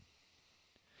middle of it.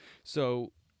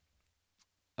 So,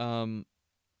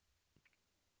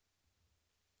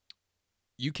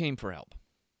 you came for help.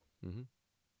 Mm-hmm.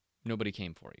 Nobody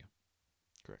came for you.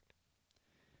 Correct.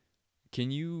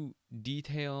 Can you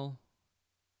detail,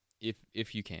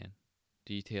 if you can,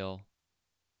 detail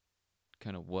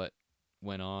kind of what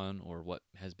went on or what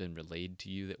has been relayed to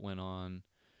you that went on?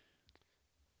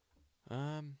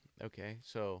 Okay.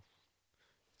 So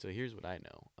here's what I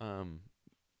know.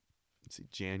 Let's see,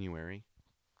 January,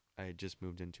 I had just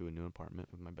moved into a new apartment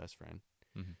with my best friend.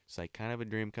 Mm-hmm. It's like kind of a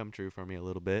dream come true for me a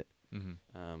little bit.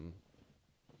 Mm-hmm.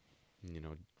 You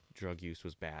know, drug use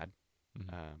was bad.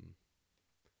 Mm-hmm.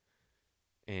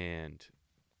 And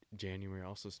January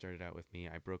also started out with me.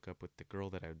 I broke up with the girl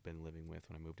that I'd been living with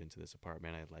when I moved into this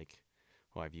apartment.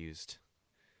 I've used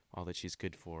all that she's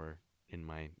good for in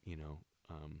my, in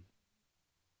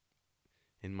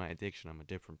my addiction. I'm a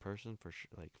different person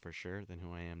for sure than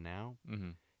who I am now. Mm-hmm.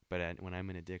 But when I'm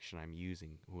in addiction, I'm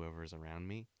using whoever's around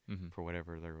me Mm-hmm. for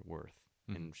whatever they're worth.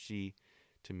 Mm-hmm. And she,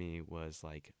 to me, was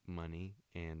like money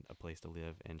and a place to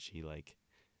live. And she like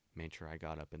made sure I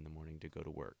got up in the morning to go to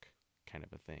work, kind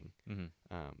of a thing, Mm-hmm.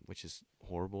 which is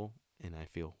horrible. And I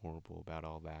feel horrible about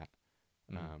all that.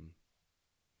 Mm-hmm.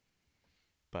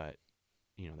 But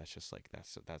that's just like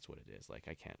that's what it is. Like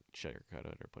I can't sugarcoat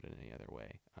it or put it any other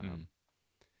way.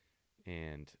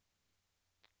 And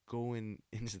going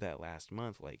into that last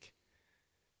month, like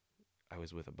I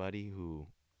was with a buddy who,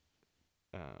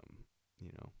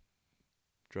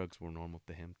 drugs were normal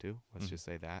to him too. Let's just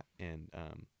say that. And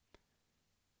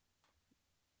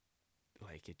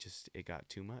like it got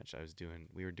too much.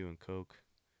 We were doing coke,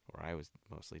 or I was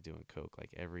mostly doing coke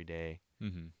like every day.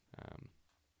 Mm-hmm.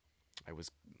 I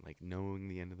was like knowing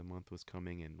the end of the month was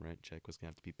coming and rent check was gonna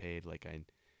have to be paid.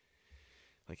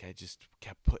 I just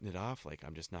kept putting it off. Like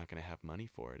I'm just not gonna have money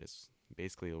for it. It's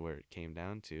basically where it came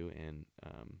down to. And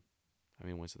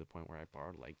it went to the point where I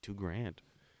borrowed like $2,000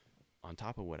 on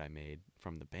top of what I made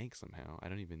from the bank somehow. I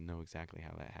don't even know exactly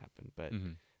how that happened, but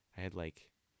Mm-hmm. I had like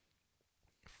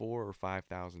 $4,000 or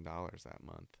 $5,000 that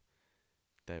month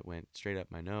that went straight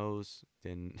up my nose.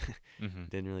 Didn't Mm-hmm.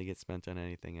 didn't really get spent on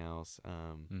anything else.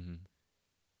 Mm-hmm.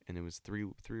 And it was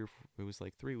it was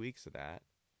like 3 weeks of that,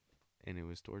 and it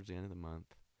was towards the end of the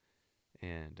month,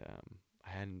 and I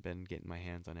hadn't been getting my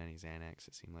hands on any Xanax.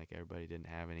 It seemed like everybody didn't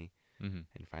have any. Mm-hmm.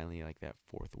 And finally, like that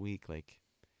 4th week, like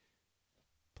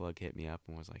Plug hit me up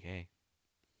and was like, "Hey,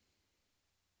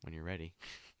 when you're ready."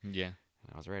 Yeah.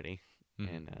 And I was ready.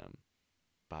 Mm-hmm. And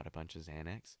bought a bunch of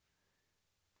Xanax.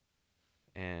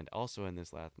 And also in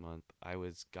this last month, I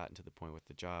was gotten to the point with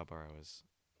the job or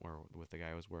with the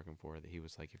guy I was working for, that he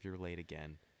was like, "If you're late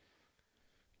again,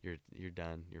 you're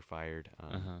done. You're fired."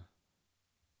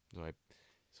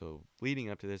 So leading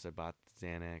up to this, I bought the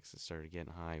Xanax. It started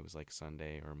getting high. It was like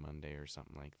Sunday or Monday or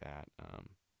something like that. I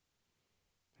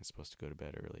was supposed to go to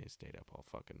bed early. I stayed up all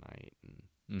fucking night and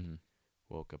Mm-hmm.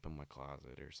 woke up in my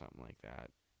closet or something like that.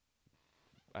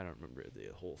 I don't remember the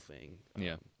whole thing.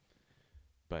 Yeah.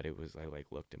 But it was, I like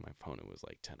looked at my phone. It was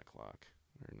like 10 o'clock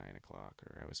or 9 o'clock,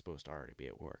 or I was supposed to already be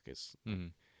at work. It's Mm-hmm.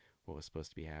 what was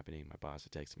supposed to be happening. My boss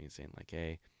had texted me and saying like,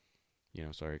 "Hey,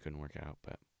 sorry it couldn't work out,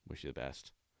 but wish you the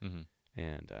best." Mm-hmm.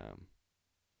 And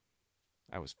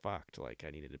I was fucked. Like I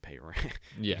needed to pay rent.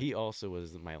 Yeah. He also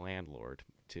was my landlord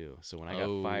too. So when I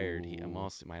got fired, I'm Oh.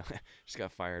 also just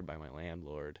got fired by my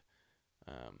landlord.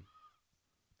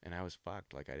 And I was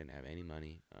fucked. Like I didn't have any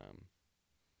money.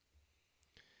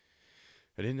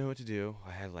 I didn't know what to do.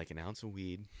 I had like an ounce of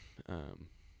weed, and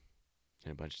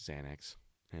a bunch of Xanax,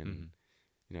 and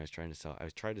Mm-hmm. I was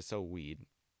trying to sell weed,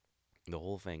 the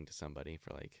whole thing, to somebody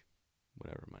for like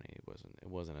whatever money. It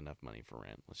wasn't enough money for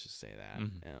rent. Let's just say that.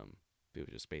 Mm-hmm. It was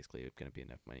just basically gonna be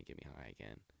enough money to get me high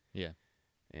again. Yeah.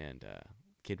 And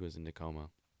kid was in Tacoma.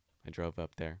 I drove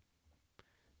up there,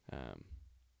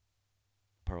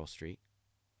 Pearl Street,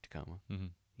 Tacoma,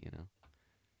 Mm-hmm.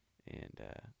 and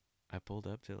I pulled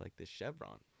up to like this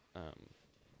Chevron,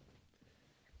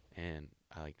 and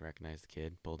I like recognized the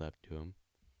kid, pulled up to him,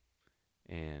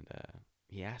 and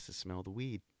he asked to smell the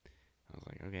weed. I was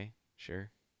like, "Okay,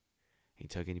 sure." He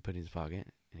took it, he put it in his pocket,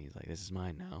 and he's like, "This is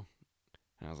mine now."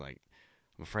 And I was like,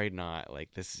 "I'm afraid not. Like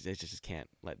I just can't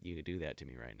let you do that to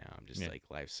me right now. I'm just like,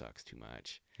 life sucks too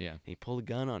much." Yeah. And he pulled a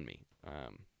gun on me.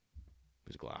 It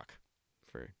was Glock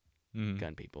for Mm-hmm.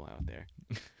 gun people out there.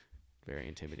 Very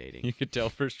intimidating. You could tell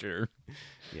for sure.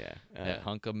 Yeah. That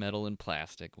hunk of metal and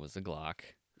plastic was a Glock.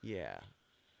 Yeah.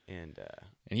 And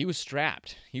And he was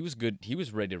strapped. He was good. He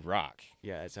was ready to rock.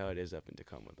 yeah, that's how it is up in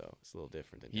Tacoma, though. It's a little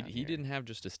different than He down he here. didn't have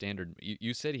just a standard.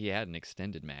 You said he had an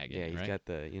extended mag. Yeah, in, he's right? got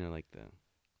the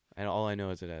and all I know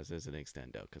is it is an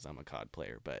extendo because I'm a COD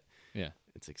player, but Yeah.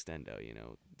 it's extendo. It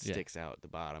Yeah. sticks out at the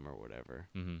bottom or whatever.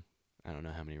 Mm-hmm. I don't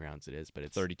know how many rounds it is, but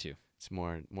it's 32. It's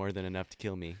more than enough to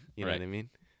kill me. You know Right. what I mean?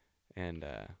 And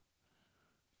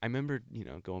I remember,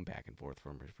 going back and forth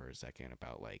for a second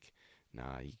about like,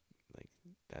 nah, like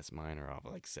that's mine, or I'll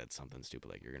like said something stupid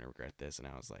like you're gonna regret this, and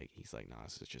I was like, he's like, nah,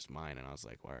 this is just mine, and I was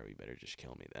like, why are we better just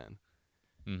kill me then?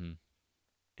 Mm-hmm.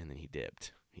 And then he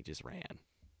dipped. He just ran.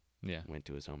 Yeah. Went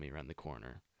to his homie around the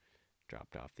corner,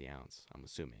 dropped off the ounce, I'm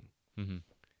assuming. Mm-hmm.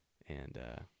 And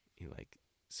he like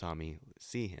saw me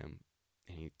see him,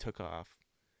 and he took off,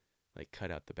 like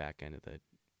cut out the back end of the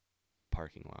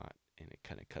parking lot, and it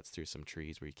kind of cuts through some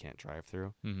trees where you can't drive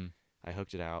through. Mm-hmm. I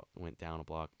hooked it out, went down a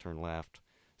block, turned left,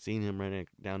 seen him running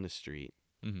down the street.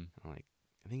 Mm-hmm. I'm like,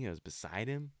 I think I was beside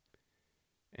him,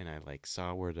 and I like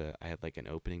saw where I had like an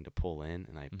opening to pull in,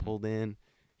 and I pulled in.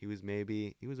 He was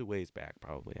a ways back,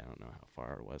 probably. I don't know how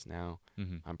far it was now.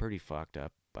 Mm-hmm. I'm pretty fucked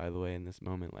up, by the way, in this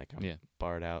moment. Like, I'm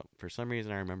barred out. For some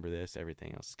reason, I remember this.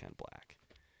 Everything else is kind of black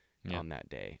on that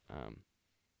day.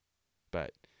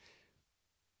 But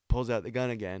pulls out the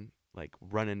gun again, like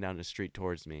running down the street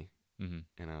towards me. Mm-hmm.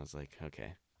 And I was like,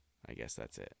 okay, I guess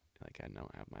that's it. Like, I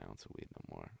don't have my ounce of weed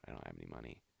no more. I don't have any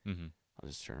money. Mm-hmm. I'll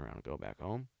just turn around and go back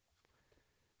home.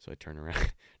 So I turn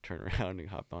around and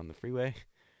hop on the freeway.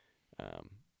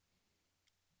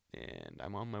 And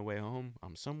I'm on my way home.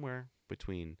 I'm somewhere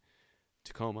between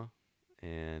Tacoma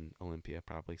and Olympia,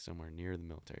 probably somewhere near the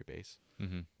military base.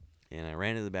 Mm-hmm. And I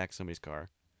ran into the back of somebody's car.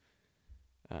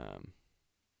 I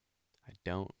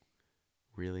don't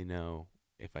really know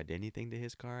if I did anything to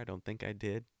his car. I don't think I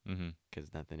did,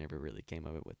 because nothing ever really came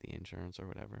of it with the insurance or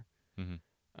whatever. Mm-hmm.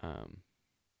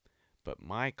 But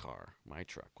my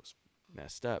truck was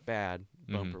messed up bad.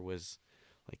 Bumper was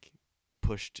like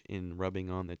pushed in, rubbing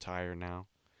on the tire now.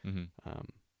 Mm-hmm.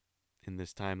 In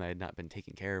this time, I had not been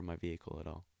taking care of my vehicle at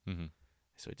all. Mm-hmm.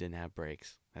 So it didn't have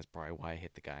brakes. That's probably why I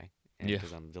hit the guy. Yeah.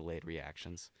 Because I'm delayed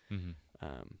reactions. Mm-hmm.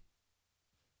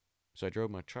 So I drove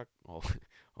my truck all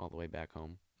the way back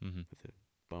home Mm-hmm. with the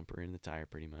bumper in the tire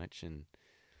pretty much, and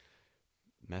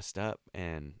messed up.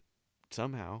 And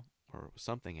somehow, or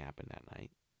something happened that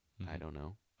night. Mm-hmm. I don't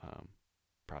know.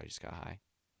 Probably just got high.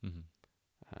 Mm-hmm.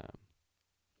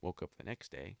 Woke up the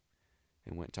next day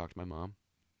and went and talked to my mom,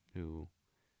 who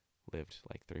lived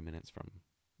like 3 minutes from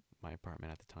my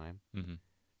apartment at the time. Mm-hmm.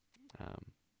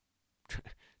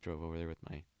 Drove over there with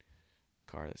my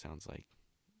car that sounds like,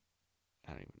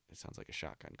 it sounds like a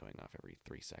shotgun going off every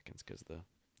 3 seconds because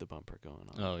the bumper going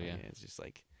on. Oh, yeah. It's just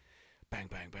like bang,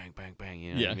 bang, bang, bang, bang.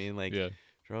 You know what I mean? Like,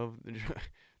 drove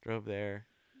there,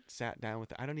 sat down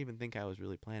with her. I don't even think I was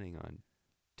really planning on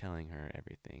telling her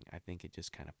everything. I think it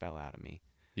just kind of fell out of me.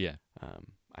 Yeah.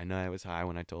 I know I was high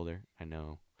when I told her. I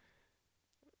know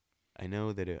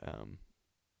that it,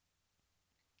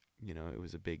 it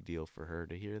was a big deal for her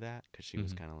to hear that, because she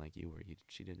was kind of like you, where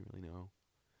she didn't really know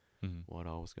what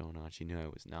all was going on. She knew I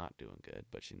was not doing good,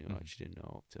 but she knew she didn't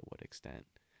know to what extent.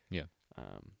 Yeah.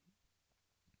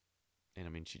 And I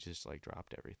mean, she just like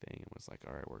dropped everything and was like,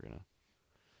 all right, we're going to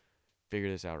figure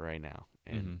this out right now.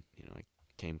 And, I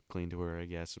came clean to her, I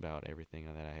guess, about everything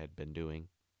that I had been doing.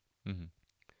 Mm-hmm.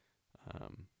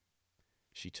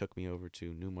 She took me over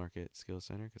to Newmarket Skills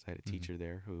Center, because I had a teacher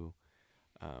there who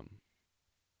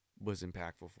was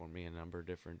impactful for me in a number of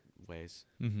different ways.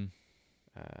 Mm-hmm.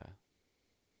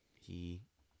 He,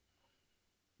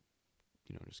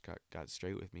 just got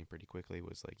straight with me pretty quickly.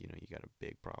 Was like, you got a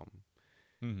big problem.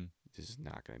 Mm-hmm. This is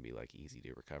not going to be like easy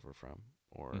to recover from,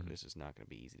 or this is not going to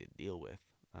be easy to deal with.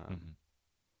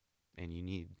 And you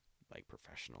need like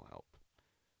professional help,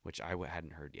 which I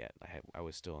hadn't heard yet. I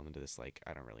was still into this, like,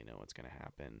 I don't really know what's going to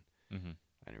happen. Mm-hmm.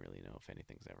 I don't really know if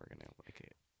anything's ever going to, like,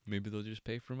 it. Maybe they'll just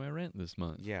pay for my rent this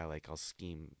month. Yeah, like, I'll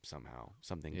scheme somehow.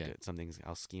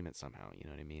 I'll scheme it somehow, you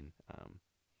know what I mean?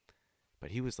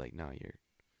 But he was like, no,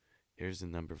 here's the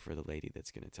number for the lady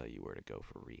that's going to tell you where to go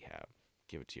for rehab.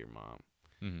 Give it to your mom.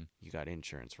 Mm-hmm. You got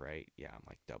insurance, right? Yeah, I'm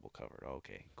like double covered. Oh,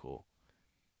 okay, cool.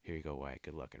 Here you go, Wyatt.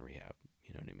 Good luck in rehab.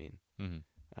 You know what I mean? Mm-hmm.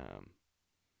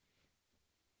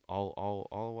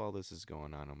 All while this is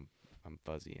going on, I'm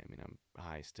fuzzy. I mean, I'm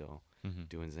high still,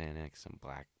 doing Xanax. I'm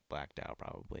blacked out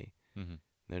probably. Mm-hmm.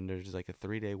 Then there's like a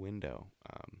 3-day window,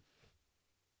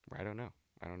 where I don't know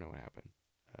what happened.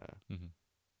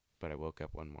 But I woke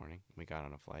up one morning. We got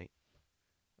on a flight,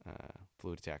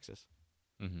 flew to Texas.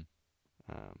 Mm-hmm.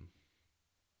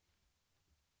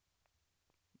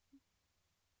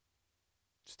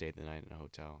 Stayed the night in a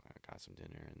hotel. I got some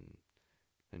dinner, and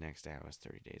the next day I was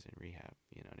 30 days in rehab.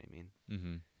 You know what I mean?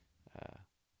 Mm-hmm.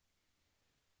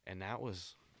 And that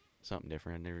was something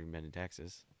different. I'd never even been to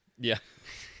Texas. Yeah.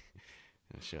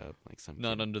 I show up like some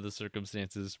Not kid. under the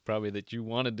circumstances probably that you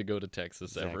wanted to go to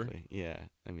Texas ever. Exactly. Yeah.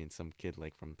 I mean, some kid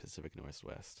like from Pacific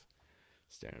Northwest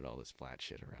staring at all this flat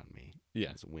shit around me.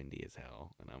 Yeah. It's windy as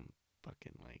hell, and I'm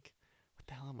fucking like, what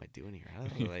the hell am I doing here? How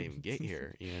did I even get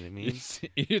here? You know what I mean?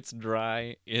 It's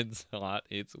dry, it's hot,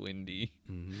 it's windy.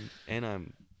 And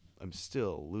I'm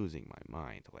still losing my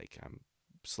mind. Like I'm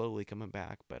slowly coming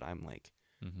back, but I'm like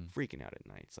freaking out at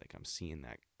nights. Like I'm seeing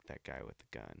that guy with the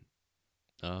gun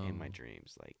in my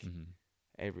dreams. Like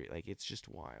it's just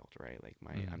wild, right? Like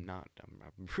I'm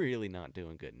really not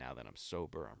doing good now that I'm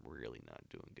sober. I'm really not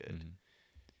doing good.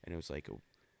 And it was like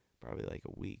probably like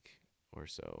a week or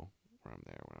so where I'm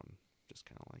there when I'm just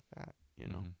kind of like that, you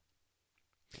know.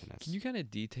 And Can you kind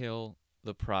of detail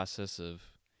the process of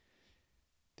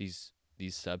these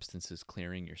substances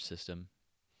clearing your system?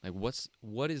 Like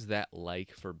what is that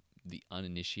like for the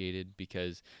uninitiated?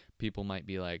 Because people might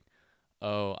be like,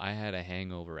 "Oh, I had a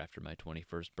hangover after my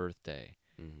 21st birthday."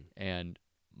 And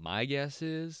my guess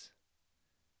is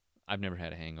I've never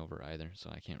had a hangover either, so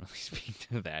I can't really speak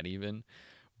to that even.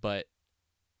 But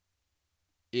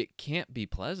it can't be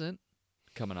pleasant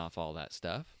coming off all that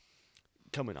stuff.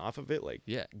 Coming off of it, like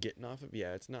Yeah. getting off of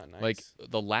it's not nice. Like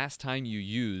the last time you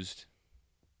used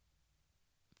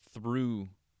through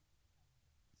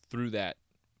that,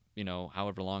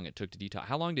 however long it took to detox.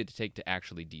 How long did it take to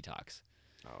actually detox?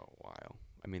 Oh, a while.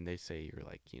 I mean, they say you're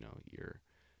like, your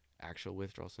actual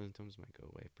withdrawal symptoms might go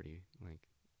away pretty, like,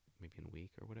 maybe in a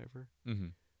week or whatever.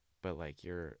 But like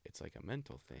it's like a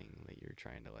mental thing that you're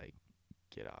trying to like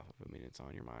get off of. I mean, it's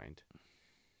on your mind.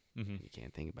 You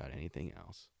can't think about anything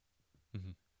else.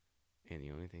 And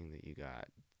the only thing that you got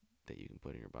that you can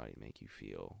put in your body to make you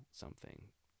feel something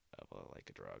of like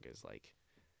a drug is like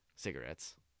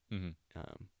cigarettes.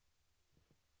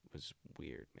 Was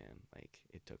weird, man. Like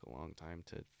it took a long time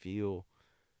to feel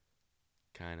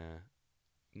kind of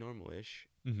normal-ish.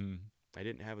 I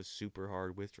didn't have a super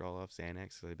hard withdrawal off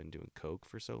Xanax because I've been doing Coke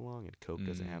for so long, and Coke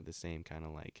doesn't have the same kind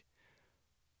of like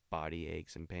body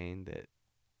aches and pain that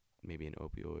maybe an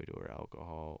opioid or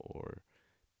alcohol or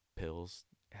pills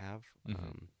have.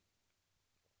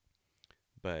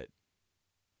 But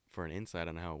for an insight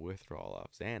on how withdrawal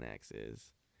off Xanax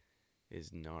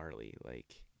is gnarly.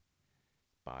 Like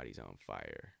body's on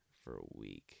fire for a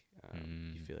week.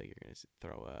 You feel like you're gonna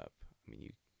throw up. I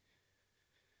mean,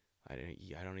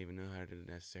 I don't even know how to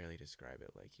necessarily describe it.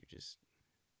 Like you just,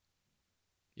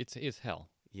 it's hell.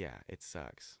 Yeah, it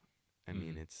sucks. I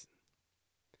mean,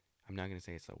 I'm not gonna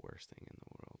say it's the worst thing in the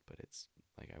world, but it's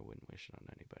like I wouldn't wish it on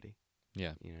anybody.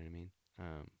 Yeah, you know what I mean.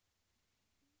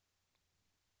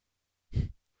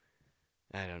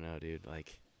 I don't know, dude.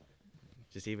 Like,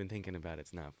 just even thinking about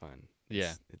it's not fun.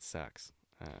 Yeah, it sucks.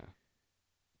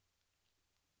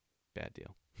 Bad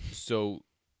deal. So,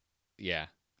 yeah.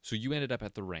 So you ended up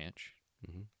at the ranch.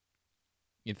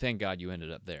 And thank God you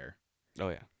ended up there. Oh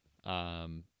yeah.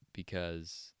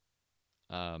 Because,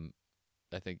 I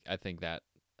think that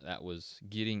was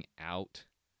getting out,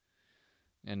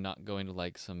 and not going to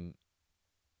like some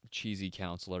cheesy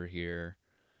counselor here,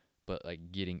 but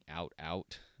like getting out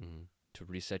to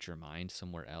reset your mind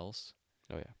somewhere else.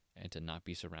 Oh yeah. And to not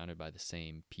be surrounded by the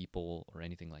same people or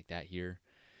anything like that here.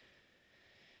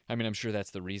 I mean, I'm sure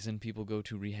that's the reason people go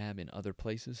to rehab in other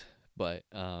places, but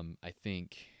I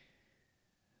think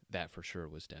that for sure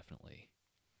was definitely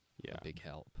a big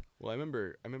help. Well, I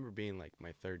remember being like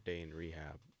my third day in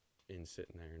rehab and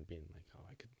sitting there and being like, oh,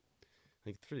 I could,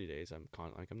 like 3 days. I'm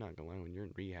not gonna lie, when you're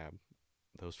in rehab,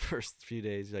 those first few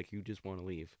days, like you just want to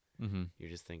leave. You're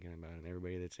just thinking about it, and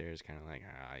everybody that's there is kind of like,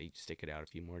 you stick it out a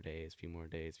few more days, and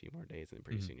then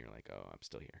pretty soon you're like, oh, I'm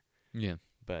still here. Yeah.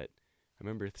 But I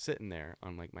remember sitting there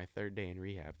on like my third day in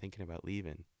rehab thinking about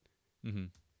leaving. And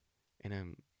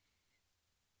I'm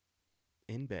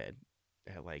in bed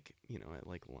at like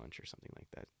lunch or something like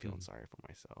that, feeling sorry for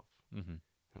myself.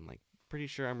 I'm like pretty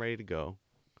sure I'm ready to go.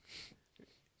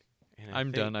 And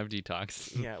I'm done. I've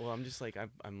detoxed. Yeah, well, I'm just like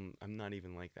I'm not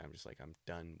even like that. I'm just like I'm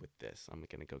done with this. I'm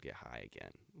gonna go get high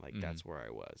again. Like that's where I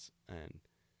was, and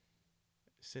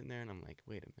sitting there, and I'm like,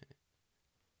 wait a minute.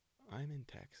 I'm in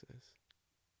Texas.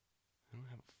 I don't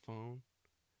have a phone.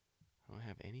 I don't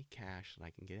have any cash that I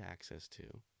can get access to.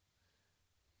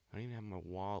 I don't even have my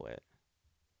wallet.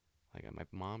 Like my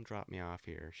mom dropped me off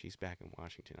here. She's back in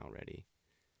Washington already.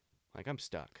 Like I'm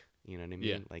stuck. You know what I mean?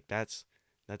 Yeah. Like that's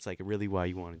like really why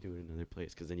you want to do it in another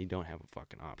place, because then you don't have a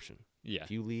fucking option. Yeah.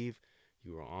 If you leave,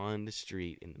 you are on the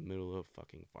street in the middle of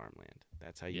fucking farmland.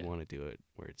 That's how you want to do it,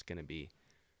 where it's gonna be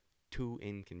too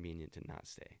inconvenient to not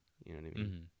stay. You know what I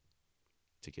mean?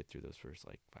 To get through those first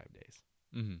like 5 days.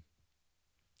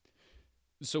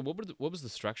 So what was the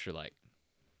structure like?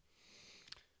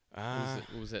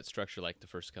 What was that structure like the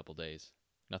first couple days?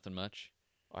 Nothing much?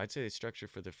 I'd say the structure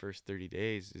for the first 30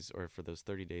 days or for those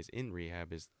 30 days in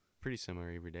rehab is pretty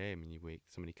similar every day. I mean,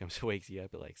 somebody comes wakes you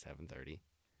up at like 7:30.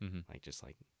 Mhm. Like just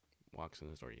like walks in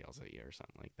the door, yells at you or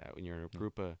something like that. When you're in a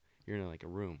group of, you're in like a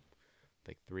room,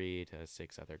 like 3 to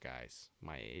 6 other guys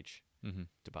my age. Mhm.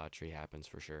 Debauchery happens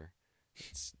for sure.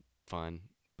 It's fun,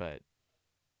 but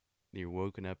you're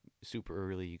woken up super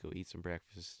early. You go eat some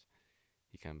breakfast.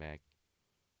 You come back.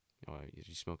 Oh, you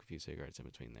smoke a few cigarettes in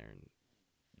between there and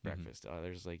breakfast.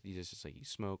 There's like you just like you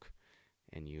smoke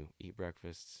and you eat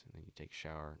breakfast and then you take a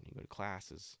shower and you go to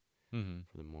classes Mhm.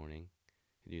 for the morning.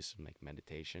 You do some like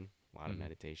meditation, a lot of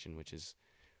meditation, which is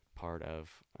part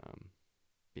of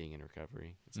being in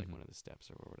recovery. It's like one of the steps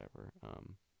or whatever.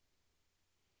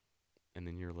 And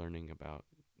then you're learning about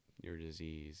your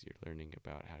disease. You're learning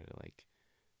about how to like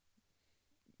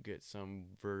get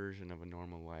some version of a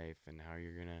normal life and how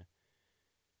you're gonna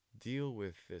deal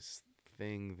with this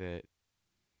thing that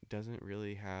doesn't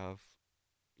really have,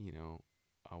 you know,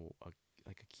 a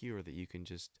like a cure that you can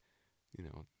just, you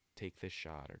know, take this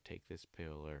shot or take this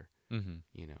pill or, Mhm.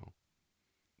 you know,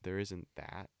 there isn't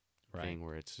that Right. thing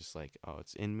where it's just like, oh,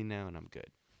 it's in me now and I'm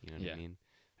good. You know what Yeah. I mean?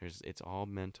 It's all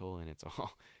mental and it's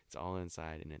all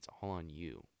inside and it's all on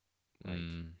you. Like,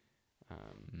 Mhm.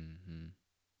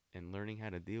 and learning how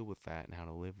to deal with that and how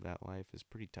to live that life is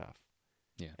pretty tough.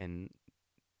 Yeah. And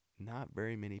not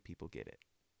very many people get it.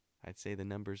 I'd say the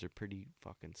numbers are pretty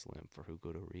fucking slim for who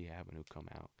go to rehab and who come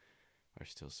out are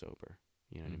still sober.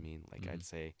 You know what I mean? Like I'd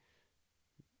say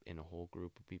in a whole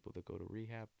group of people that go to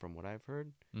rehab, from what I've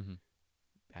heard, Mhm.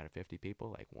 out of 50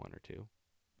 people, like 1 or 2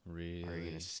 Really? are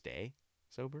going to stay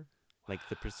sober. Like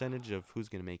the percentage of who's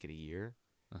going to make it a year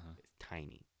is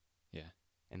tiny. Yeah.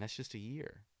 And that's just a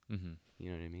year. Mhm. You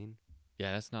know what I mean?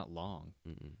 Yeah, that's not long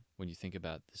Mm-mm. when you think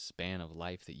about the span of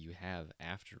life that you have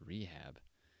after rehab.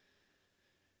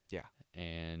 Yeah.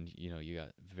 And, you know, you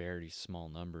got very small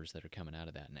numbers that are coming out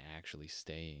of that and actually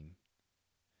staying.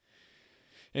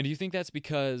 And do you think that's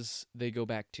because they go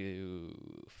back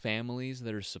to families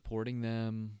that are supporting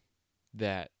them,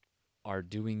 that are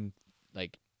doing,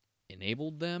 like,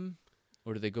 enabled them?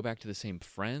 Or do they go back to the same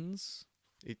friends?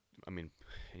 I mean,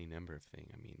 any number of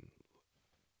things. I mean,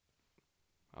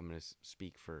 I'm going to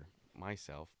speak for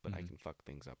myself, but I can fuck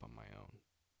things up on my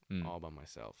own. All by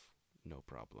myself. No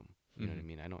problem. You know what I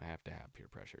mean? I don't have to have peer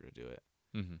pressure to do it.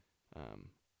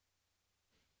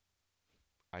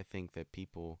 I think that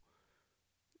people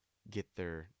get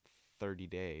their 30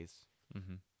 days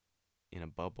in a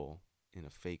bubble in a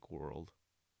fake world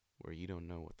where you don't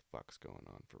know what the fuck's going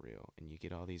on for real. And you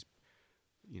get all these,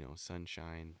 you know,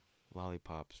 sunshine,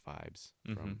 lollipops vibes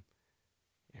from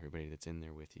everybody that's in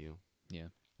there with you. Yeah.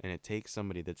 And it takes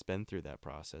somebody that's been through that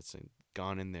process and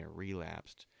gone in there,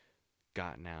 relapsed,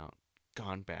 gotten out,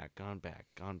 gone back,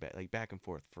 like back and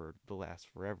forth for the last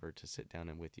forever to sit down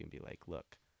and with you and be like,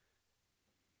 look,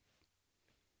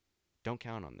 don't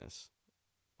count on this.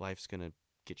 Life's going to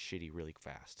get shitty really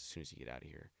fast as soon as you get out of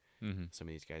here. Some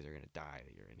of these guys are going to die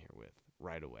that you're in here with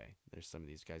right away. There's some of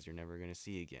these guys you're never going to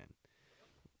see again.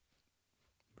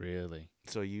 Really?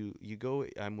 So you go,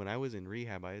 when I was in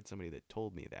rehab, I had somebody that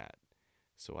told me that.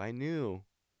 So I knew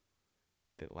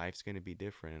that life's going to be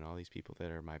different, and all these people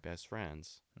that are my best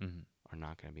friends are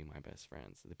not going to be my best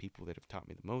friends. The people that have taught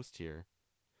me the most here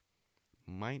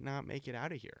might not make it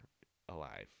out of here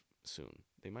alive soon.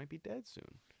 They might be dead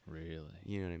soon. Really?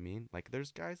 You know what I mean? Like,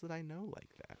 there's guys that I know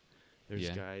like that. There's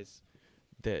Yeah. guys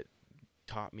that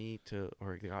taught me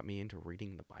or got me into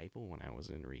reading the Bible when I was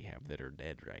in rehab that are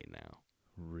dead right now.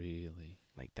 Really?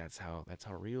 Like, that's how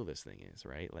real this thing is,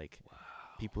 right? Like,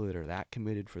 people that are that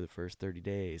committed for the first 30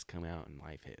 days come out and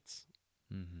life hits.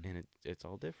 And it's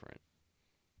all different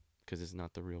because it's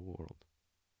not the real world.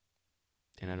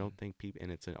 And I don't think people,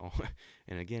 and it's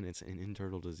and again, it's an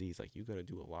internal disease. Like, you got to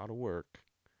do a lot of work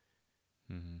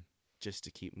just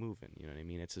to keep moving. You know what I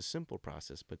mean? It's a simple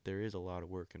process, but there is a lot of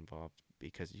work involved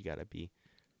because you got to be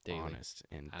honest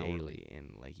and Hourly. daily,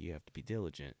 and like you have to be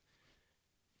diligent.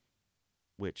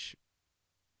 Which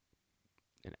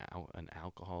an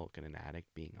alcoholic and an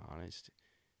addict being honest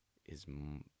is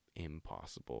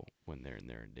impossible when they're in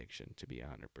their addiction to be 100%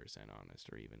 honest,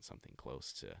 or even something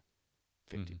close to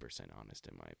 50% honest,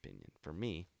 in my opinion. For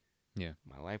me,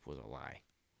 my life was a lie.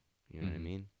 You know what I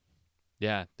mean?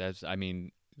 Yeah, I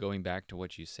mean, going back to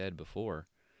what you said before,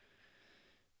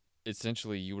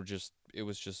 essentially it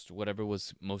was just whatever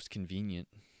was most convenient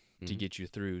to get you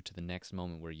through to the next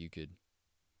moment where you could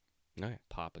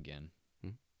pop again.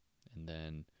 And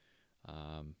then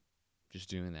just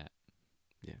doing that.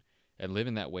 Yeah. And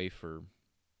living that way for,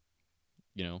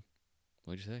 you know,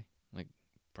 what'd you say? Like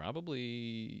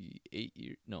probably 8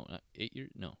 years. No, not 8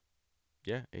 years. No.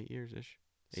 Yeah, 8 years-ish.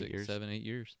 8 years. 7, 8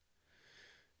 years.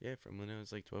 Yeah, from when I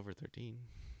was like 12 or 13,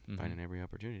 finding every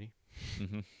opportunity.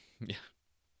 Yeah.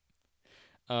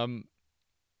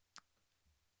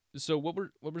 So what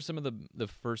were some of the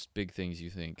first big things you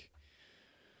think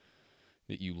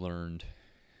that you learned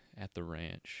at the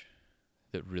ranch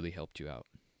that really helped you out?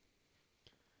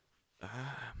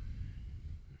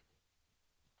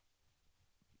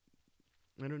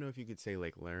 I don't know if you could say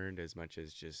like learned as much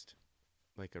as just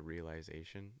like a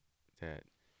realization that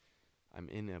I'm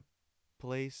in a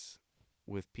place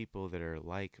with people that are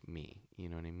like me. You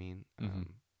know what I mean?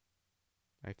 Mhm.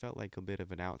 I felt like a bit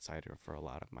of an outsider for a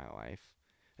lot of my life,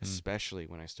 Mm. especially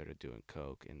when I started doing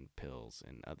coke and pills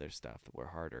and other stuff that were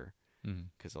harder. Mhm.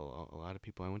 Because a lot of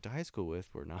people I went to high school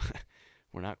with were not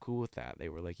were not cool with that. They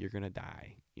were like, "You're gonna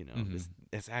die," you know. Mhm.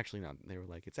 It's actually not. They were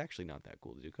like, "It's actually not that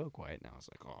cool to do coke, Wyatt." And I was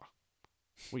like, "Oh,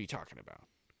 what are you talking about?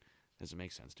 Doesn't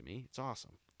make sense to me. It's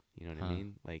awesome." You know what I Huh.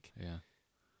 mean? Like, Yeah.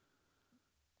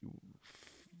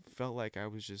 felt like I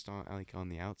was just on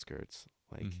the outskirts,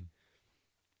 like Mhm.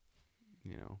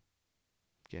 you know,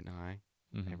 getting high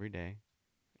Mhm. every day,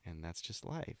 and that's just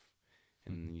life.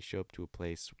 And Mhm. then you show up to a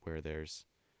place where there's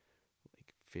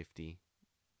like 50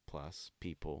 plus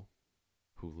people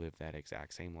who live that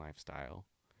exact same lifestyle,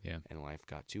 Yeah. and life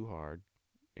got too hard,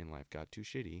 and life got too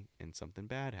shitty, and something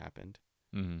bad happened,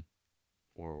 Mhm.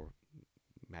 or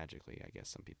magically, I guess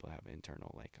some people have internal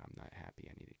like, I'm not happy,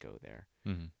 I need to go there.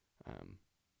 Mhm.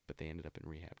 But they ended up in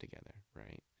rehab together,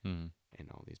 right? Mhm. And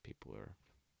all these people are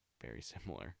very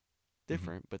similar,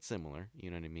 different but similar. You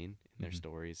know what I mean? In their Mhm.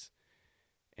 stories,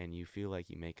 and you feel like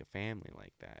you make a family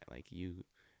like that. Like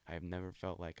I've never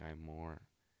felt like I'm more,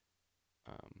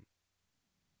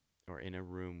 or in a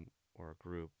room or a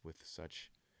group with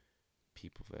such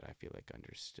people that I feel like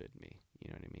understood me. You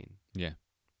know what I mean? Yeah.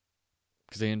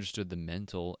 Because they understood the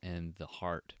mental and the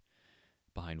heart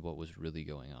behind what was really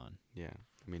going on. Yeah.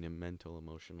 I mean, in mental,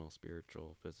 emotional,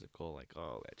 spiritual, physical, like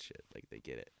all that shit. Like they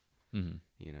get it. Mm-hmm.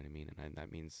 You know what I mean? And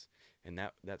that means, and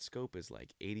that scope is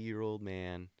like 80-year-old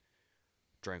man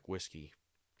drank whiskey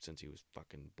since he was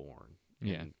fucking born.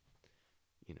 Yeah. And,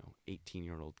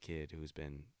 18-year-old kid who's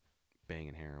been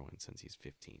banging heroin since he's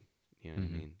 15. You know what I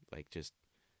Mhm. mean? Like just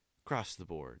across the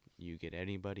board, you get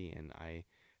anybody, and I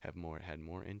had more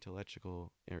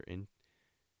intellectual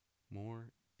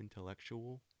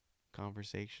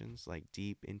conversations, like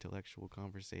deep intellectual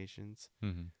conversations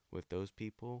Mm-hmm. with those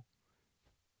people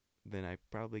than I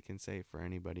probably can say for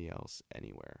anybody else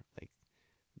anywhere. Like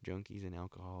junkies and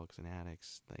alcoholics and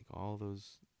addicts, like all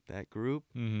that group,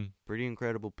 Mm-hmm. pretty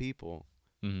incredible people.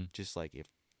 Mm-hmm. Just like if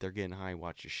they're getting high,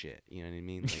 watch your shit. You know what I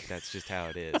mean? Like that's just how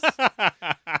it is.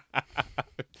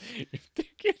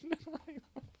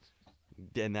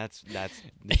 And that's the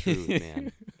truth,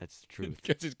 man. That's the truth.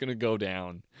 Because it's gonna go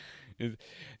down.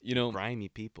 Grimy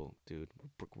people, dude.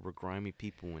 We're grimy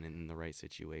people when in the right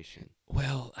situation.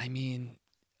 Well, I mean,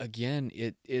 again,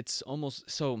 it's almost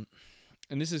so,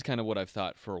 and this is kind of what I've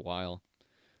thought for a while.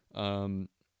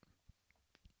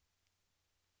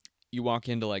 You walk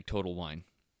into like Total Wine.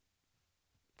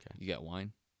 Okay. You got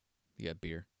wine, you got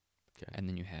beer, Okay. and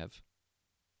then you have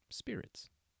spirits.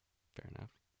 Fair enough.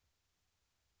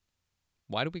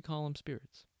 Why do we call them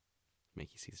spirits?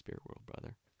 Make you see the spirit world,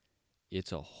 brother.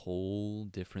 It's a whole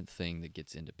different thing that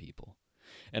gets into people,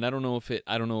 and I don't know if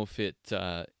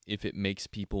it makes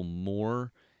people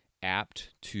more apt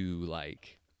to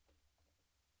like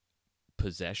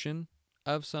possession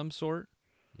of some sort.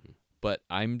 But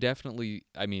I'm definitely,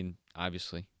 I mean,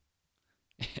 obviously,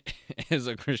 as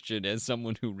a Christian, as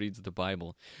someone who reads the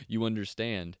Bible, you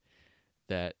understand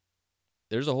that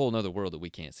there's a whole nother world that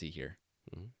we can't see here.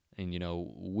 Mm-hmm. And,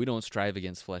 we don't strive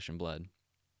against flesh and blood.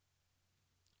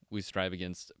 We strive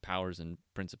against powers and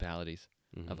principalities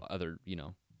Mm-hmm. of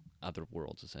other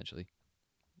worlds, essentially.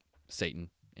 Satan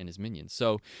and his minions.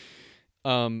 So,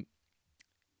 at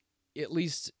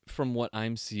least from what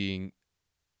I'm seeing,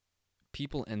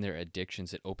 people and their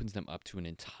addictions, it opens them up to an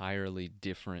entirely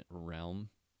different realm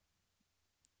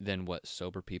than what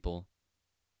sober people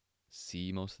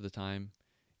see most of the time.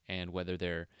 And whether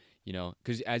they're,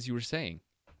 because as you were saying,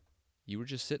 you were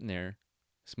just sitting there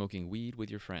smoking weed with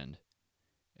your friend.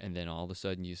 And then all of a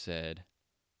sudden you said,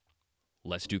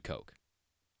 let's do coke.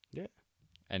 Yeah.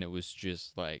 And it was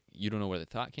just like, you don't know where the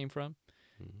thought came from.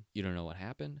 Mm-hmm. You don't know what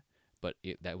happened. But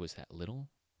that was that little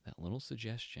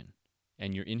suggestion.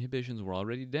 And your inhibitions were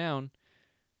already down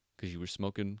because you were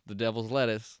smoking the devil's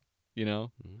lettuce,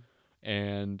 Mm-hmm.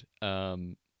 and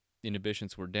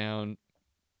inhibitions were down.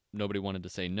 Nobody wanted to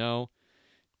say no.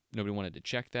 Nobody wanted to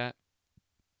check that.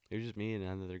 It was just me and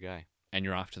another guy. And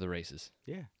you're off to the races.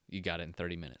 Yeah. You got it in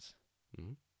 30 minutes.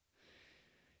 Mm-hmm.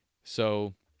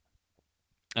 So,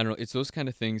 I don't know. It's those kind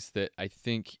of things that I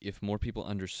think if more people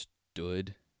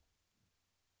understood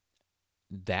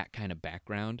that kind of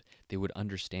background, they would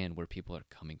understand where people are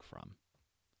coming from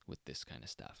with this kind of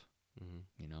stuff,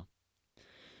 you know?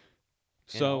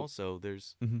 And also,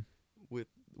 there's Mhm.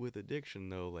 with addiction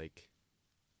though, like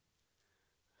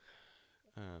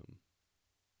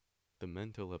the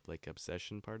mental like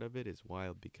obsession part of it is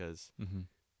wild because Mhm.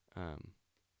 I've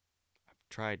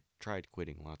tried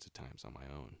quitting lots of times on my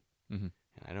own, Mhm.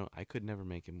 and I could never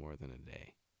make it more than a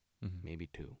day, Mhm. maybe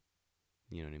 2.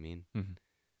 You know what I mean? Mhm.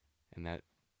 And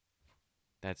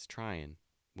that's trying.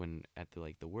 When at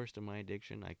the worst of my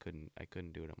addiction, I couldn't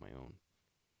do it on my own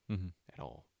Mhm. at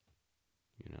all.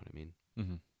 You know what I mean?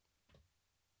 Mhm.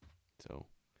 So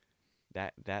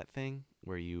that thing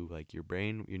where you like your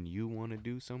brain and you want to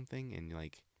do something and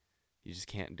like you just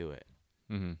can't do it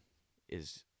Mhm.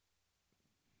 is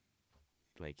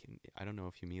like, I don't know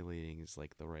if humiliating is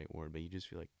like the right word, but you just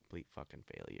feel like complete fucking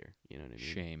failure. You know what I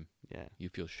mean? Shame. Yeah. You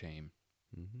feel shame.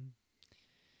 Mm-hmm.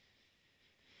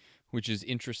 Which is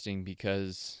interesting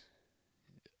because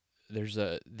there's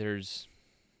and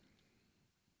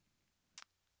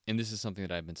this is something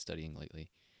that I've been studying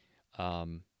lately.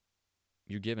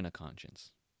 You're given a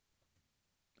conscience,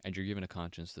 and you're given a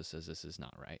conscience that says this is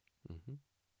not right, Mm-hmm.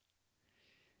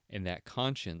 and that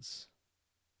conscience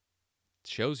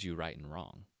shows you right and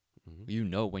wrong. Mm-hmm. You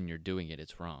know when you're doing it,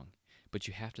 it's wrong, but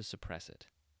you have to suppress it.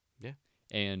 Yeah.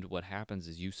 And what happens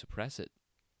is you suppress it.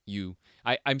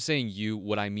 I'm saying you.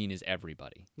 What I mean is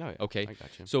everybody. No, yeah, Okay. I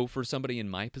got you. So for somebody in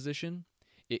my position,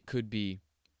 it could be,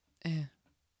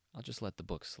 I'll just let the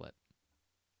book slip.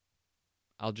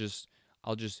 I'll just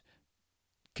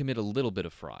commit a little bit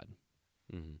of fraud,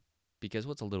 Mm-hmm. because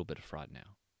what's a little bit of fraud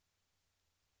now?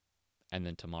 And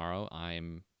then tomorrow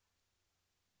I'm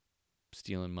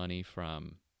stealing money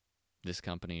from this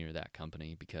company or that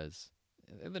company because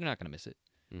they're not going to miss it,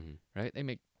 Mm-hmm. right? They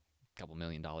make a couple $1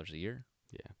 million a year.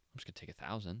 Yeah. I'm just going to take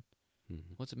 1,000.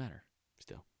 Mm-hmm. What's it matter?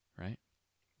 Still. Right?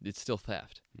 It's still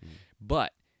theft. Mm-hmm.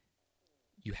 But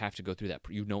you have to go through that.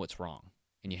 You know it's wrong.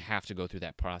 And you have to go through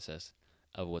that process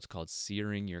of what's called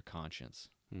searing your conscience,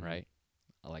 Mm-hmm. right?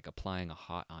 Like applying a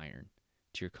hot iron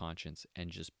to your conscience and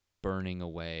just burning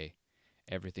away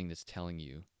everything that's telling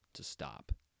you to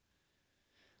stop.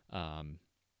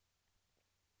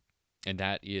 And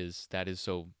that is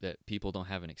so that people don't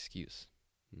have an excuse,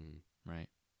 Mm-hmm. right?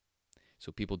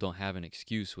 So people don't have an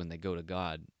excuse when they go to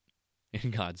God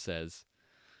and God says,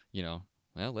 well,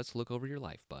 let's look over your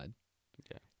life, bud.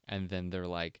 Yeah. And then they're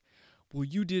like, well,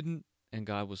 you didn't. And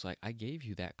God was like, I gave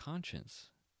you that conscience.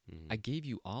 Mm-hmm. I gave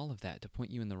you all of that to point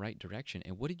you in the right direction.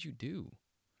 And what did you do?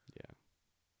 Yeah.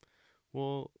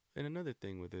 Well, and another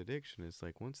thing with addiction is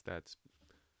like once that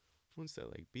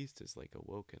like beast is like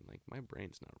awoken, like my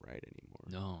brain's not right anymore.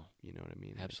 No. You know what I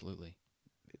mean? Absolutely. Like,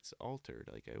 it's altered.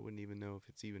 Like I wouldn't even know if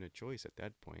it's even a choice at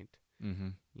that point. Mm-hmm.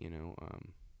 You know,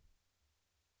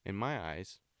 in my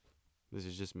eyes, this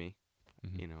is just me.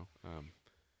 Mm-hmm. You know,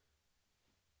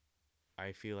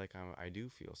 I feel like I do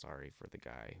feel sorry for the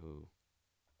guy who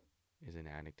is an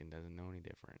addict and doesn't know any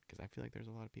different, because I feel like there's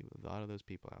a lot of those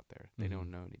people out there. They Mm-hmm.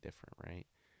 don't know any different, right?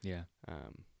 Yeah.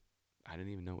 I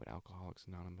didn't even know what Alcoholics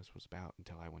Anonymous was about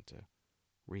until I went to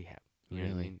rehab. You know what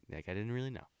I Really? mean? Like I didn't really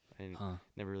know. I didn't, Huh.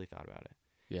 never really thought about it.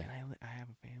 Yeah. And I have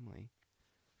a family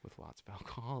with lots of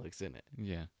alcoholics in it.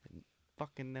 Yeah.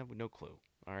 Fucking no clue.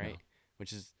 All right, No.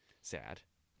 which is sad.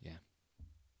 Yeah.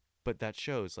 But that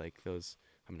shows like those.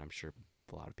 I mean, I'm sure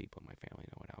a lot of people in my family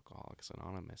know what Alcoholics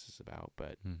Anonymous is about,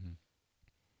 but Mm-hmm.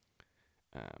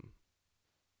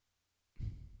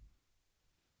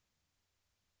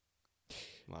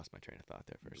 lost my train of thought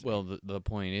there for a second. Well, the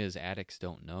point is, addicts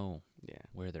don't know yeah,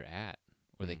 where they're at,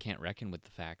 or they Mhm. can't reckon with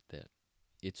the fact that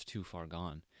it's too far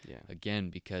gone. yeah, Again,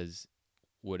 because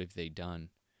what have they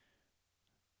done?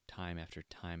 Time after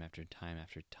time after time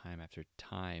after time after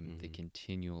time, they Mhm.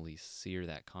 continually sear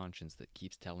that conscience that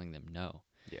keeps telling them no.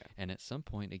 yeah, And at some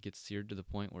point, it gets seared to the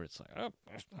point where it's like, oh,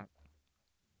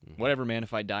 Mhm. whatever, man.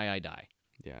 If I die, I die.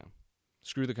 yeah,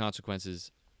 Screw the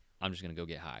consequences. I'm just gonna go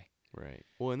get high. right.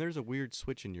 Well, and there's a weird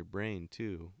switch in your brain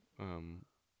too. I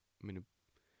mean,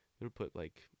 it'll put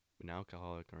like an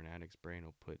alcoholic or an addict's brain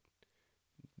will put,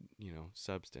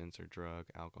 substance or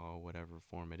drug, alcohol, whatever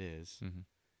form it is, Mm-hmm.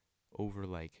 over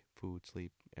like food,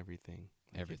 sleep, everything.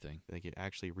 Everything. It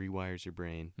actually rewires your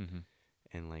brain, Mm-hmm.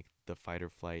 and like the fight or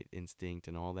flight instinct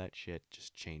and all that shit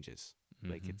just changes.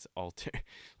 Like Mhm. it's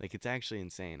like it's actually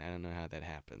insane. I don't know how that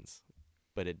happens,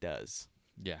 but it does.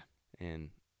 Yeah.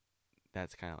 And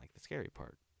that's kind of like the scary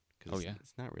part, because Oh, yeah.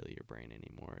 it's not really your brain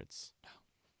anymore. It's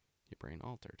your brain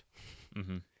altered.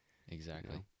 Mm-hmm.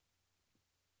 Exactly. know?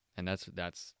 And that's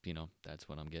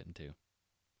what I'm getting to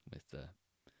with the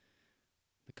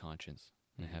conscience.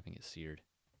 and Mhm. having it seared.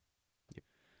 Yep.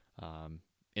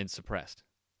 And suppressed,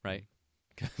 right?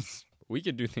 Because we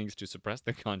can do things to suppress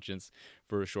the conscience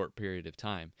for a short period of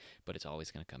time, but it's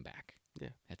always going to come back. Yeah.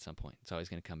 At some point, it's always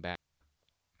going to come back.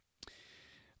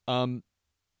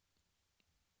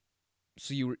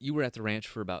 So you were at the ranch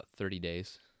for about 30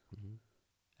 days, Mhm.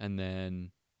 and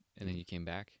then you came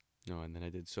back. No, and then I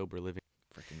did sober living.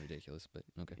 Freaking ridiculous, but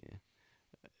okay. Yeah.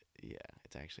 Yeah,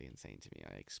 it's actually insane to me.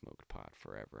 I like smoked pot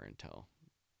forever until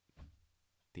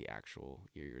the actual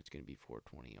year it's gonna be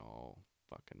 420 all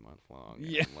fucking month long. And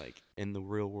Yeah. I'm like in the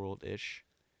real world ish,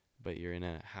 but you're in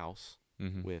a house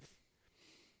Mm-hmm. with.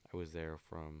 I was there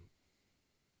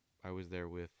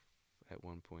with at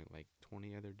one point like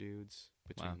 20 other dudes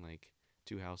between like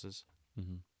 2 houses,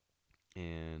 Mm-hmm.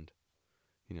 and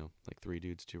like 3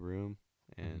 dudes to room,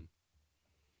 and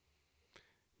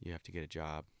you have to get a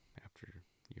job after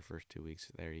your first 2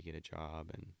 weeks there. You get a job,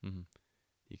 and Mm-hmm.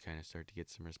 you kind of start to get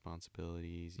some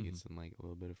responsibilities. You Mhm. get some like a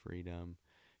little bit of freedom.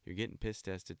 You're getting piss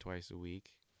tested twice a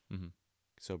week. Mm-hmm.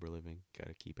 Sober living,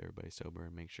 gotta keep everybody sober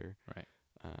and make sure. Right.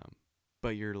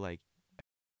 But you're like,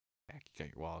 back. You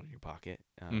got your wallet in your pocket.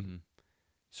 Mm-hmm.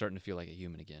 Starting to feel like a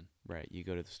human again. Right. You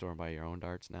go to the store and buy your own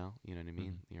darts now. You know what I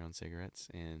mean? Mhm. Your own cigarettes,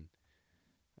 and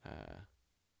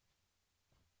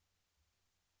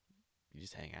you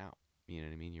just hang out. You know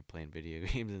what I mean? You're playing video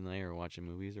games in there or watching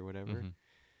movies or whatever. Mhm.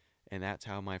 And that's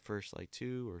how my first like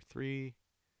 2 or 3,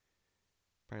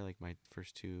 probably like my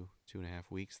first 2.5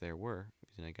 weeks there were.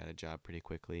 And I got a job pretty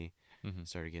quickly, Mhm.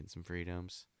 started getting some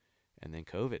freedoms, and then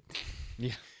COVID.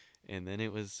 Yeah. And then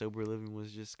it was sober living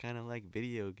was just kind of like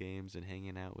video games and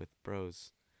hanging out with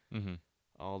bros Mm-hmm.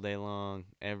 all day long,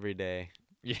 every day.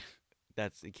 Yeah.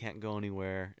 You can't go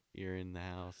anywhere. You're in the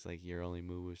house. Like your only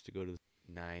move was to go to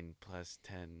 9 plus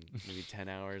 10, maybe 10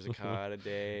 hours of COD a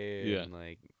day, Yeah. and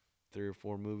like 3 or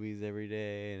 4 movies every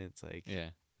day. And it's like,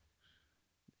 Yeah.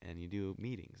 and you do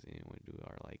meetings. We do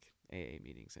our like AA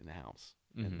meetings in the house,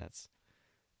 Mhm. and that's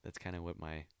kind of what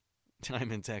my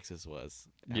time in Texas was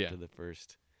Yeah. after the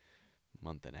first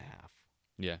month and a half.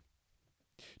 Yeah.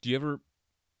 Do you ever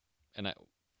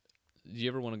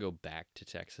want to go back to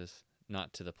Texas?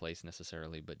 Not to the place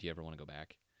necessarily, but do you ever want to go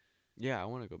back? Yeah, I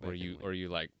want to go back. Or are you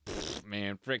like,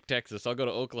 man, frick Texas, I'll go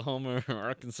to Oklahoma or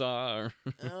Arkansas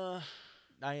or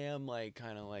I am like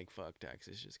kind of like fuck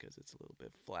Texas just because it's a little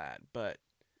bit flat, but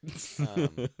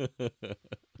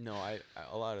no, I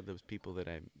a lot of those people that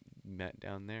I met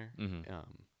down there, Mhm.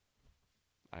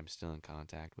 I'm still in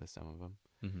contact with some of them.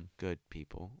 Mhm. Good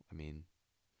people. I mean,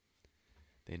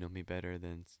 they know me better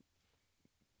than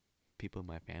people in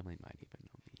my family might even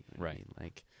know me. You know what I Right. mean?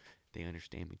 Like, they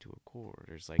understand me to a core.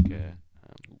 There's like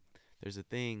there's a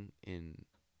thing in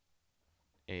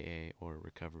AA or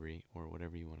recovery or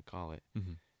whatever you want to call it.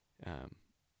 Mhm.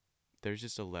 There's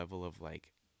just a level of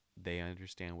like, they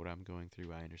understand what I'm going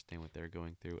through. I understand what they're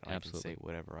going through. And I can Absolutely. say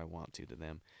whatever I want to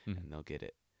them, Mhm. and they'll get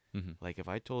it. Mhm. Like if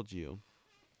I told you,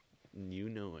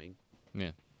 knowing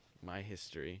Yeah. my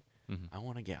history, Mhm. I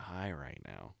want to get high right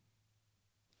now,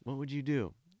 what would you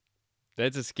do?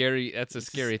 That's a scary It's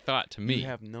just- thought to me. You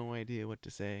have no idea what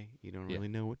to say. You don't Yeah. really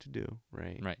know what to do,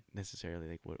 right? Right. Necessarily,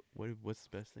 like what's the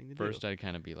best thing to First do? I'd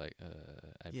kind of be like,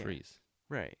 I'd Yeah. freeze.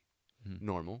 Right. Mhm.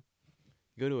 Normal.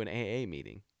 Go to an AA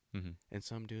meeting, Mhm. and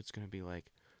some dude's gonna be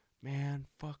like, "Man,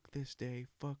 fuck this day,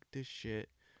 fuck this shit.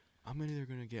 I'm either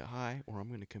gonna get high or I'm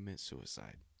gonna commit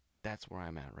suicide." That's where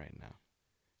I'm at right now.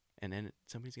 And then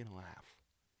somebody's gonna laugh.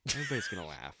 Everybody's gonna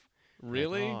laugh. Like,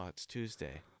 Really? oh, it's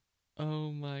Tuesday.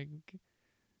 Oh my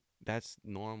That's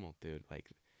normal, dude.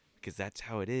 Like, because that's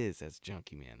how it is as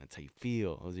junkie, man. That's how you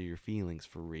feel. Those are your feelings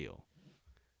for real.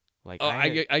 Like, Oh,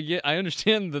 I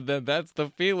understand that's the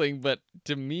feeling, but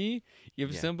to me,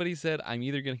 if Yeah. somebody said I'm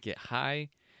either gonna get high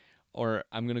or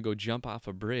I'm gonna go jump off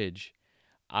a bridge,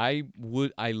 I've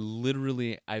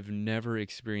never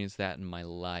experienced that in my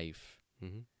life.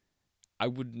 Mhm. I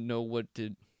wouldn't know what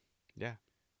to. Yeah.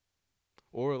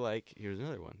 Or like, here's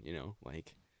another one.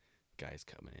 Like, guys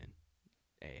coming in,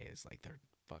 AA is like their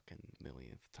fucking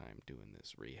millionth time doing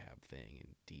this rehab thing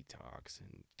and detox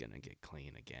and gonna get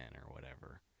clean again or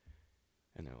whatever.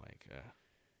 And they're like,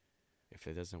 if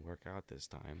it doesn't work out this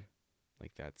time,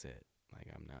 like, that's it. Like,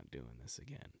 I'm not doing this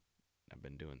again. I've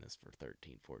been doing this for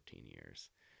 13, 14 years.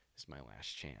 This is my last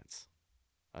chance.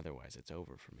 Otherwise, it's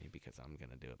over for me because I'm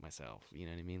going to do it myself. You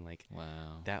know what I mean? Like,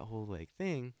 Wow. that whole, like,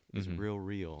 thing is Mhm.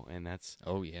 real. And that's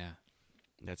Oh yeah.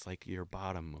 like your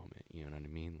bottom moment. You know what I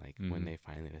mean? Like, when Mhm. they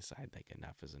finally decide, like,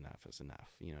 enough is enough is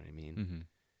enough. You know what I mean? Mhm.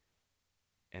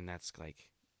 And that's, like,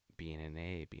 being in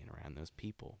AA, being around those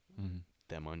people. Mhm.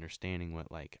 Them understanding what,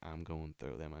 like, I'm going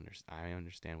through. I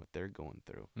understand what they're going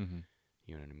through. Mhm.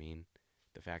 You know what I mean?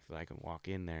 the fact that I can walk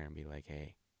in there and be like,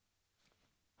 hey,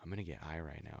 I'm going to get high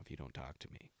right now if you don't talk to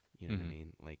me. You know what I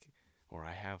mean? Like, or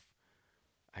I have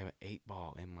an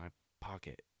 8-ball in my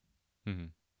pocket,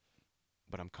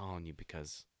 but I'm calling you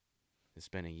because it's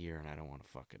been a year and I don't want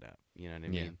to fuck it up. You know what I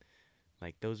mean?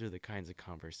 Like, those are the kinds of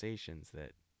conversations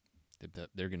that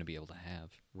they're going to be able to have.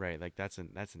 right. Like, that's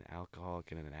an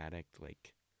alcoholic and an addict.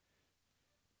 Like,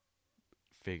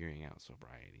 figuring out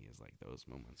sobriety is like those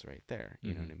moments right there.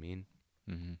 You know what I mean?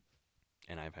 Mm-hmm.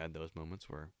 And I've had those moments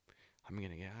where I'm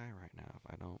going to get high right now if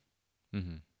I don't.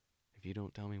 Mm-hmm. If you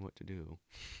don't tell me what to do,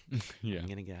 Yeah. I'm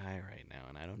going to get high right now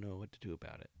and I don't know what to do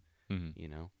about it. Mm-hmm. You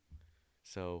know?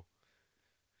 So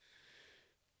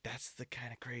that's the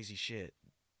kind of crazy shit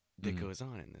that goes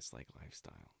on in this like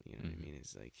lifestyle. You know what I mean?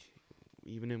 It's like,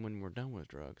 even when we're done with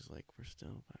drugs, like, we're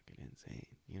still fucking insane.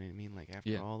 You know what I mean? Like,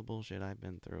 after all the bullshit I've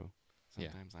been through,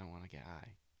 sometimes I want to get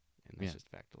high. And that's just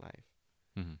fact of life.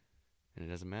 Mm-hmm. And it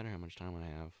doesn't matter how much time I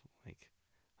have. Like,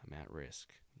 I'm at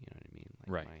risk. You know what I mean?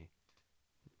 Like, Right.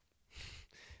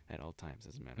 at all times,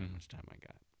 doesn't matter how much time I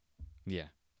got. Yeah.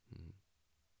 Mm.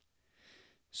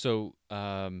 So,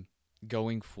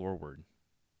 going forward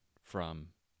from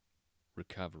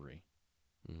recovery,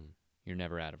 you're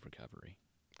never out of recovery.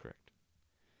 Correct.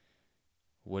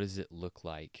 What does it look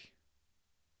like?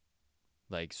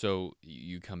 Like, so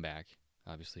you come back,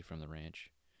 obviously, from the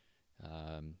ranch.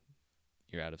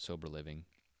 You're out of sober living.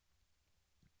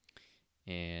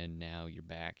 And now you're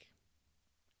back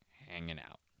hanging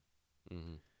out.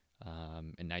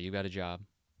 And now you've got a job,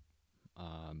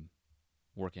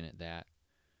 working at that.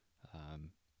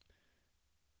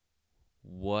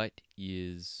 What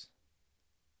is...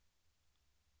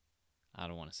 I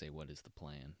don't want to say what is the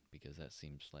plan, because that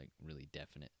seems like really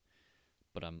definite.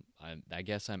 But I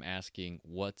guess I'm asking,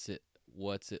 what's it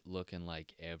looking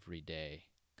like every day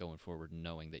going forward,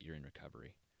 knowing that you're in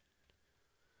recovery?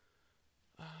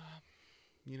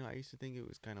 You know, I used to think it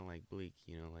was kind of like bleak.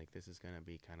 You know, like, this is gonna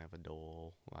be kind of a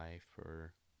dull life,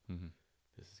 or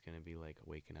this is gonna be like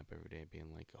waking up every day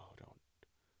being like, oh,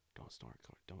 don't snort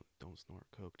coke, don't snort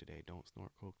coke today, don't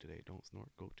snort coke today, don't snort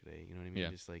coke today. You know what I mean? Yeah.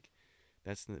 Just like,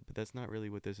 but that's not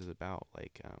really what this is about.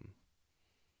 Like,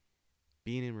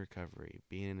 being in recovery,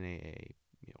 being in AA,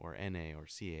 or NA or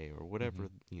CA or whatever,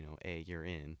 A you're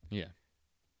in. Yeah.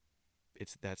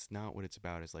 That's not what it's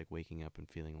about. It's like waking up and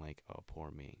feeling like, oh, poor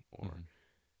me, or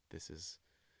this is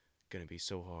gonna be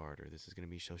so hard, or this is gonna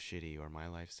be so shitty, or my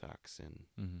life sucks, and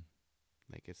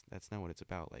like, that's not what it's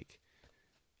about. Like,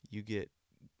 you get,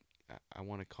 I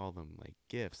want to call them like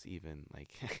gifts, even,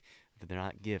 like, they're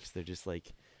not gifts, they're just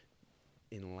like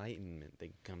enlightenment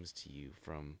that comes to you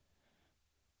from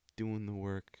doing the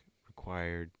work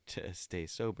required to stay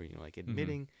sober. You know, like,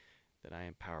 admitting that I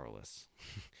am powerless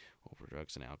over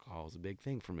drugs and alcohol is a big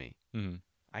thing for me.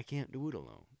 I can't do it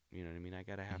alone. You know what I mean? I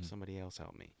gotta have somebody else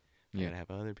help me. I gotta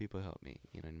have other people help me.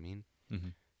 You know what I mean?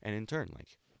 And in turn,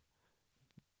 like,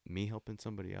 me helping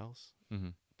somebody else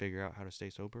figure out how to stay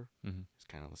sober is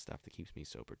kind of the stuff that keeps me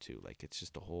sober too. Like, it's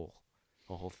just a whole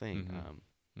thing.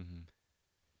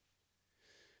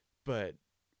 But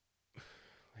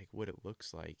like, what it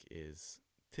looks like is,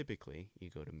 typically you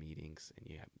go to meetings and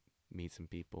you meet some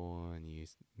people and you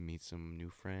meet some new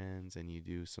friends and you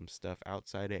do some stuff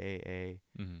outside of AA,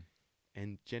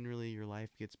 and generally your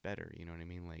life gets better. You know what I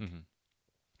mean? Like,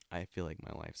 I feel like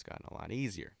my life's gotten a lot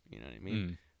easier. You know what I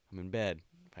mean? I'm in bed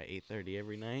by 8:30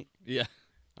 every night. Yeah.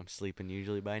 I'm sleeping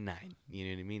usually by 9. You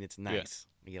know what I mean? It's nice.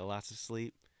 I get lots of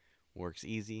sleep. Works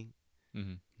easy.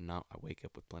 I wake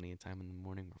up with plenty of time in the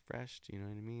morning, refreshed. You know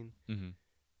what I mean?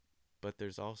 But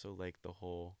there's also like the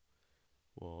whole,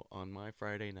 well, on my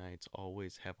Friday nights,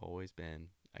 have always been,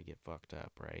 I get fucked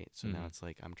up, right? So now it's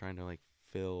like, I'm trying to like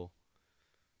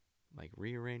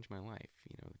rearrange my life.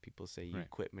 You know, people say you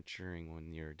quit maturing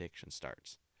when your addiction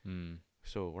starts.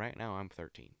 So right now I'm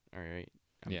 13, all right?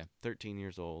 I'm 13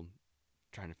 years old,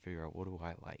 trying to figure out, what do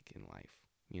I like in life?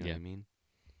 You know what I mean?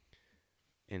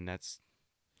 And that's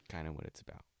kind of what it's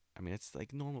about. I mean, it's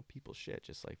like normal people shit,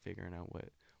 just like figuring out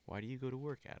why do you go to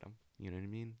work, Adam? You know what I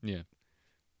mean? Yeah.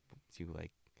 Do you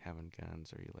like having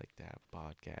guns, or you like to have a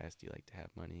podcast? Do you like to have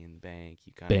money in the bank?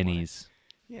 You kind of Bennies.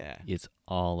 Yeah. It's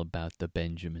all about the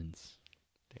Benjamins.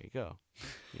 There you go.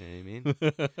 You know what I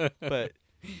mean? But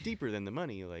deeper than the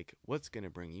money, like, what's going to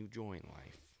bring you joy in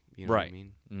life? You know what I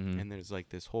mean? And there's like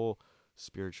this whole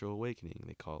spiritual awakening.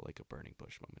 They call it like a burning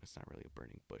bush moment. It's not really a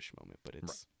burning bush moment, but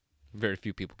it's... Very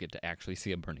few people get to actually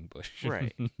see a burning bush.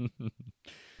 Right.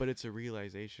 But it's a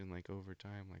realization, like, over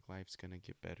time, like, life's going to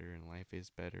get better, and life is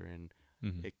better, and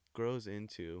it grows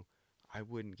into, I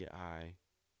wouldn't get high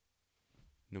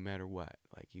no matter what.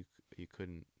 Like, you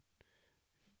couldn't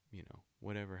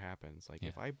whatever happens. Like, Yeah.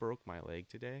 if I broke my leg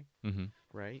today, Mm-hmm.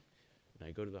 right, and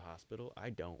I go to the hospital, I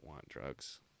don't want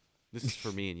drugs. This is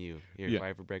for me and you. Here, Yeah. if I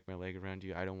ever break my leg around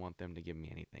you, I don't want them to give me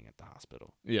anything at the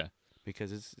hospital Yeah.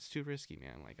 because it's too risky,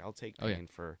 man. Like, I'll take Oh, yeah. pain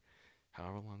for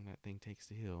however long that thing takes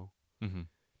to heal, Mm-hmm.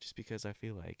 just because I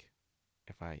feel like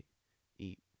if I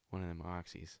eat one of them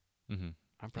oxys, Mm-hmm.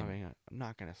 I'm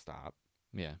not gonna stop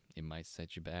Yeah. It might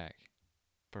set you back.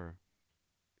 for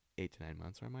 8 to 9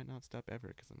 months, or I might not stop ever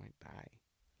because I might die.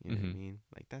 You know what I Mhm. mean?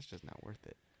 Like, that's just not worth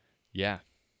it. Yeah.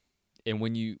 And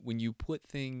when you put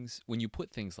things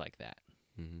like that,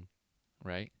 Mm-hmm.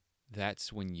 right?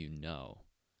 That's when you know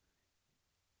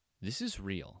this is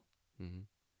real Mm-hmm.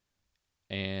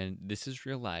 and this is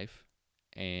real life,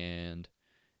 and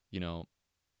you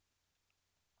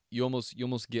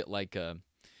almost get like a,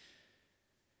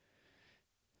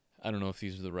 I don't know if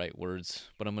these are the right words,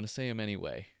 but I'm going to say them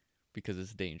anyway because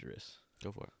it's dangerous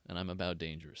Go for it. and I'm about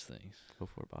dangerous things. Go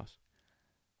for it, boss.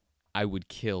 I would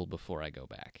kill before I go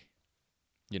back.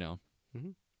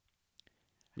 Mm-hmm.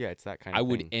 Yeah, it's that kind of I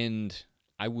would thing. end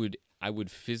I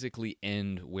would physically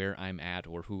end where I'm at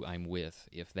or who I'm with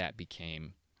if that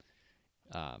became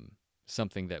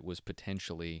something that was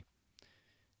potentially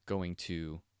going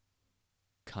to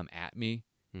come at me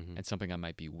Mm-hmm. and something I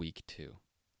might be weak to.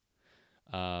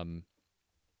 And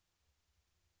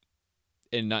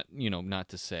not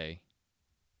to say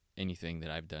anything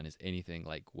that I've done is anything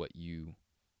like what you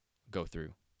go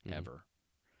through Mhm. ever.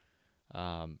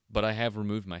 But I have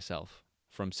removed myself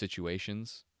from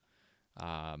situations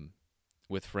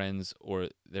with friends, or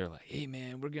they're like, hey,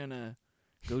 man, we're going to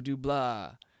go do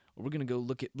blah, or we're going to go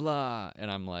look at blah.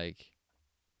 And I'm like,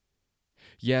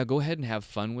 yeah, go ahead and have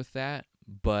fun with that,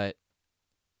 but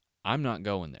I'm not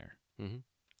going there. Mm-hmm.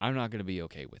 I'm not going to be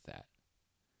okay with that.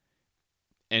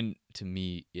 And to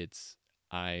me,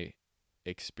 I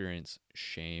experience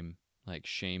shame. Like,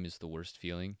 shame is the worst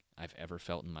feeling I've ever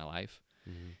felt in my life.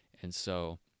 Mm-hmm. And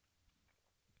so,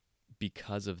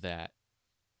 because of that,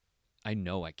 I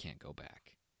know I can't go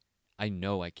back. I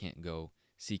know I can't go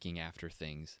seeking after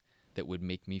things that would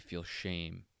make me feel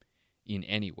shame in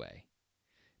any way.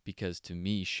 Because to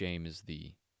me, shame is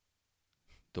the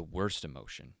worst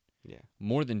emotion. Yeah.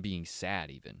 More than being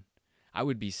sad, even. I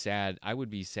would be sad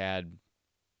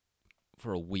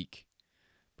for a week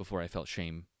before I felt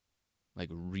shame, like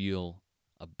real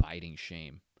abiding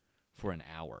shame, for an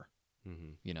hour.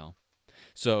 Mm-hmm.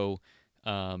 So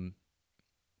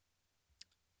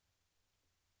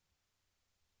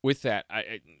with that,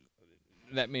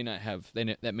 that may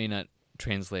not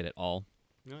translate at all,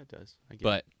 No, it does. I get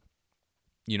but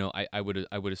I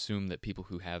would assume that people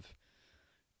who have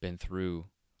been through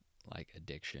like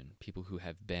addiction, people who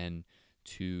have been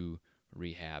to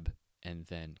rehab and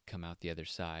then come out the other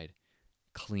side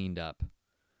cleaned up,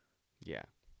 Yeah.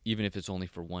 even if it's only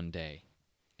for one day,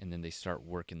 and then they start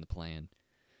working the plan,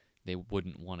 they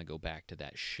wouldn't want to go back to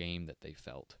that shame that they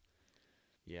felt.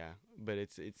 Yeah, but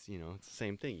it's it's the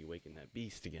same thing. You waken that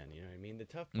beast again. You know what I mean? The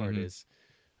tough part Mhm. is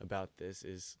about this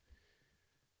is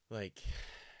like,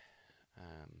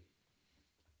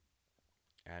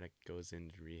 addict goes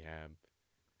into rehab,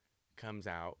 comes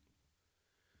out,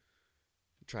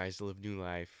 tries to live new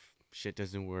life. Shit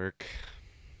doesn't work.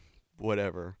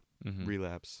 Whatever. Mhm.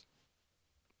 Relapse.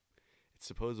 It's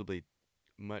supposedly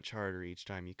much harder each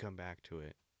time you come back to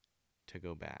it to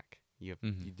go back. You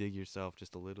Mhm. dig yourself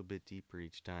just a little bit deeper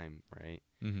each time, right?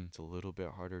 Mhm. It's a little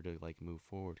bit harder to like move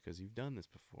forward because you've done this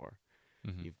before.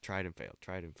 Mhm. You've tried and failed.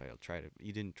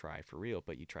 You didn't try for real,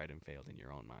 but you tried and failed in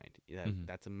your own mind. Mhm.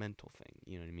 That's a mental thing.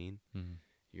 You know what I mean? Mhm.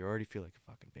 You already feel like a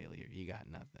fucking failure. You got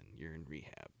nothing. You're in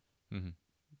rehab. Mhm.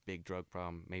 Big drug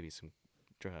problem, maybe some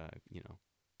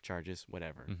charges,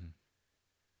 whatever. Mhm.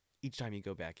 Each time you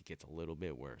go back, it gets a little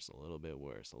bit worse, a little bit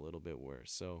worse, a little bit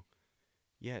worse. So,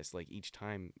 yes, like each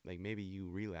time, like maybe you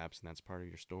relapse and that's part of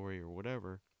your story or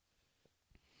whatever.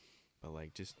 But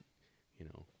like, just,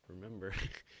 remember,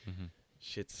 Mhm.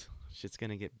 shit's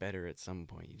gonna get better at some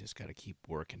point. You just gotta keep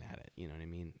working at it. You know what I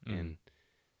mean? Mhm. And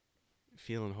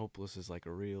feeling hopeless is like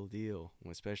a real deal,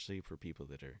 especially for people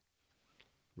that are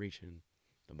reaching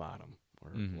the bottom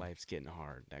or Mhm. life's getting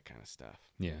hard, that kind of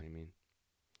stuff. You Yeah. know what I mean?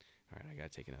 All right, I gotta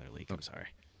take another leak. Oh. I'm sorry.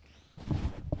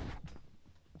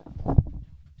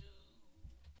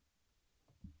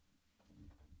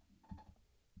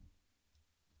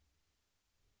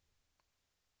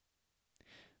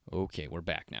 Okay, we're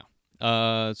back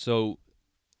now. So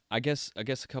I guess a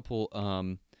couple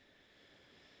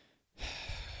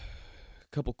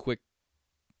quick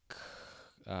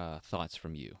thoughts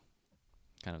from you.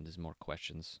 Kind of, there's more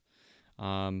questions.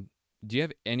 Do you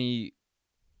have any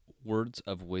words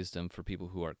of wisdom for people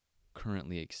who are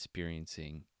currently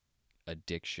experiencing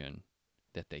addiction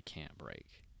that they can't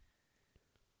break?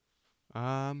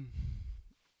 Well,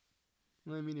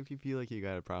 I mean, if you feel like you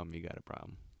got a problem, you got a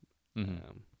problem. Mm-hmm.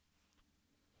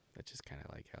 That's just kind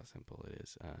of like how simple it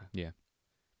is. Yeah.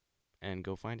 And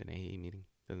go find an AA meeting.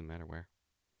 Doesn't matter where.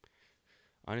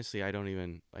 Honestly, I don't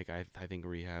even like. I think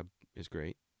rehab is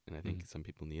great, and I think some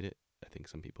people need it. I think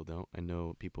some people don't. I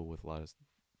know people with a lot of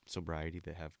sobriety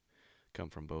that have come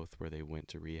from both, where they went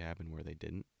to rehab and where they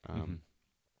didn't. And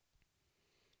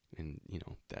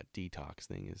that detox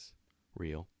thing is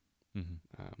real.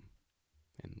 Mm-hmm.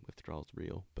 And withdrawal's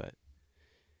real, but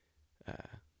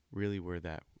really where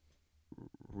that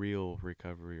real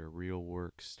recovery or real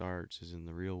work starts is in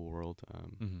the real world.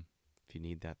 If you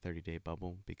need that 30-day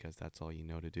bubble because that's all you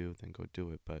know to do, then go do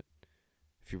it. But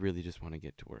if you really just want to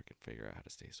get to work and figure out how to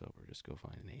stay sober, just go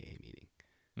find an AA meeting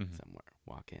somewhere,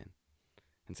 walk in,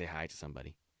 and say hi to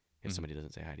somebody if somebody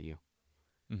doesn't say hi to you.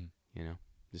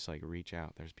 Just like reach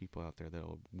out. There's people out there that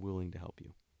are willing to help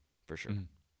you, for sure.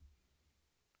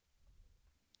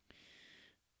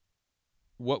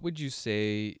 What would you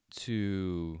say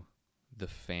to the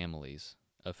families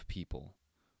of people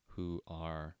who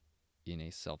are in a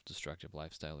self-destructive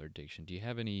lifestyle or addiction? Do you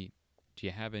have any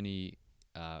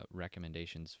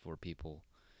recommendations for people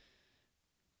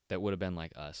that would have been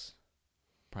like us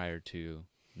prior to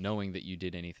knowing that you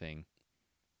did anything?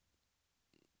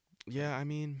 Yeah, I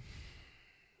mean,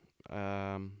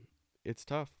 it's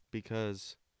tough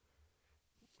because,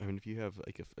 I mean, if you have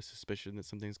like a suspicion that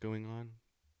something's going on,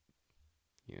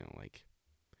 like,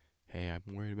 hey, I'm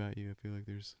worried about you. I feel like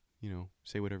there's,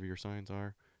 say whatever your signs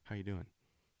are. How you doing?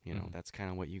 That's kind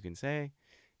of what you can say.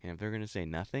 And if they're going to say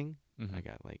nothing,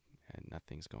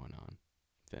 nothing's going on,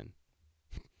 then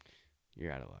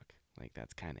you're out of luck. Like,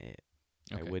 that's kind of it.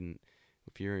 Okay. I wouldn't,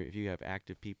 if you have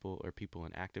active people or people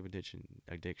in active addiction,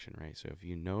 right? So if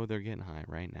you know they're getting high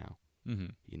right now,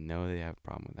 you know they have a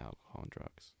problem with alcohol and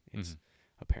drugs. It's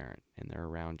apparent, and they're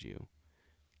around you.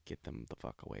 Get them the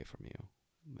fuck away from you.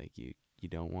 Like, you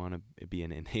don't want to be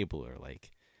an enabler. Like,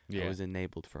 I was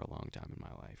enabled for a long time in my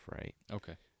life, right?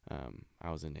 Okay.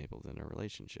 I was enabled in a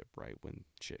relationship right when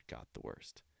shit got the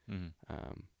worst.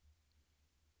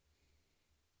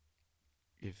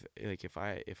 If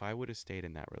I would have stayed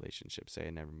in that relationship, say I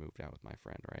never moved out with my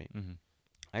friend, right?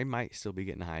 I might still be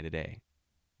getting high today.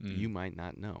 You might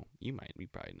not know. You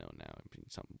probably know now. I mean,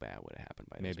 something bad would have happened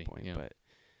by this point. Yeah. But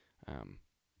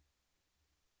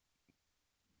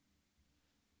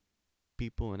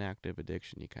people in active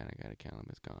addiction, you kind of got to count them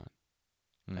as gone.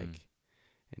 Like,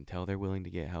 until they're willing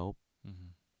to get help,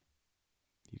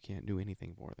 you can't do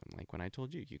anything for them. Like, when I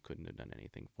told you couldn't have done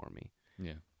anything for me,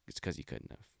 it's because you couldn't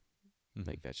have.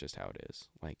 Like, that's just how it is.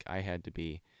 Like, I had to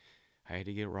get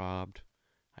robbed.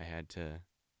 I had to,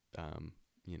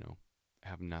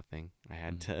 have nothing. I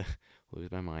had to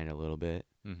lose my mind a little bit,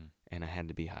 and I had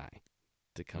to be high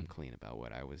to come clean about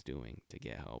what I was doing to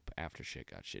get help after shit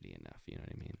got shitty enough. You know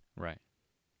what I mean? Right.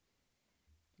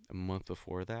 A month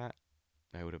before that,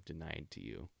 I would have denied to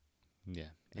you. Yeah.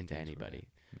 And to anybody.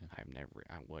 Yeah. I've never,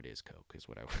 what is coke is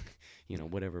what I,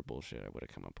 whatever bullshit I would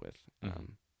have come up with.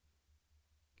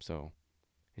 So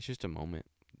it's just a moment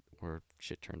where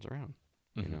shit turns around,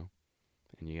 you know?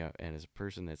 And as a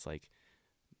person that's like,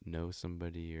 knows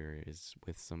somebody or is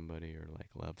with somebody or like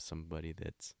loves somebody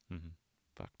that's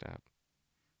fucked up,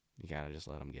 you gotta just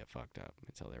let them get fucked up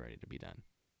until they're ready to be done.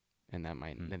 And that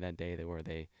might, and that day where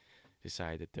they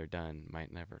decide that they're done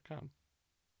might never come.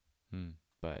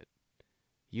 But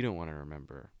you don't want to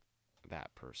remember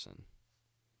that person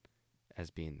as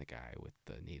being the guy with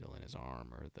the needle in his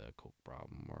arm or the coke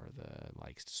problem or the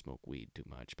likes to smoke weed too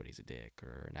much but he's a dick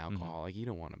or an alcoholic. You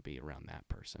don't want to be around that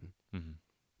person.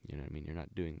 You know what I mean? You're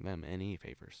not doing them any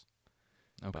favors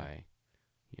by,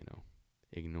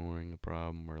 ignoring a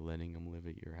problem or letting them live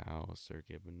at your house or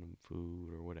giving them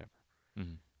food or whatever.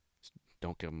 Just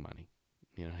don't give them money.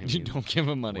 You know what I mean? Don't give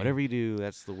them money. Whatever you do,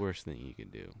 that's the worst thing you can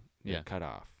do. Yeah. Cut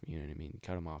off. You know what I mean?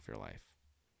 Cut them off your life.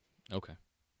 Okay.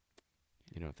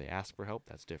 If they ask for help,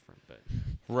 that's different. But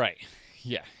Right.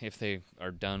 Yeah. If they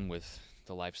are done with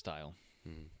the lifestyle,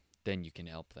 then you can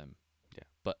help them. Yeah.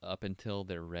 But up until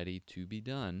they're ready to be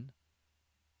done,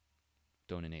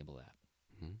 don't enable that.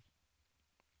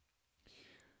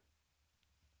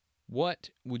 What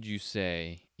would you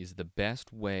say is the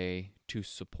best way to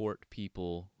support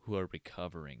people who are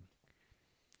recovering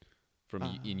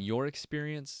from in your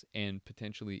experience and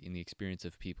potentially in the experience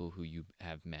of people who you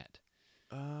have met?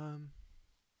 I've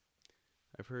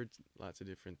heard lots of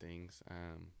different things.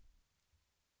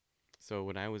 So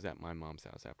when I was at my mom's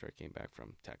house after I came back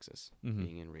from Texas,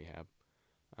 being in rehab,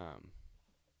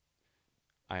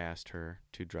 I asked her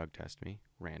to drug test me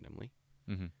randomly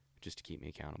Mm-hmm. just to keep me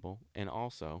accountable. And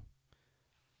also,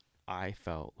 I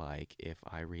felt like if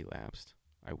I relapsed,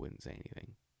 I wouldn't say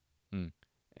anything. Mm.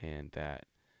 And that,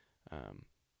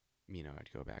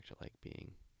 I'd go back to like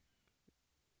being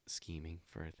scheming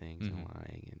for things and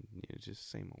lying and just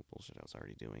same old bullshit I was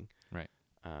already doing. Right.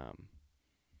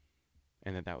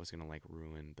 And that was going to like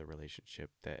ruin the relationship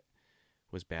that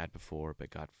was bad before but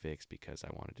got fixed because I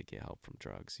wanted to get help from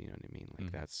drugs. You know what I mean?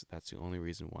 Like that's the only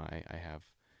reason why I have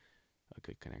a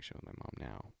good connection with my mom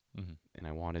now. Mm-hmm. And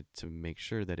I wanted to make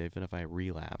sure that even if I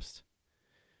relapsed,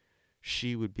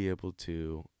 she would be able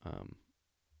to,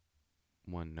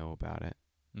 one, know about it,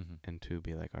 Mm-hmm. and two,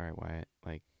 be like, all right, Wyatt,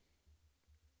 like,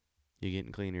 you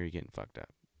getting clean or you getting fucked up?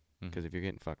 Because if you're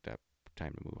getting fucked up,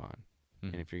 time to move on.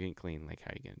 Mm-hmm. And if you're getting clean, like,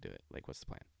 how are you going to do it? Like, what's the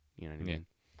plan? You know what I Yeah. mean?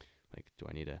 Like, do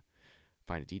I need to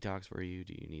find a detox for you?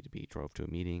 Do you need to be drove to a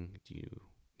meeting? Do you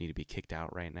need to be kicked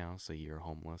out right now so you're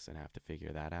homeless and have to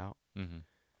figure that out? Mm-hmm.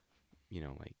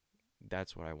 Like,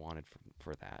 that's what I wanted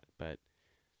for that. But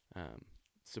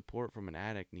support from an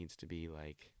addict needs to be,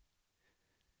 like,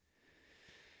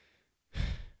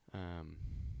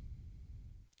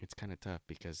 it's kind of tough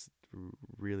because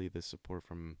really the support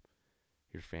from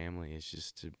your family is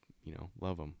just to,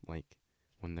 love them. Like,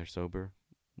 when they're sober,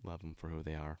 love them for who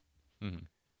they are. Mm-hmm.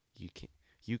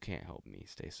 You can't help me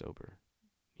stay sober.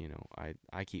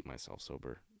 I keep myself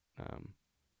sober.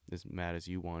 As mad as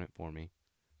you want it for me,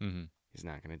 Mm-hmm. he's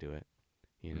not going to do it.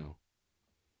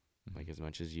 Like, as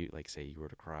much as you, like, say you were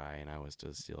to cry and I was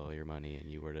to steal all your money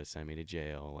and you were to send me to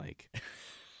jail, like,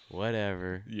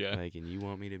 whatever. Yeah. Like, and you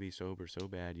want me to be sober so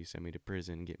bad, you send me to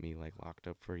prison, get me, like, locked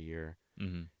up for a year,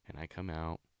 Mm-hmm. and I come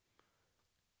out,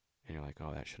 and you're like,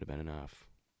 oh, that should have been enough.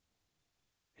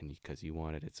 And because you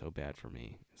wanted it so bad for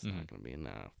me, it's not going to be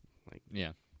enough. Like,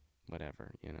 Yeah.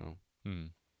 whatever, Mm-hmm.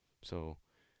 So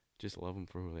just love them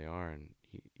for who they are, and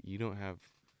you don't have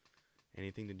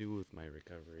anything to do with my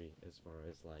recovery as far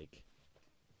as, like,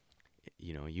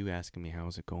 you asking me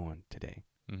how's it going today.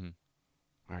 Mm-hmm.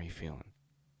 How are you feeling?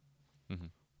 Mm-hmm.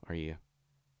 Are you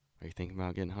thinking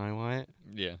about getting high, Wyatt?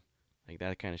 Yeah. Like,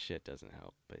 that kind of shit doesn't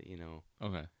help. But,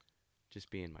 Okay. just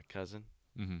being my cousin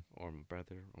Mm-hmm. or my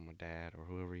brother or my dad or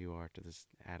whoever you are to this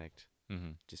addict,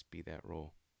 Mm-hmm. just be that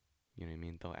role. You know what I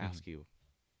mean? They'll ask you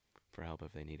for help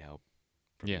if they need help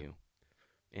from Yeah. you.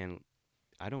 And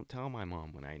I don't tell my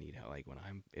mom when I need help. Like,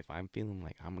 if I'm feeling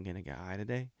like I'm going to get high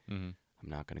today, Mm-hmm. I'm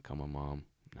not going to call my mom.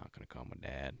 I'm not going to call my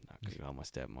dad. I'm not going to call my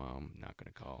stepmom. I'm not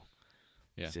going to call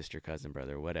sister, cousin,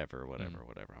 brother, whatever.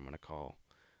 I'm going to call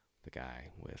the guy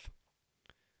with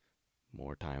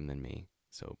more time than me,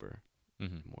 sober,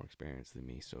 more experience than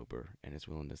me, sober, and is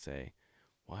willing to say,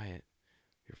 Wyatt,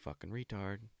 you're a fucking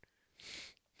retard.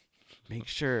 Make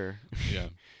sure Yeah.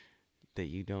 that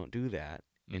you don't do that.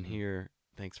 And here,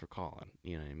 thanks for calling.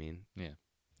 You know what I mean? Yeah.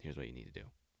 Here's what you need to do.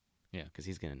 Yeah. Because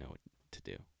he's going to know what to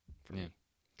do for me.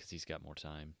 Because he's got more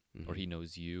time, Mhm. or he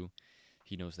knows you.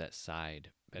 He knows that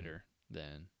side better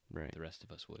than Right. the rest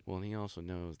of us would. Well, and he also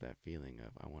knows that feeling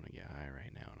of, I want to get high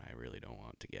right now, and I really don't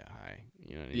want to get high.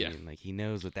 You know what I Yeah. mean? Like, he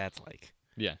knows what that's like.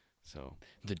 Yeah. So,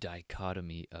 The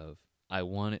dichotomy of I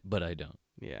want it, but I don't.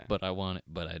 yeah. But I want it,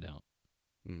 but I don't.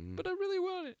 Mhm. But I really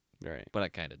want it, Right. but I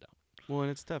kind of don't. Well, and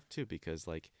it's tough, too, because,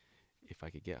 like, if I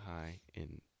could get high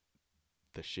in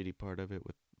the shitty part of it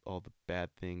with all the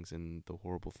bad things and the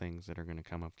horrible things that are going to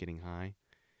come up getting high,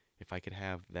 if I could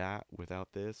have that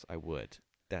without this, I would.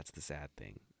 That's the sad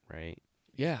thing, right?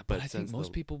 Yeah, but But I think since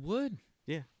most people would.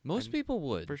 Yeah. Most people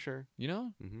would. For sure. You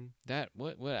know? Mm-hmm. That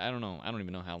what I don't know. I don't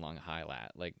even know how long a high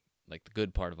lasts. Like the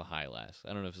good part of a high lasts.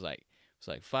 I don't know if it's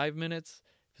like 5 minutes,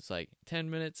 if it's like 10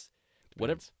 minutes,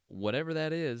 whatever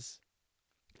that is.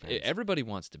 Everybody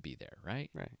wants to be there, right?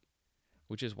 Right.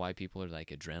 Which is why people are like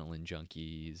adrenaline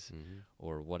junkies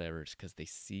or whatever. It's because they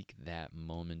seek that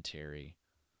momentary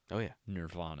Oh, yeah.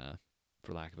 nirvana,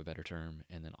 for lack of a better term,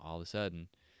 and then all of a sudden,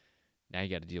 now you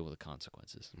got to deal with the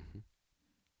consequences. Mm-hmm.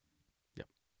 Yep.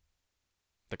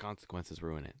 The consequences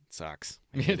ruin it. It sucks.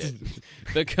 I hate it.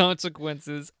 The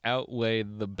consequences outweigh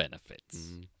the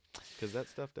benefits. Because that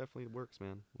stuff definitely works,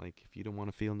 man. Like, if you don't want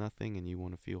to feel nothing and you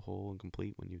want to feel whole and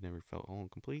complete when you've never felt whole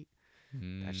and complete,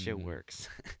 that shit works.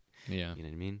 Yeah. You know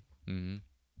what I mean? Mm-hmm.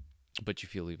 But you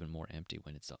feel even more empty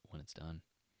when it's done.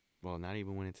 Well, not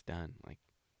even when it's done. Like,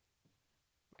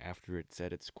 after it's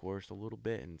set its course a little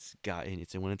bit and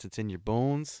when it's in your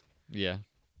bones, Yeah.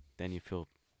 then you feel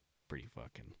pretty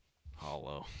fucking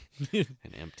hollow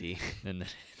and empty. And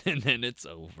then it's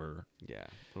over. Yeah.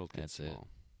 Little That's it. small.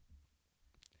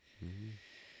 Mm-hmm.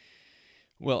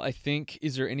 Well, I think,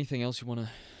 is there anything else you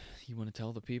wanna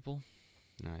tell the people?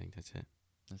 No, I think that's it.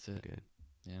 That's I'm it. good.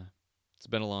 Yeah. It's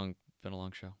been a long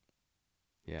show.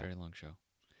 Yeah. Very long show.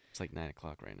 It's like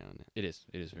 9:00 right now, isn't it? It is.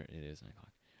 It is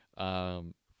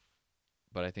 9:00.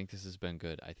 But I think this has been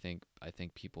good. I think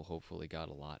people hopefully got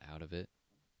a lot out of it.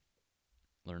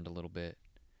 Learned a little bit.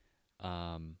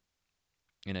 And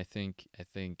I think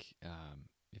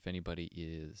if anybody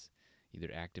is either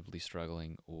actively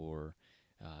struggling or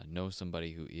knows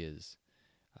somebody who is,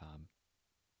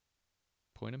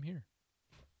 point them here.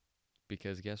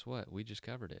 Because guess what? We just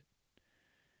covered it.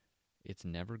 It's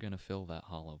never going to fill that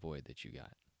hollow void that you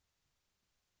got.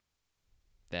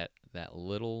 That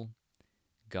little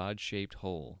God-shaped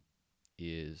hole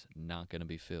is not going to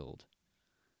be filled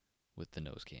with the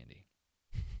nose candy.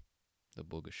 The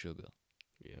booga sugar.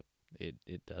 Yep.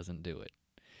 It doesn't do it.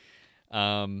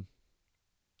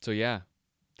 So yeah,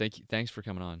 thanks for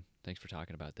coming on. Thanks for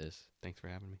talking about this. Thanks for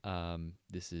having me.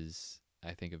 This is,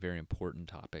 I think, a very important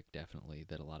topic, definitely,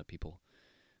 that a lot of people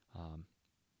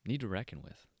need to reckon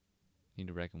with.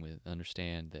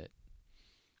 Understand that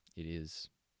it's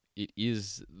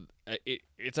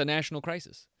a national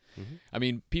crisis. Mm-hmm. I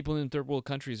mean, people in third world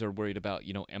countries are worried about,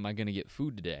 am I going to get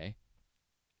food today?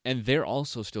 And they're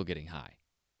also still getting high.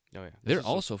 Oh yeah, They're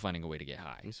also finding a way to get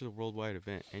high. This is a worldwide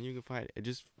event, and you can find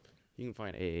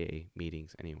AAA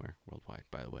meetings anywhere worldwide.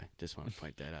 By the way, just want to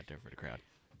point that out there for the crowd.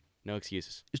 No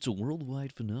excuses. It's a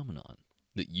worldwide phenomenon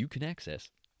that you can access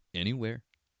anywhere,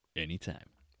 anytime.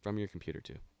 From your computer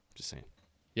too. Just saying.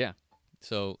 Yeah.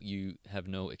 So you have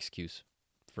no excuse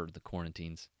for the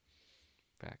quarantines.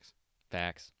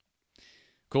 Facts.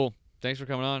 Cool. Thanks for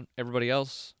coming on. Everybody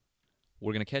else,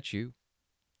 we're going to catch you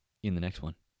in the next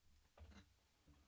one.